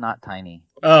it, he's not tiny.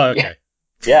 Oh, okay.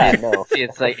 Yeah, no. See,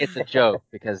 it's a joke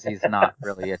because he's not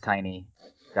really a tiny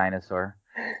dinosaur.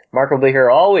 Mark will be here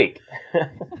all week.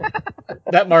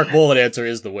 That Mark Bolan answer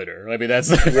is the winner. I mean, that's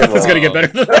going to get better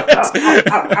than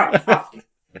that.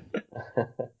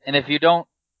 And if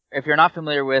you're not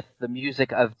familiar with the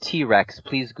music of T-Rex,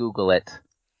 please Google it.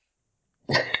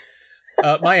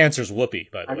 My answer's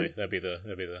Whoopi, by the way. That'd be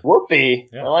the Whoopi.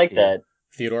 Yeah. I like that.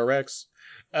 Theodore Rex.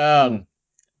 All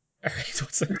right,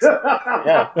 what's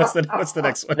the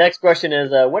next one? Next question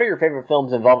is, what are your favorite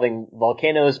films involving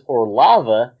volcanoes or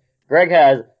lava? Greg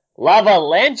has Lava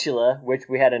Lantula, which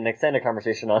we had an extended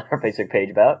conversation on our Facebook page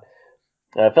about.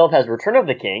 Philip has Return of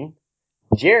the King.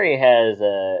 Jerry has,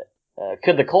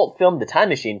 could the cult film The Time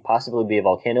Machine possibly be a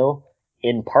volcano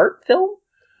in part film?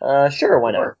 Sure,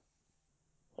 why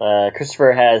not?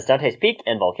 Christopher has Dante's Peak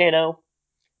and Volcano.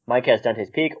 Mike has Dante's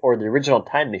Peak or the original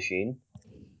Time Machine.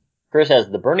 Chris has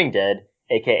The Burning Dead,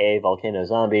 a.k.a. Volcano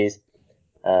Zombies.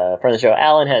 Friend of the show,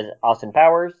 Alan has Austin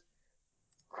Powers.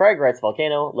 Craig writes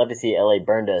Volcano, love to see LA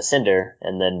burn to a cinder,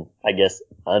 and then, I guess,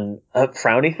 a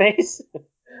frowny face.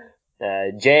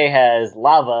 Jay has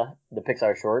Lava, the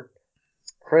Pixar short.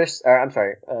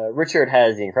 Richard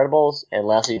has The Incredibles, and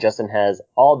lastly, Justin has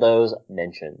all those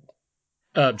mentioned.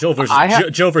 Joe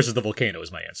versus the volcano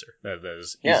is my answer. That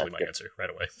is easily my answer right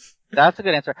away. That's a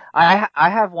good answer. I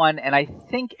have one, and I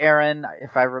think, Aaron,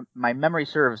 if my memory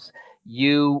serves,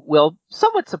 you will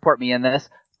somewhat support me in this.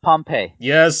 Pompeii.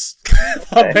 Yes,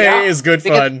 Pompeii is good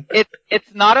fun.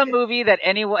 It's not a movie that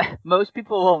most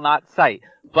people will not cite,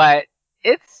 but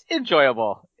it's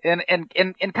enjoyable, and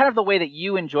kind of the way that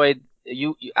you enjoyed.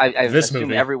 I assume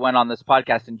movie. Everyone on this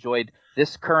podcast enjoyed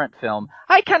this current film.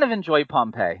 I kind of enjoy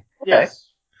Pompeii. Yes.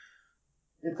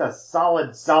 It's a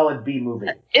solid B movie.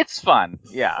 It's fun,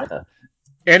 yeah.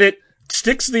 And it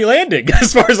sticks the landing,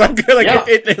 as far as I'm good.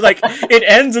 It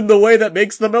ends in the way that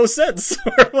makes the most sense.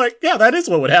 That is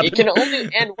what would happen. It can only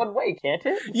end one way, can't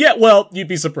it? Yeah, well, you'd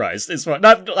be surprised. As far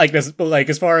not like this, but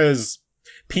as far as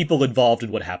people involved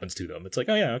in what happens to them, it's like,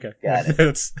 oh yeah, okay, got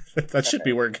it. that should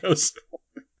be where it goes.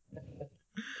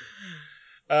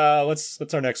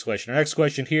 What's our next question? Our next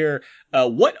question here,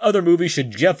 what other movie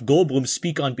should Jeff Goldblum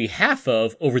speak on behalf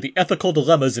of over the ethical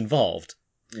dilemmas involved?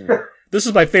 This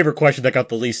is my favorite question that got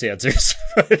the least answers.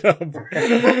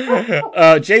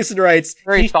 Jason writes,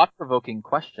 Very thought-provoking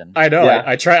question. I know. Yeah.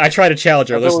 I try to challenge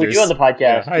our That's what we listeners. do on the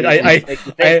podcast.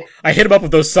 I hit him up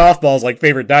with those softballs like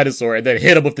favorite dinosaur, and then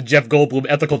hit him with the Jeff Goldblum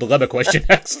ethical dilemma question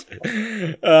next.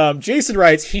 Jason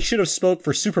writes he should have spoke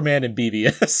for Superman and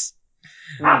BBS.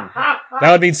 That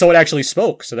would mean someone actually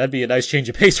spoke, so that'd be a nice change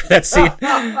of pace for that scene.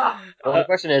 Well, the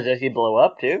question is, does he blow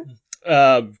up too?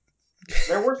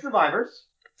 There were survivors.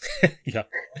 Yeah.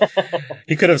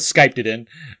 He could have Skyped it in.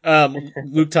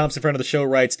 Luke Thompson, friend of the show,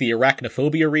 writes the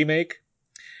Arachnophobia remake.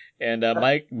 And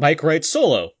Mike writes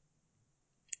Solo.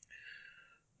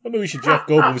 What movie should Jeff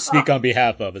Goldblum speak on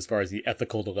behalf of as far as the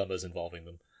ethical dilemmas involving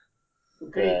them?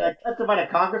 Okay, testify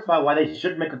to Congress about why they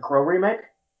should make a Crow remake?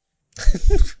 That's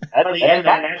For the end of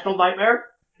that national nightmare?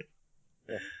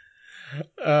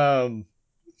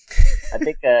 I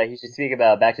think he should speak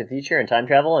about Back to the Future and time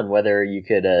travel and whether you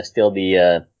could steal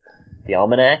the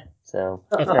almanac. So,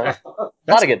 a lot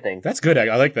of good things. That's good.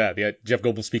 I like that. Yeah, Jeff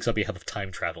Goldblum speaks on behalf of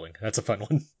time traveling. That's a fun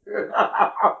one.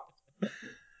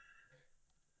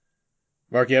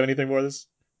 Mark, you have anything more of this?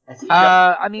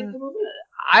 I mean,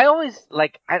 I always,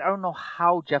 I don't know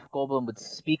how Jeff Goldblum would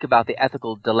speak about the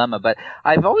ethical dilemma, but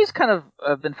I've always kind of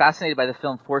been fascinated by the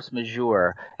film Force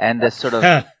Majeure and this sort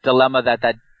of dilemma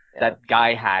that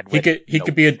guy had with he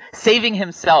could be saving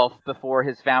himself before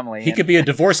his family. He could be a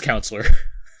divorce counselor.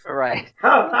 Right.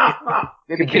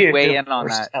 Maybe could weigh in on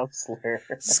that. Counselor.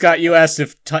 Scott, you asked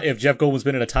if Jeff Goldblum's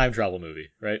been in a time travel movie,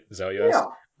 right? Is that what you asked?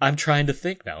 I'm trying to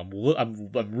think now.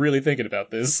 I'm really thinking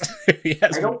about this. I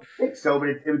don't think so, but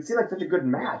it would seem like such a good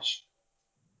match.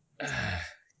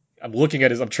 I'm looking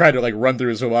at I'm trying to run through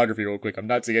his filmography real quick. I'm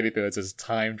not seeing anything that says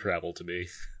time travel to me.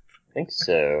 I think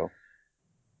so.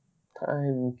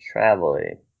 Time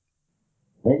traveling.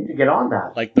 They need to get on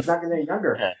that. He's not getting any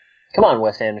younger. Yeah. Come on,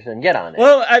 Wes Anderson, get on it.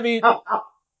 Well, I mean,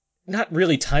 not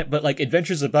really time, but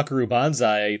Adventures of Buckaroo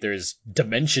Banzai, there's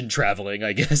dimension traveling,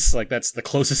 I guess. That's the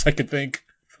closest I could think.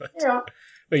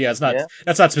 But yeah, it's not. Yeah.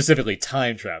 That's not specifically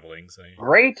time traveling. So.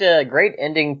 Great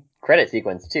ending credit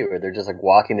sequence too, where they're just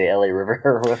walking the LA River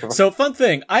or whatever. So fun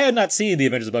thing, I had not seen The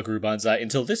Adventures of Buckaroo Banzai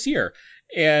until this year,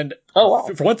 and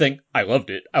for one thing, I loved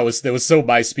it. That was so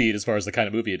my speed as far as the kind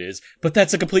of movie it is. But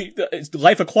that's a complete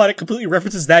Life Aquatic completely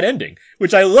references that ending,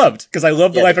 which I loved because I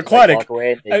love the Life Aquatic. Walk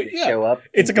away, they show up.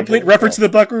 It's a complete reference to the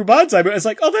Buckaroo Banzai, but it's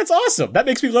oh, that's awesome. That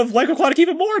makes me love Life Aquatic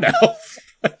even more now.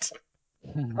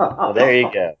 Well, there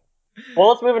you go. Well,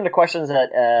 let's move into questions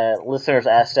that listeners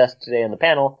asked us today on the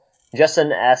panel.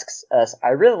 Justin asks us, I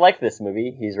really like this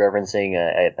movie. He's referencing,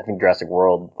 I think, Jurassic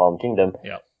World, Fallen Kingdom.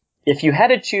 Yeah. If you had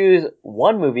to choose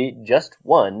one movie, just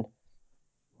one,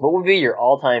 what would be your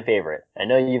all-time favorite? I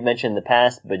know you've mentioned in the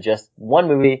past, but just one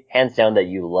movie, hands down, that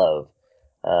you love.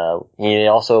 He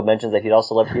also mentions that he'd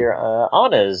also love to hear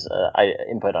Anna's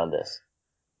input on this.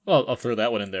 Well, I'll throw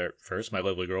that one in there first. My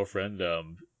lovely girlfriend,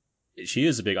 she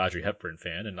is a big Audrey Hepburn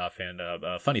fan and not a fan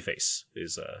of Funny Face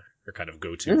is her kind of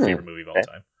go-to favorite movie of all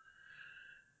time.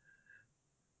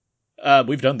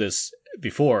 We've done this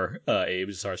before, Abe,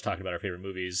 as far as talking about our favorite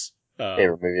movies.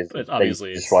 Favorite movies but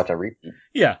obviously just watch on repeat.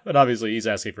 Yeah, but obviously he's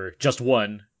asking for just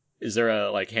one. Is there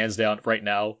a, hands down, right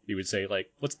now, you would say,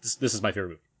 what's this? This is my favorite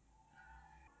movie.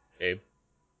 Abe?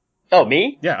 Oh,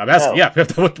 me? Yeah, I'm asking,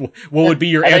 what would be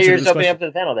your answer to this question? I thought you were opening up to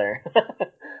the panel there.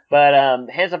 But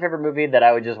hands down favorite movie that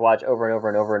I would just watch over and over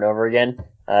and over and over again,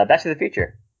 Back to the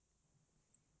Future.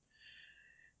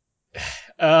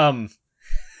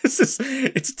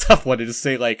 It's a tough one to just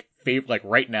say favorite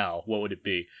right now. What would it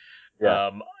be? Yeah.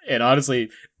 And honestly,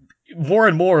 more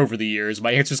and more over the years,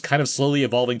 my answer is kind of slowly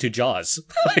evolving to Jaws.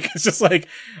 It's just I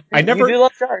never you do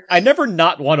love sharks. I never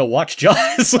not want to watch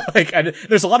Jaws.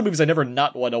 There's a lot of movies I never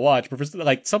not want to watch, but for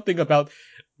something about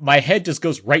my head just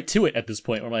goes right to it at this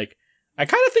point. Where I'm I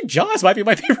kind of think Jaws might be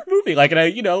my favorite movie.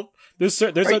 There's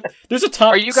a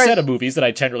top set of movies that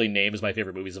I generally name as my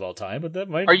favorite movies of all time, but that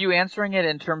might. Are you answering it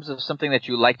in terms of something that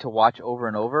you like to watch over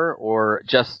and over, or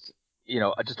just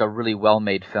a really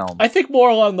well-made film? I think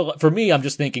more for me, I'm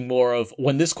just thinking more of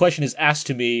when this question is asked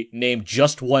to me, name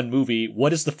just one movie,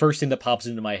 what is the first thing that pops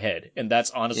into my head? And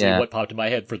that's honestly what popped in my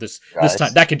head for this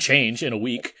time. That can change in a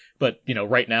week, but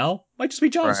right now, might just be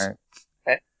Jaws. Right.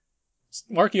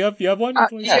 Mark, you have one?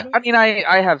 Yeah, I mean,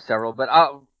 I have several, but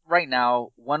right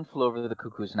now, One Flew Over the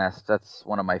Cuckoo's Nest, that's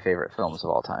one of my favorite films of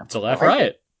all time. It's a Laugh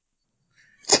Riot.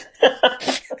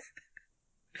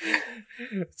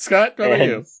 Scott, how about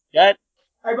you? Scott?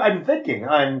 I'm thinking.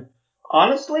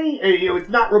 Honestly, it's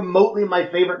not remotely my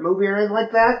favorite movie or anything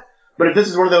like that, but if this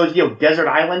is one of those, desert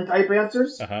island type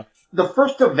answers, the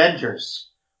first Avengers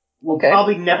will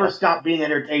probably never stop being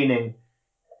entertaining.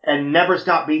 and never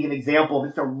stop being an example of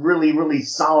just a really, really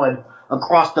solid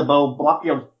across the bow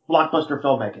blockbuster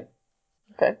filmmaking.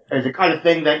 Okay. It's the kind of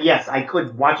thing that, yes, I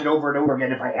could watch it over and over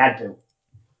again if I had to.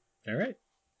 All right.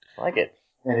 I like it.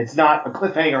 And it's not a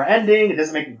cliffhanger ending. It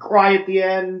doesn't make me cry at the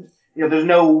end. There's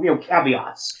no,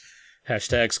 caveats.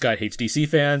 Hashtag Scott hates DC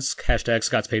fans. Hashtag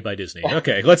Scott's paid by Disney.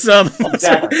 Okay, let's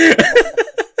Exactly.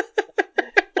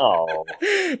 Oh.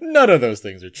 None of those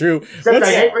things are true. Except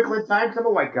I hate wrinkly times. I'm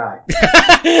a white guy.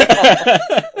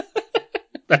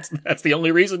 That's the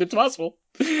only reason it's possible.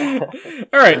 All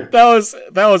right, that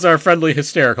was our friendly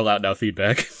hysterical out now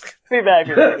feedback. Feedback.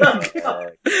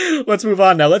 Let's move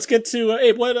on now. Let's get to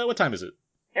Abe. What time is it?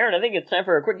 Aaron, I think it's time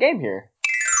for a quick game here.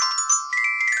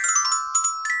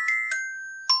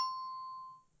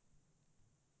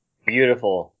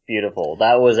 Beautiful, beautiful.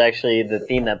 That was actually the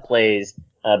theme that plays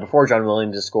before John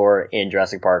Williams' score in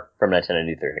Jurassic Park from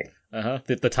 1993.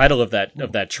 The title of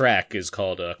that track is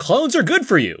called "Clones Are Good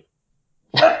for You."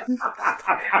 That's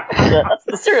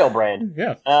the cereal brand.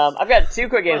 Yeah. I've got two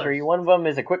quick games for you. One of them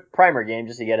is a quick primer game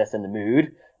just to get us in the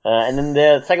mood. And then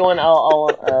the second one, I'll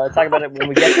talk about it when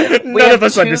we get there. None of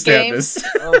us understand this.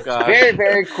 Oh, gosh. Very,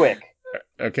 very quick.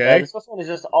 Okay. This first one is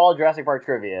just all Jurassic Park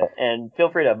trivia. And feel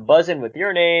free to buzz in with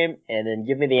your name and then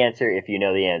give me the answer if you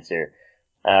know the answer.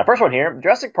 First one here.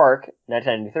 Jurassic Park,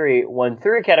 1993, won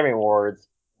 3 Academy Awards.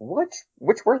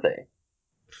 Which were they?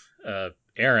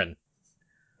 Aaron.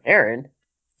 Aaron?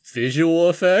 Visual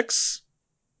effects.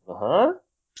 Uh-huh.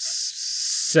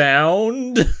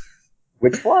 Sound.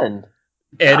 Which one?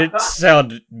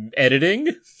 Sound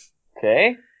editing.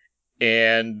 Okay.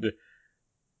 And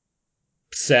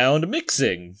sound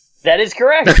mixing. That is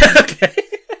correct. Okay.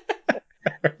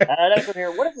 Next one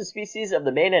here. What is the species of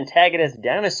the main antagonist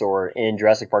dinosaur in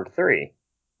Jurassic Park 3?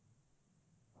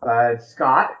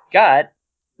 Scott. Scott.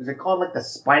 Is it called like the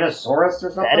Spinosaurus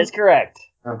or something? That is correct.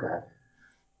 Okay.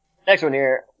 Next one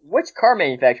here. Which car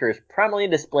manufacturer is prominently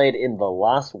displayed in The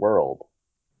Lost World?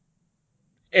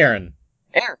 Aaron.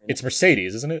 Aaron. It's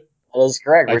Mercedes, isn't it? That is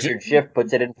correct. Richard Schiff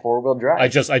puts it in 4-wheel drive. I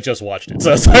just watched it,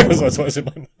 so that's what's in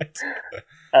my mind.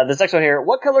 This next one here.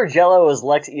 What color Jell-O is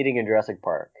Lex eating in Jurassic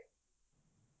Park?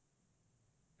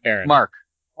 Aaron. Mark.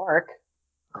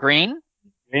 Green?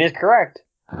 Green is correct.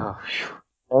 Oh,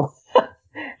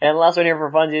 and last one here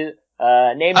for funsies.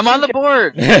 Name. I'm on the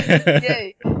board.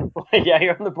 Yay! Yeah,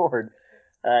 you're on the board.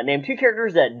 Name 2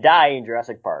 characters that die in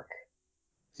Jurassic Park.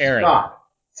 Aaron.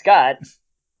 Scott.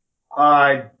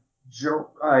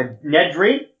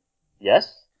 Nedry.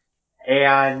 Yes.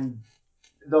 And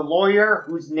the lawyer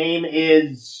whose name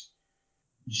is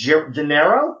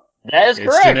Gennaro. That is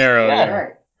correct. It's Gennaro. Yeah.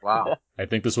 Wow. I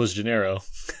think this was Gennaro. I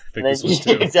think this was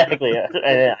too. Exactly.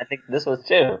 I think this was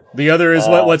too. The other is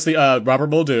what's the Robert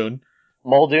Muldoon.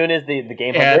 Muldoon is the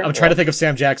game hunter. And I'm trying to think of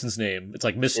Sam Jackson's name. It's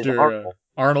like Mr.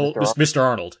 Arnold. Mr.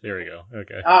 Arnold. There we go.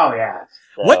 Okay. Oh yeah.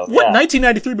 So, what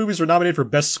 1993 movies were nominated for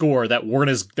best score that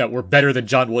were better than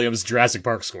John Williams' Jurassic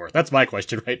Park score? That's my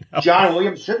question right now. John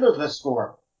Williams should know this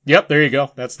score. Yep, there you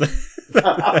go. That's the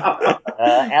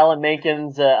Alan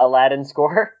Menken's Aladdin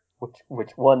score,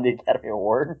 which won the Academy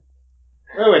Award.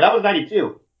 Wait, that was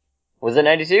 92. Was it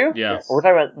 92? Yeah. Yes. We're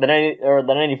talking about the 90 or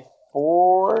the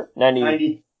 94,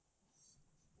 90.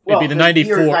 It'd be the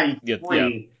 94. Yeah.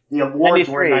 The awards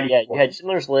were 93. 94. Yeah, you had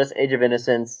Schindler's List, Age of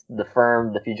Innocence, The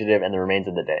Firm, The Fugitive, and The Remains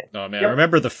of the Day. Oh man,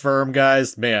 remember The Firm,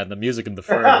 guys? Man, the music in The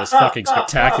Firm was fucking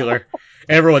spectacular.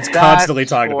 Everyone's constantly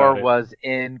talking about it. That was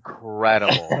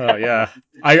incredible. Oh yeah,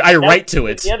 I write to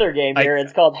it. The other game here,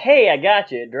 it's called Hey, I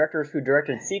Got You, directors who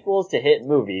directed sequels to hit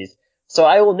movies. So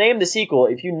I will name the sequel.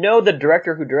 If you know the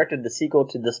director who directed the sequel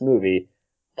to this movie,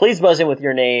 please buzz in with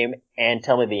your name and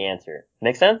tell me the answer.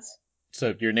 Make sense?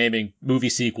 So you're naming movie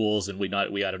sequels, and we ought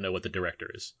to know what the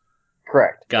director is.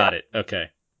 Correct. Got it. Okay.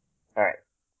 All right.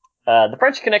 The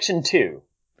French Connection 2.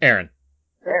 Aaron.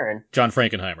 John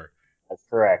Frankenheimer. That's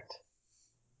correct.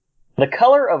 The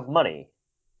Color of Money.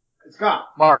 Scott.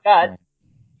 Scott.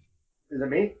 Is it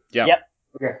me? Yeah. Yep.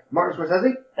 Okay. Martin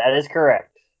Scorsese? That is correct.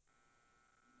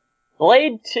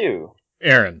 Blade 2.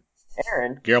 Aaron.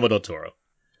 Guillermo del Toro.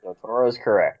 Del Toro is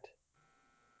correct.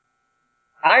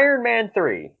 Iron Man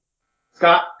 3.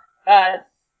 Scott.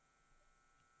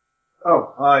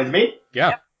 Oh, is it me? Yeah.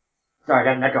 Yep. Sorry, I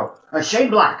got an echo. Shane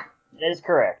Black. That is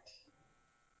correct.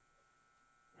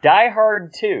 Die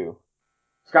Hard 2.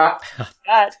 Scott.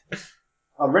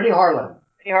 Rennie Harlan.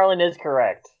 Rennie Harlan is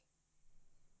correct.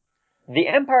 The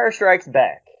Empire Strikes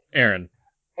Back. Aaron.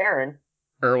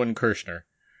 Erwin Kershner.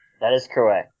 That is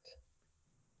correct.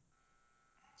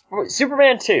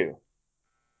 Superman 2.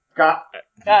 Scott.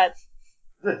 Scott.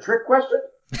 Is it a trick question?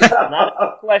 Not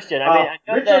a question. I mean, I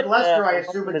know Richard that, Lester, I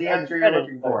assume, is the answer you're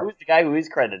looking but for. who's the guy who is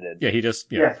credited? Yeah, he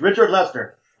just. Yeah. Yes, Richard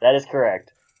Lester. That is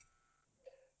correct.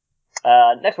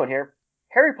 Next one here.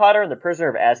 Harry Potter and the Prisoner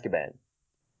of Azkaban.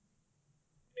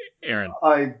 Aaron.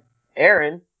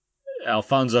 Aaron.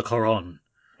 Alfonso Cuarón.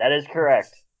 That is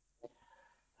correct.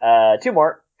 Two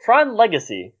more. Tron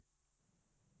Legacy.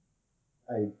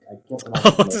 I can't pronounce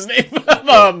Oh, what's his name? Come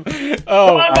on,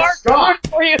 Mark, Scott.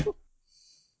 for you.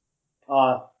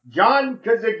 John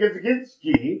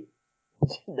Krasinski.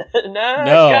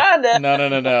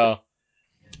 No.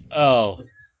 Oh.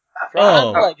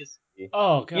 Tron Legacy.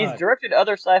 Oh, God. He's directed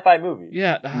other sci-fi movies.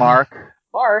 Yeah. Mark.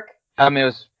 I mean, it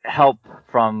was help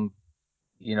from,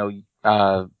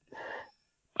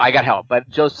 I got help, but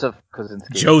Joseph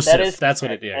Kosinski. That's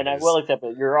what it is. And I will accept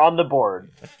it. You're on the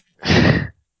board.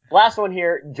 Last one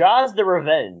here. Jaws the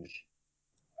Revenge.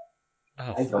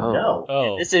 Oh, I don't know.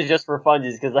 Oh. This is just for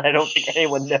funsies because I don't think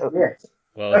anyone knows. Yes.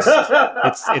 Well,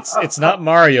 it's not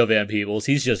Mario Van Peebles.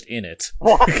 He's just in it.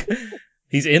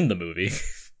 He's in the movie.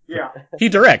 Yeah. He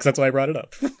directs. That's why I brought it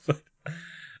up.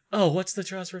 Oh, what's the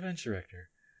Jaws Revenge director?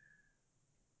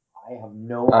 I have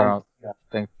no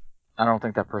idea. I don't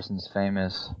think that person's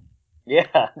famous.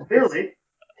 Yeah. Really?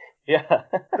 Yeah.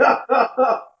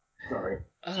 Sorry.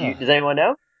 Does anyone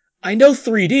know? I know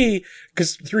 3D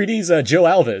because 3D's Joe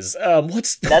Alves.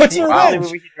 What's the Revenge? only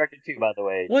movie he directed too, by the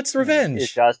way. What's Revenge?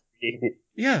 It's Jaws 3D.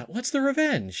 Yeah, what's the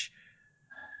Revenge?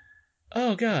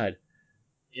 Oh God.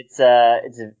 It's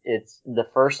the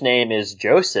first name is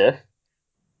Joseph.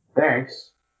 Thanks.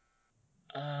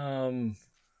 Oh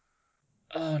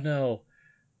no.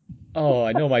 Oh,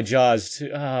 I know my Jaws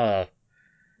too. Oh.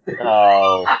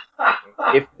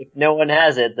 If no one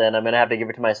has it, then I'm gonna have to give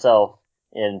it to myself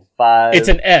in 5. It's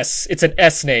an S. It's an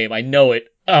S name. I know it.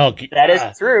 Oh, that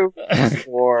is true.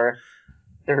 4,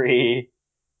 3,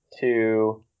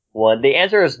 2, 1. The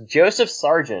answer is Joseph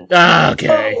Sargent.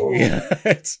 Okay.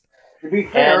 To be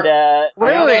fair,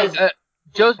 and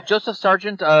Joseph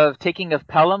Sargent of Taking of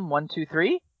Pelham 1, 2,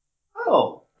 3.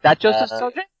 Oh, that Joseph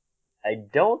Sargent? I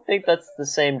don't think that's the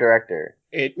same director.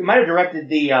 He might have directed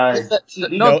the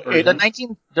TV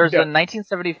version. There's a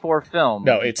 1974 film.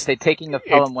 No, it's Taking of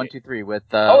Pelham 1, 2, 3 with.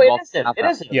 It is him. It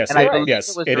is him. Yes, and I believe yes,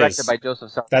 it was it directed is. by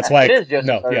Joseph Sargent. That's why it is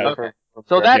Joseph Sargent. Okay.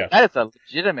 So that is a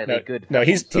legitimately good film.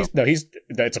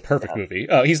 It's a perfect movie.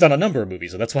 He's done a number of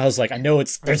movies, so that's why I was like, I know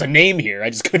there's a name here. I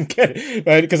just couldn't get it,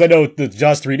 right? Because I know the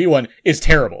Jaws 3D one is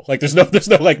terrible. Like there's no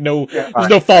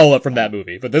follow up from that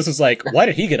movie. But this is like, why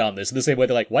did he get on this? In the same way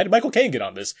they're like, why did Michael Caine get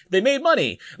on this? They made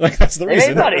money. Like that's the reason. They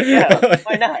made money. Yeah,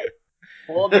 why not?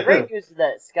 Well, the great news is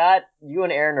that Scott, you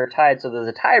and Aaron are tied, so there's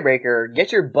a tiebreaker.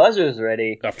 Get your buzzers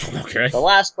ready. Okay. The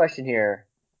last question here,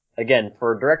 again,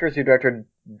 for directors who directed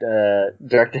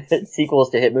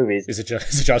sequels to hit movies. Is it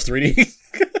Jaws 3D?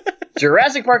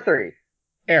 Jurassic Park 3.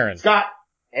 Aaron. Scott.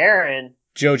 Aaron.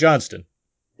 Joe Johnston.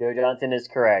 Joe Johnston is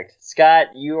correct. Scott,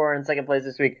 you are in second place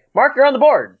this week. Mark, you're on the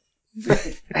board.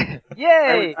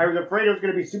 Yay! I was afraid it was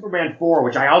going to be Superman 4,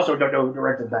 which I also don't know who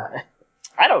directed that.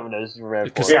 I don't know Superman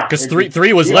 4. Because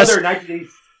 3 was less. The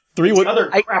other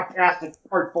crap-tastic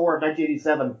Part 4 of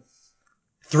 1987.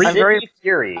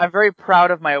 I'm very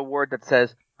proud of my award that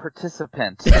says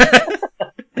participant.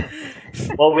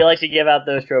 Well, we like to give out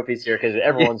those trophies here because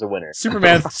everyone's a winner.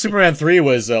 Superman 3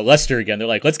 was Lester again. They're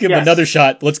like, let's give him another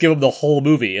shot. Let's give him the whole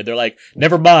movie. And they're like,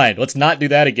 never mind. Let's not do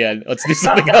that again. Let's do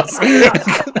something else.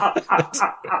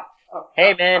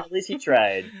 Hey, man, at least he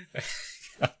tried.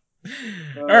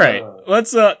 All right.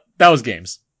 Let's, that was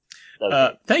games.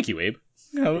 Thank you, Abe.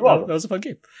 That was a fun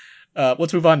game.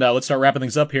 Let's move on now. Let's start wrapping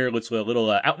things up here. Let's do a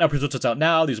little out now presents what's out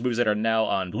now. These movies that are now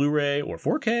on Blu-ray or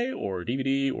 4K or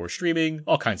DVD or streaming,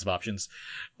 all kinds of options.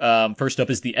 First up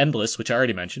is The Endless, which I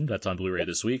already mentioned. That's on Blu-ray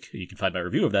this week. You can find my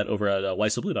review of that over at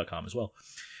ysw.com as well.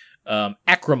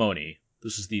 Acrimony.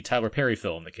 This is the Tyler Perry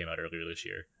film that came out earlier this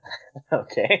year.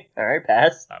 Okay. All right,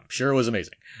 pass. I'm sure it was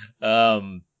amazing.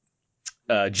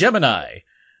 Gemini.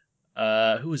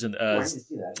 Who was in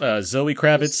Zoe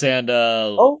Kravitz and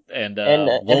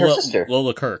her sister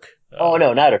Lola Kirk. Oh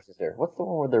no, not her sister. What's the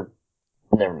one where they're?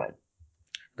 Never mind.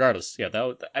 Regardless, yeah,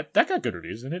 that got good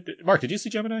reviews, didn't it? Mark, did you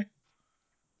see Gemini?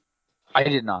 I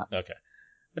did not. Okay,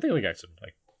 I think we got some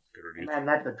good reviews. Man,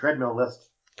 that's the treadmill list.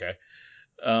 Okay,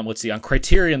 let's see on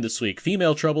Criterion this week: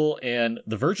 Female Trouble and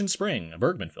The Virgin Spring, a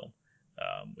Bergman film,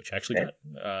 which I actually got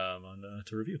on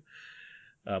to review.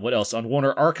 What else? On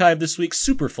Warner Archive this week,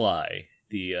 Superfly,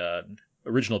 the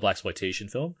original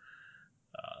blaxploitation film.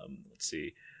 Let's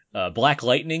see. Black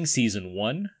Lightning Season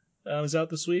 1 was out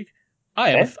this week.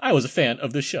 I was a fan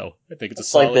of this show. I think it's a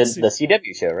solid... like the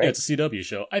CW show, right? Yeah, it's a CW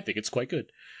show. I think it's quite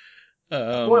good.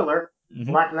 Spoiler.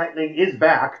 Black Lightning is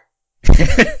back.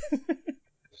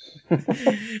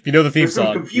 If you know the theme There's some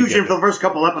song, confusion for the first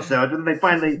couple episodes, and then they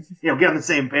finally, get on the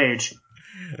same page.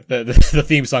 the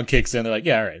theme song kicks in. They're like,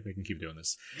 yeah, all right, we can keep doing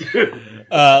this.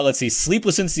 Let's see.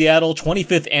 Sleepless in Seattle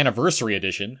 25th Anniversary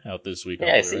Edition out this week.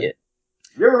 Yeah, I see it.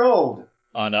 You're old.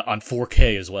 On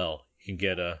 4K as well. You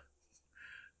can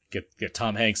get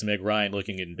Tom Hanks and Meg Ryan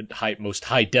looking in most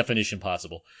high definition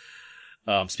possible.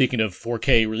 Speaking of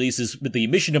 4K releases, the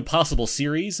Mission Impossible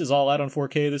series is all out on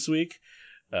 4K this week.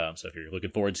 So if you're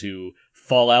looking forward to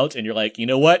Fallout and you're like, you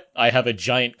know what? I have a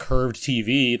giant curved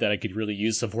TV that I could really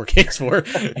use some 4Ks for.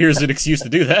 Here's an excuse to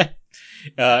do that.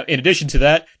 In addition to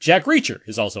that, Jack Reacher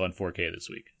is also on 4K this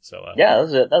week. So yeah,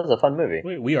 that was a fun movie.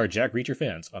 We are Jack Reacher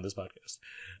fans on this podcast.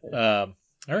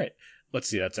 All right. Let's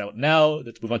see. That's out now.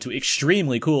 Let's move on to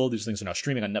Extremely Cool. These things are now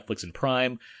streaming on Netflix and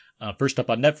Prime. First up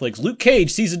on Netflix, Luke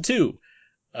Cage Season 2.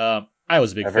 I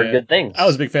was a big fan. I've heard good things. I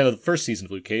was a big fan of the first season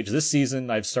of Luke Cage. This season,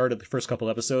 I've started the first couple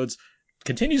episodes.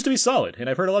 Continues to be solid, and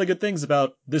I've heard a lot of good things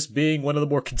about this being one of the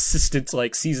more consistent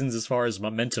seasons as far as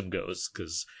momentum goes,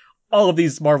 because all of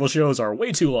these Marvel shows are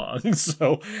way too long.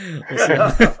 So we'll see.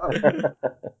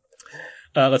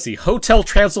 Let's see. Hotel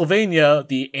Transylvania,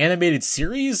 the animated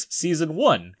series, Season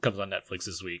 1, comes on Netflix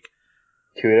this week.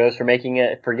 Kudos for getting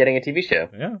a TV show.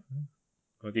 Yeah.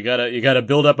 Well, you gotta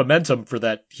build up momentum for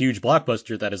that huge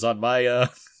blockbuster that is on my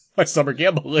my summer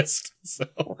gamble list. So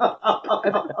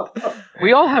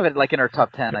we all have it in our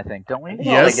top 10, I think, don't we?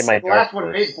 Yes. The last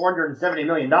one made $470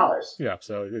 million. Yeah,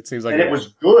 so it seems like it was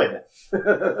good.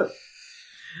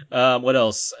 What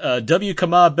else? W.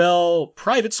 Kamau Bell,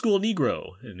 Private School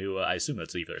Negro, a new, I assume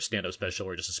that's either a stand-up special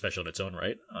or just a special in its own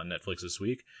right on Netflix this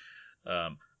week.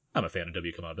 I'm a fan of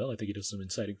W. Kamau Bell. I think he does some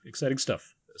exciting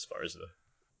stuff as far as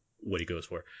what he goes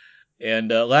for.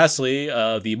 And lastly,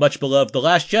 the much beloved The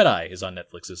Last Jedi is on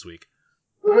Netflix this week.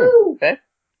 Woo! Okay.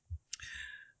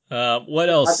 What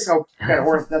else? I think I'll get a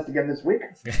horse nest again this week.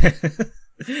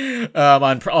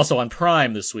 Also on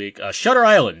Prime this week, Shutter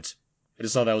Island. I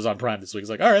just saw that was on Prime this week. It's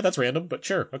like, all right, that's random, but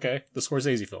sure, okay. The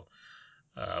Scorsese film.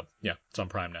 Yeah, it's on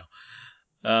Prime now.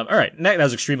 All right, that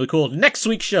was extremely cool. Next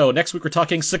week's show. Next week we're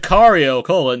talking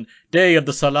Sicario, Day of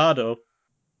the Salado.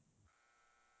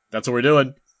 That's what we're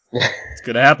doing. It's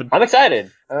gonna happen. I'm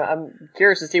excited. I'm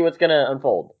curious to see what's gonna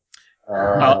unfold.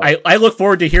 I look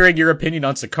forward to hearing your opinion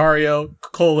on Sicario,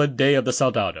 Day of the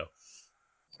Soldado.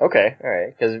 Okay, all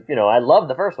right, because I love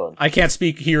the first one. I can't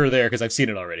speak here or there because I've seen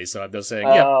it already, so I'm just saying.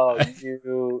 Oh, yeah.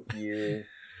 you.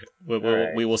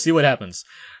 We will see what happens.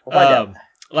 We'll find out.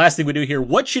 Last thing we do here: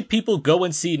 what should people go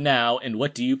and see now, and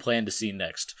what do you plan to see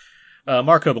next?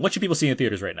 Mark Hoban, what should people see in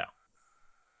theaters right now?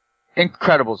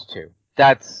 Incredibles 2.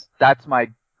 That's my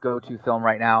go-to film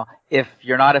right now. If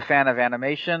you're not a fan of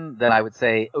animation, then I would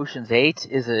say Ocean's 8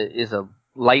 is a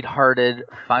lighthearted,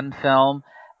 fun film.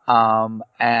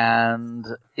 And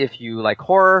if you like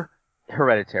horror,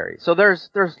 Hereditary. So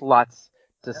there's lots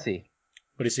to see.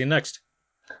 What do you see next?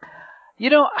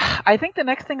 I think the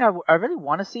next thing I really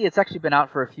want to see, it's actually been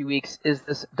out for a few weeks, is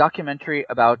this documentary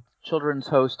about children's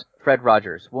host Fred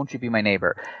Rogers, Won't You Be My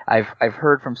Neighbor? I've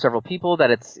heard from several people that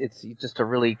it's just a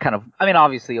really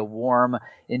obviously a warm,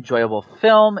 enjoyable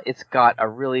film. It's got a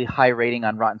really high rating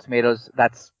on Rotten Tomatoes.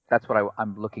 That's what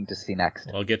I'm looking to see next.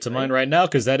 Well, I'll get to mine right now,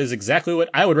 because that is exactly what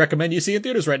I would recommend you see in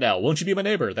theaters right now. Won't You Be My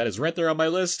Neighbor? That is right there on my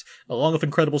list, along with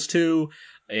Incredibles 2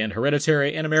 and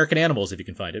Hereditary and American Animals, if you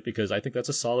can find it, because I think that's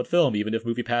a solid film, even if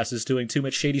MoviePass is doing too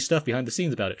much shady stuff behind the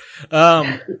scenes about it.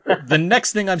 The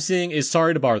next thing I'm seeing is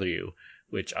Sorry to Bother You,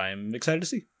 which I'm excited to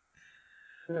see.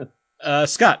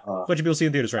 Scott, what should people see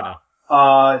in theaters right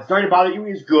now? Sorry to Bother You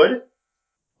is good.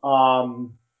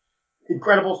 Incredibles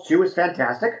 2 is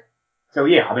fantastic. So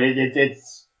yeah, I mean,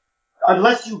 it's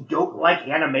unless you don't like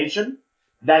animation,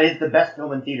 that is the best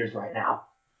film in theaters right now.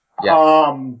 Yes.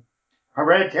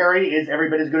 Hereditary is every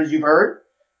bit as good as you've heard,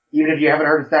 even if you haven't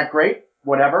heard it's that great.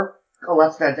 Whatever. Oh,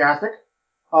 that's fantastic.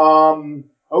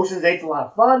 Ocean's 8's a lot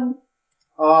of fun.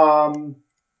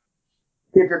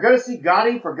 If you're gonna see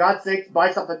Gotti, for God's sake, buy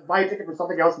a ticket for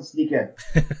something else and sneak in.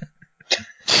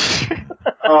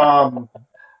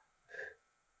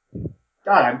 God,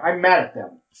 I'm mad at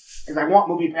them. Because I want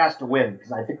MoviePass to win.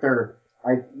 Because I think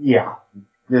yeah.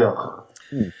 Ugh. All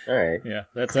right. Yeah,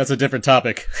 that's a different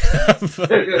topic.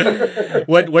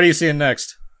 What are you seeing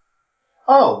next?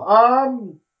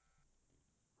 I'm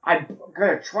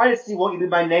gonna try to see Won't You Be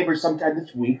My Neighbor sometime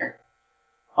this week.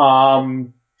 I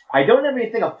don't have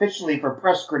anything officially for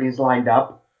press screenings lined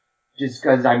up, just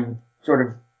because I'm sort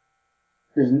of,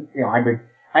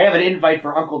 I have an invite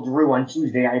for Uncle Drew on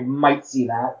Tuesday. I might see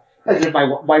that. As if my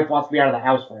wife wants me out of the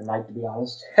house for a night, to be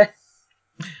honest.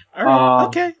 All right.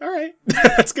 Okay. All right.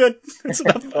 That's good. That's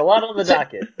enough. A lot on the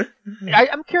docket.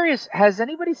 I'm curious. Has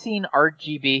anybody seen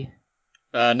RGB?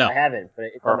 No. I haven't, but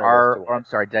it's Or on my R? list. Or I'm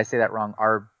sorry, did I say that wrong?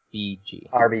 RBG.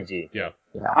 RBG. Yeah.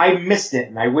 I missed it,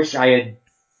 and I wish I had.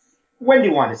 When do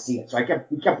you want to see it? So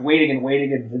we kept waiting and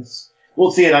waiting, and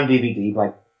we'll see it on DVD,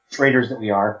 like traitors that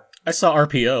we are. I saw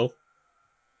RPO.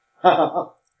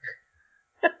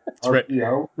 It's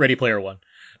RPO. Ready Player One.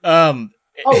 Right.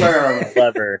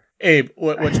 Clever. Abe,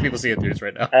 what should people see in theaters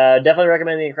right now? Definitely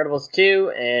recommend The Incredibles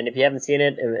 2, and if you haven't seen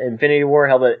it, Infinity War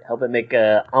help it make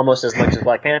almost as much as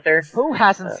Black Panther. Who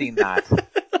hasn't seen that?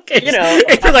 Okay, you know,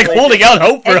 you're like holding out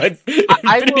hope for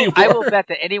Infinity War. I will bet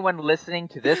that anyone listening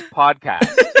to this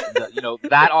podcast,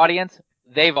 that audience,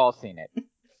 they've all seen it.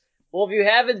 Well, if you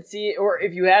haven't seen, or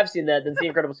if you have seen that, then see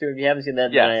Incredibles 2. If you haven't seen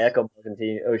that, then I echo Mark and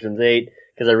see Ocean's 8,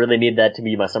 because I really need that to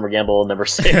be my summer gamble number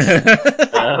 6.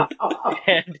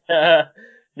 And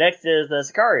next is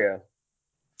Sicario.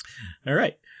 All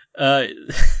right.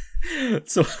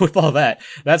 So with all that,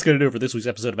 that's going to do it for this week's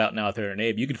episode about Now, There, and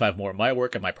Abe. You can find more of my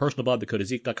work at my personal blog,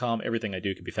 thecodeofzeke.com. Everything I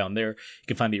do can be found there. You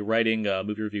can find me writing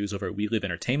movie reviews over at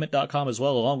weliveentertainment.com as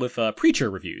well, along with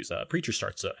Preacher reviews. Preacher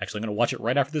starts, actually, I'm going to watch it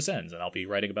right after this ends, and I'll be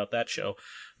writing about that show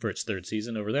for its 3rd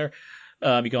season over there.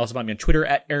 You can also find me on Twitter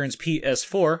at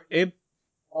AaronsPS4. Abe?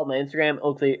 Follow my Instagram,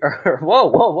 Oakley,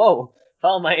 whoa.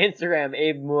 Follow my Instagram,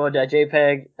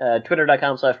 abemuo.jpg,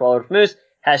 twitter.com/walrusmoose,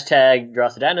 hashtag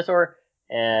Dross the Dinosaur,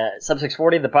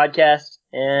 Sub640, the podcast,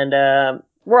 and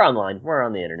we're online. We're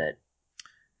on the internet.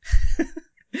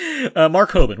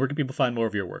 Mark Hoban, where can people find more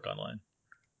of your work online?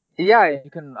 Yeah, you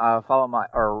can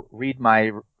read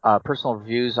my personal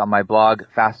reviews on my blog,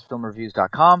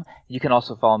 fastfilmreviews.com. You can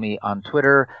also follow me on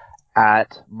Twitter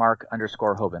at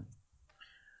Mark_Hoban.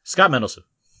 Scott Mendelson.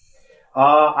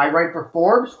 I write for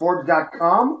Forbes,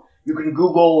 Forbes.com. You can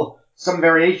Google some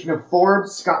variation of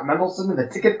Forbes, Scott Mendelson in the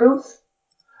ticket booth.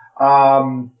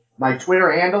 My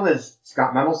Twitter handle is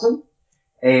Scott Mendelson,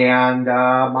 and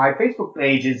my Facebook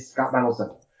page is Scott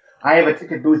Mendelson. I have a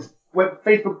ticket booth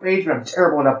Facebook page, but I'm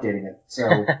terrible at updating it. So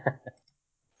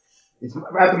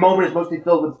at the moment, it's mostly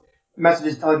filled with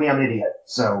messages telling me I'm an idiot.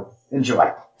 So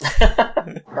enjoy.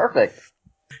 Perfect.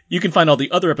 You can find all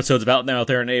the other episodes about Now,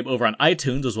 There, and Abe over on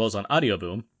iTunes as well as on Audio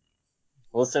Boom.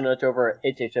 Listen to it over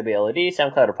at HHWLOD,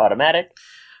 SoundCloud, or Podomatic.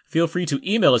 Feel free to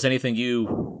email us anything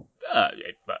you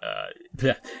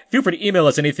feel free to email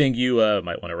us anything you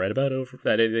might want to write about over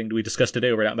that anything we discussed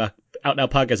today over at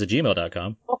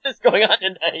outnowpodcast@gmail.com. What is going on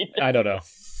tonight? I don't know.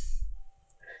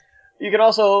 You can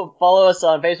also follow us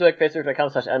on Facebook,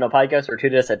 facebook.com/outnowpodcast, or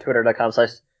tweet us at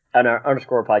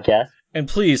twitter.com/outnow_podcast. And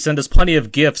please send us plenty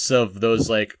of GIFs of those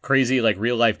like crazy like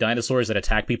real life dinosaurs that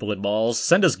attack people in malls.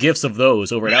 Send us GIFs of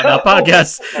those over at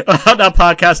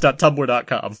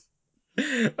outnowpodcast@outnowpodcast.tumblr.com.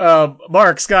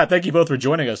 Mark, Scott, thank you both for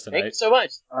joining us tonight. Thank you so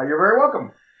much. You're very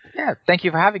welcome. Yeah, thank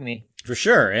you for having me. For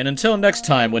sure. And until next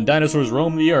time, when dinosaurs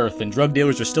roam the earth and drug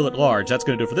dealers are still at large, that's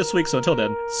going to do it for this week. So until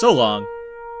then, so long.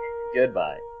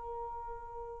 Goodbye.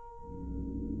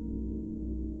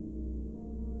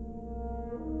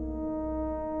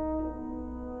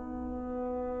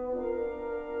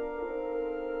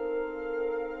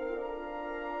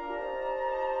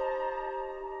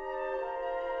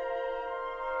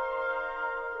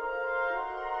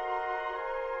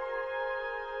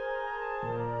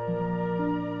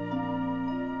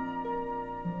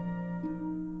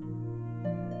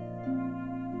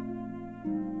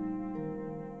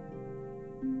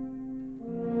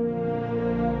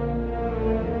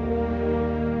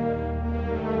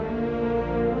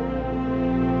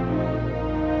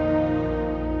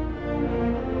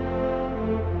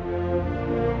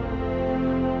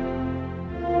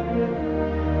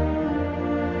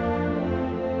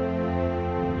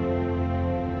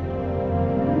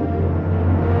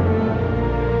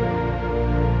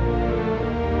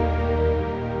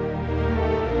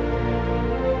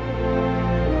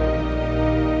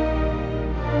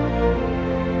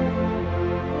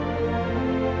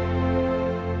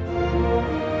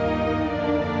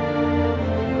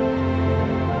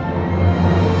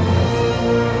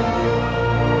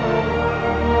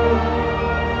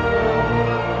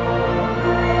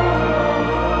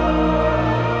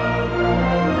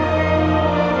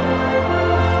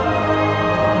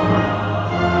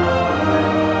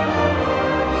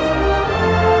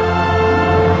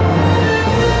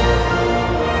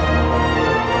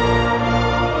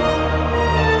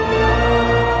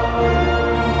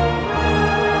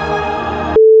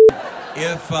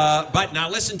 But now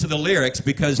listen to the lyrics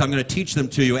because I'm going to teach them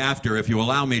to you after, if you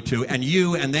allow me to, and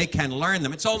they can learn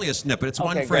them. It's only a snippet. It's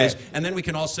one phrase, and then we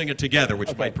can all sing it together,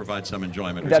 which might provide some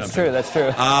enjoyment. That's true.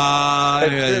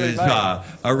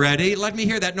 Ready? Let me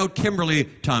hear that note, Kimberly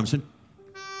Thompson.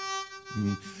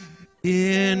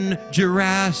 In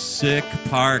Jurassic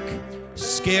Park,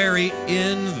 scary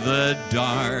in the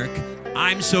dark.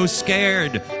 I'm so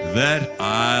scared that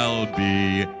I'll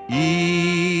be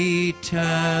eaten.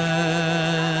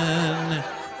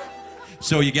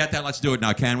 So you get that? Let's do it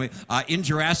now, can we? In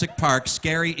Jurassic Park,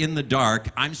 scary in the dark.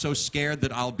 I'm so scared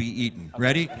that I'll be eaten.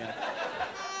 Ready?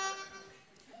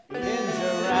 In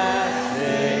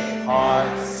Jurassic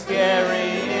Park,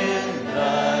 scary in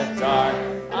the dark.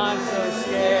 I'm so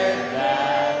scared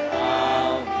that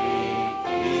I'll be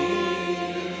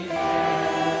eaten.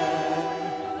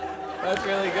 That's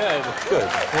really good. Good.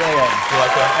 Really good. You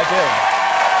like that? I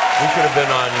We should have been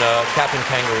on Captain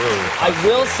Kangaroo. I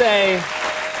will say,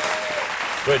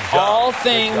 good job.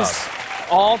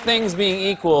 all things being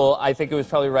equal, I think it was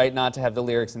probably right not to have the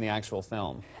lyrics in the actual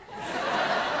film.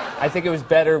 I think it was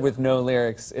better with no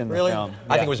lyrics in the film.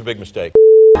 I think it was a big mistake.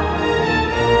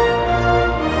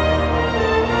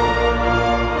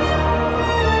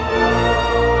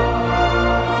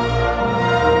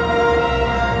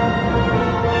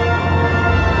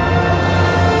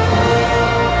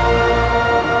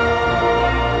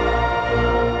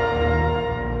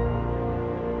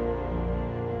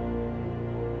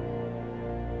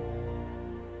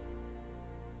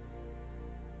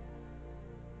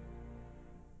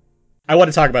 I want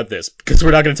to talk about this because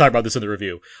we're not going to talk about this in the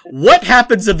review. What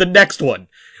happens in the next one?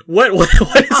 What is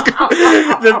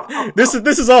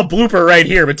this is all blooper right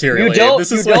here material. You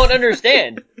don't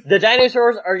understand. The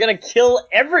dinosaurs are gonna kill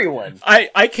everyone.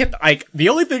 The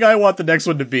only thing I want the next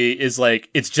one to be is like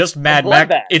it's just Mad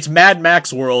Max. It's Mad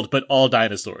Max world, but all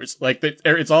dinosaurs. Like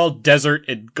it's all desert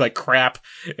and like crap,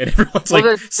 and everyone's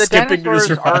skipping to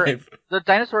survive. The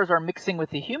dinosaurs are mixing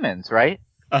with the humans, right?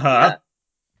 Yeah.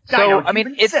 So I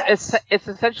mean, it's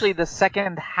essentially the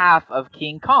second half of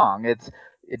King Kong. It's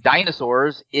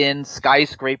dinosaurs in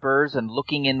skyscrapers and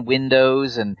looking in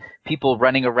windows and people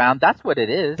running around. That's what it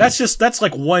is. That's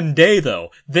like one day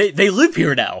though. They live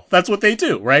here now. That's what they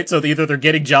do, right? So either they're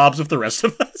getting jobs with the rest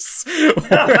of us. So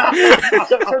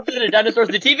the dinosaurs,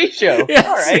 the TV show.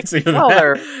 Yes, all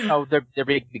right. Well, they're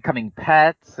becoming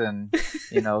pets, and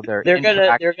they're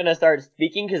gonna start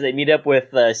speaking because they meet up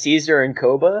with Caesar and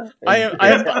Koba.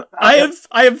 I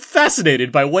am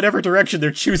fascinated by whatever direction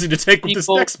they're choosing to take with this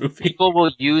next movie. People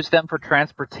will use them for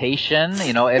transportation.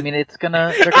 I mean, it's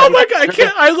gonna. Oh my god!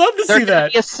 I love to see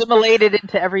that. Be assimilated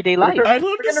into everyday life. We're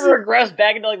gonna regress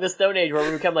back into like the Stone Age where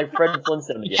we become like Fred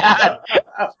Flintstone again. Yeah.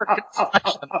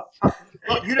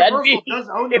 Well, Universal does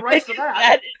own the rights to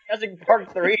that. Jurassic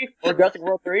Park 3 or Jurassic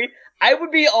World 3, I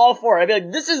would be all for it. I'd be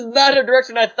like, this is not a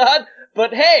direction I thought,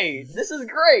 but hey, this is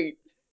great.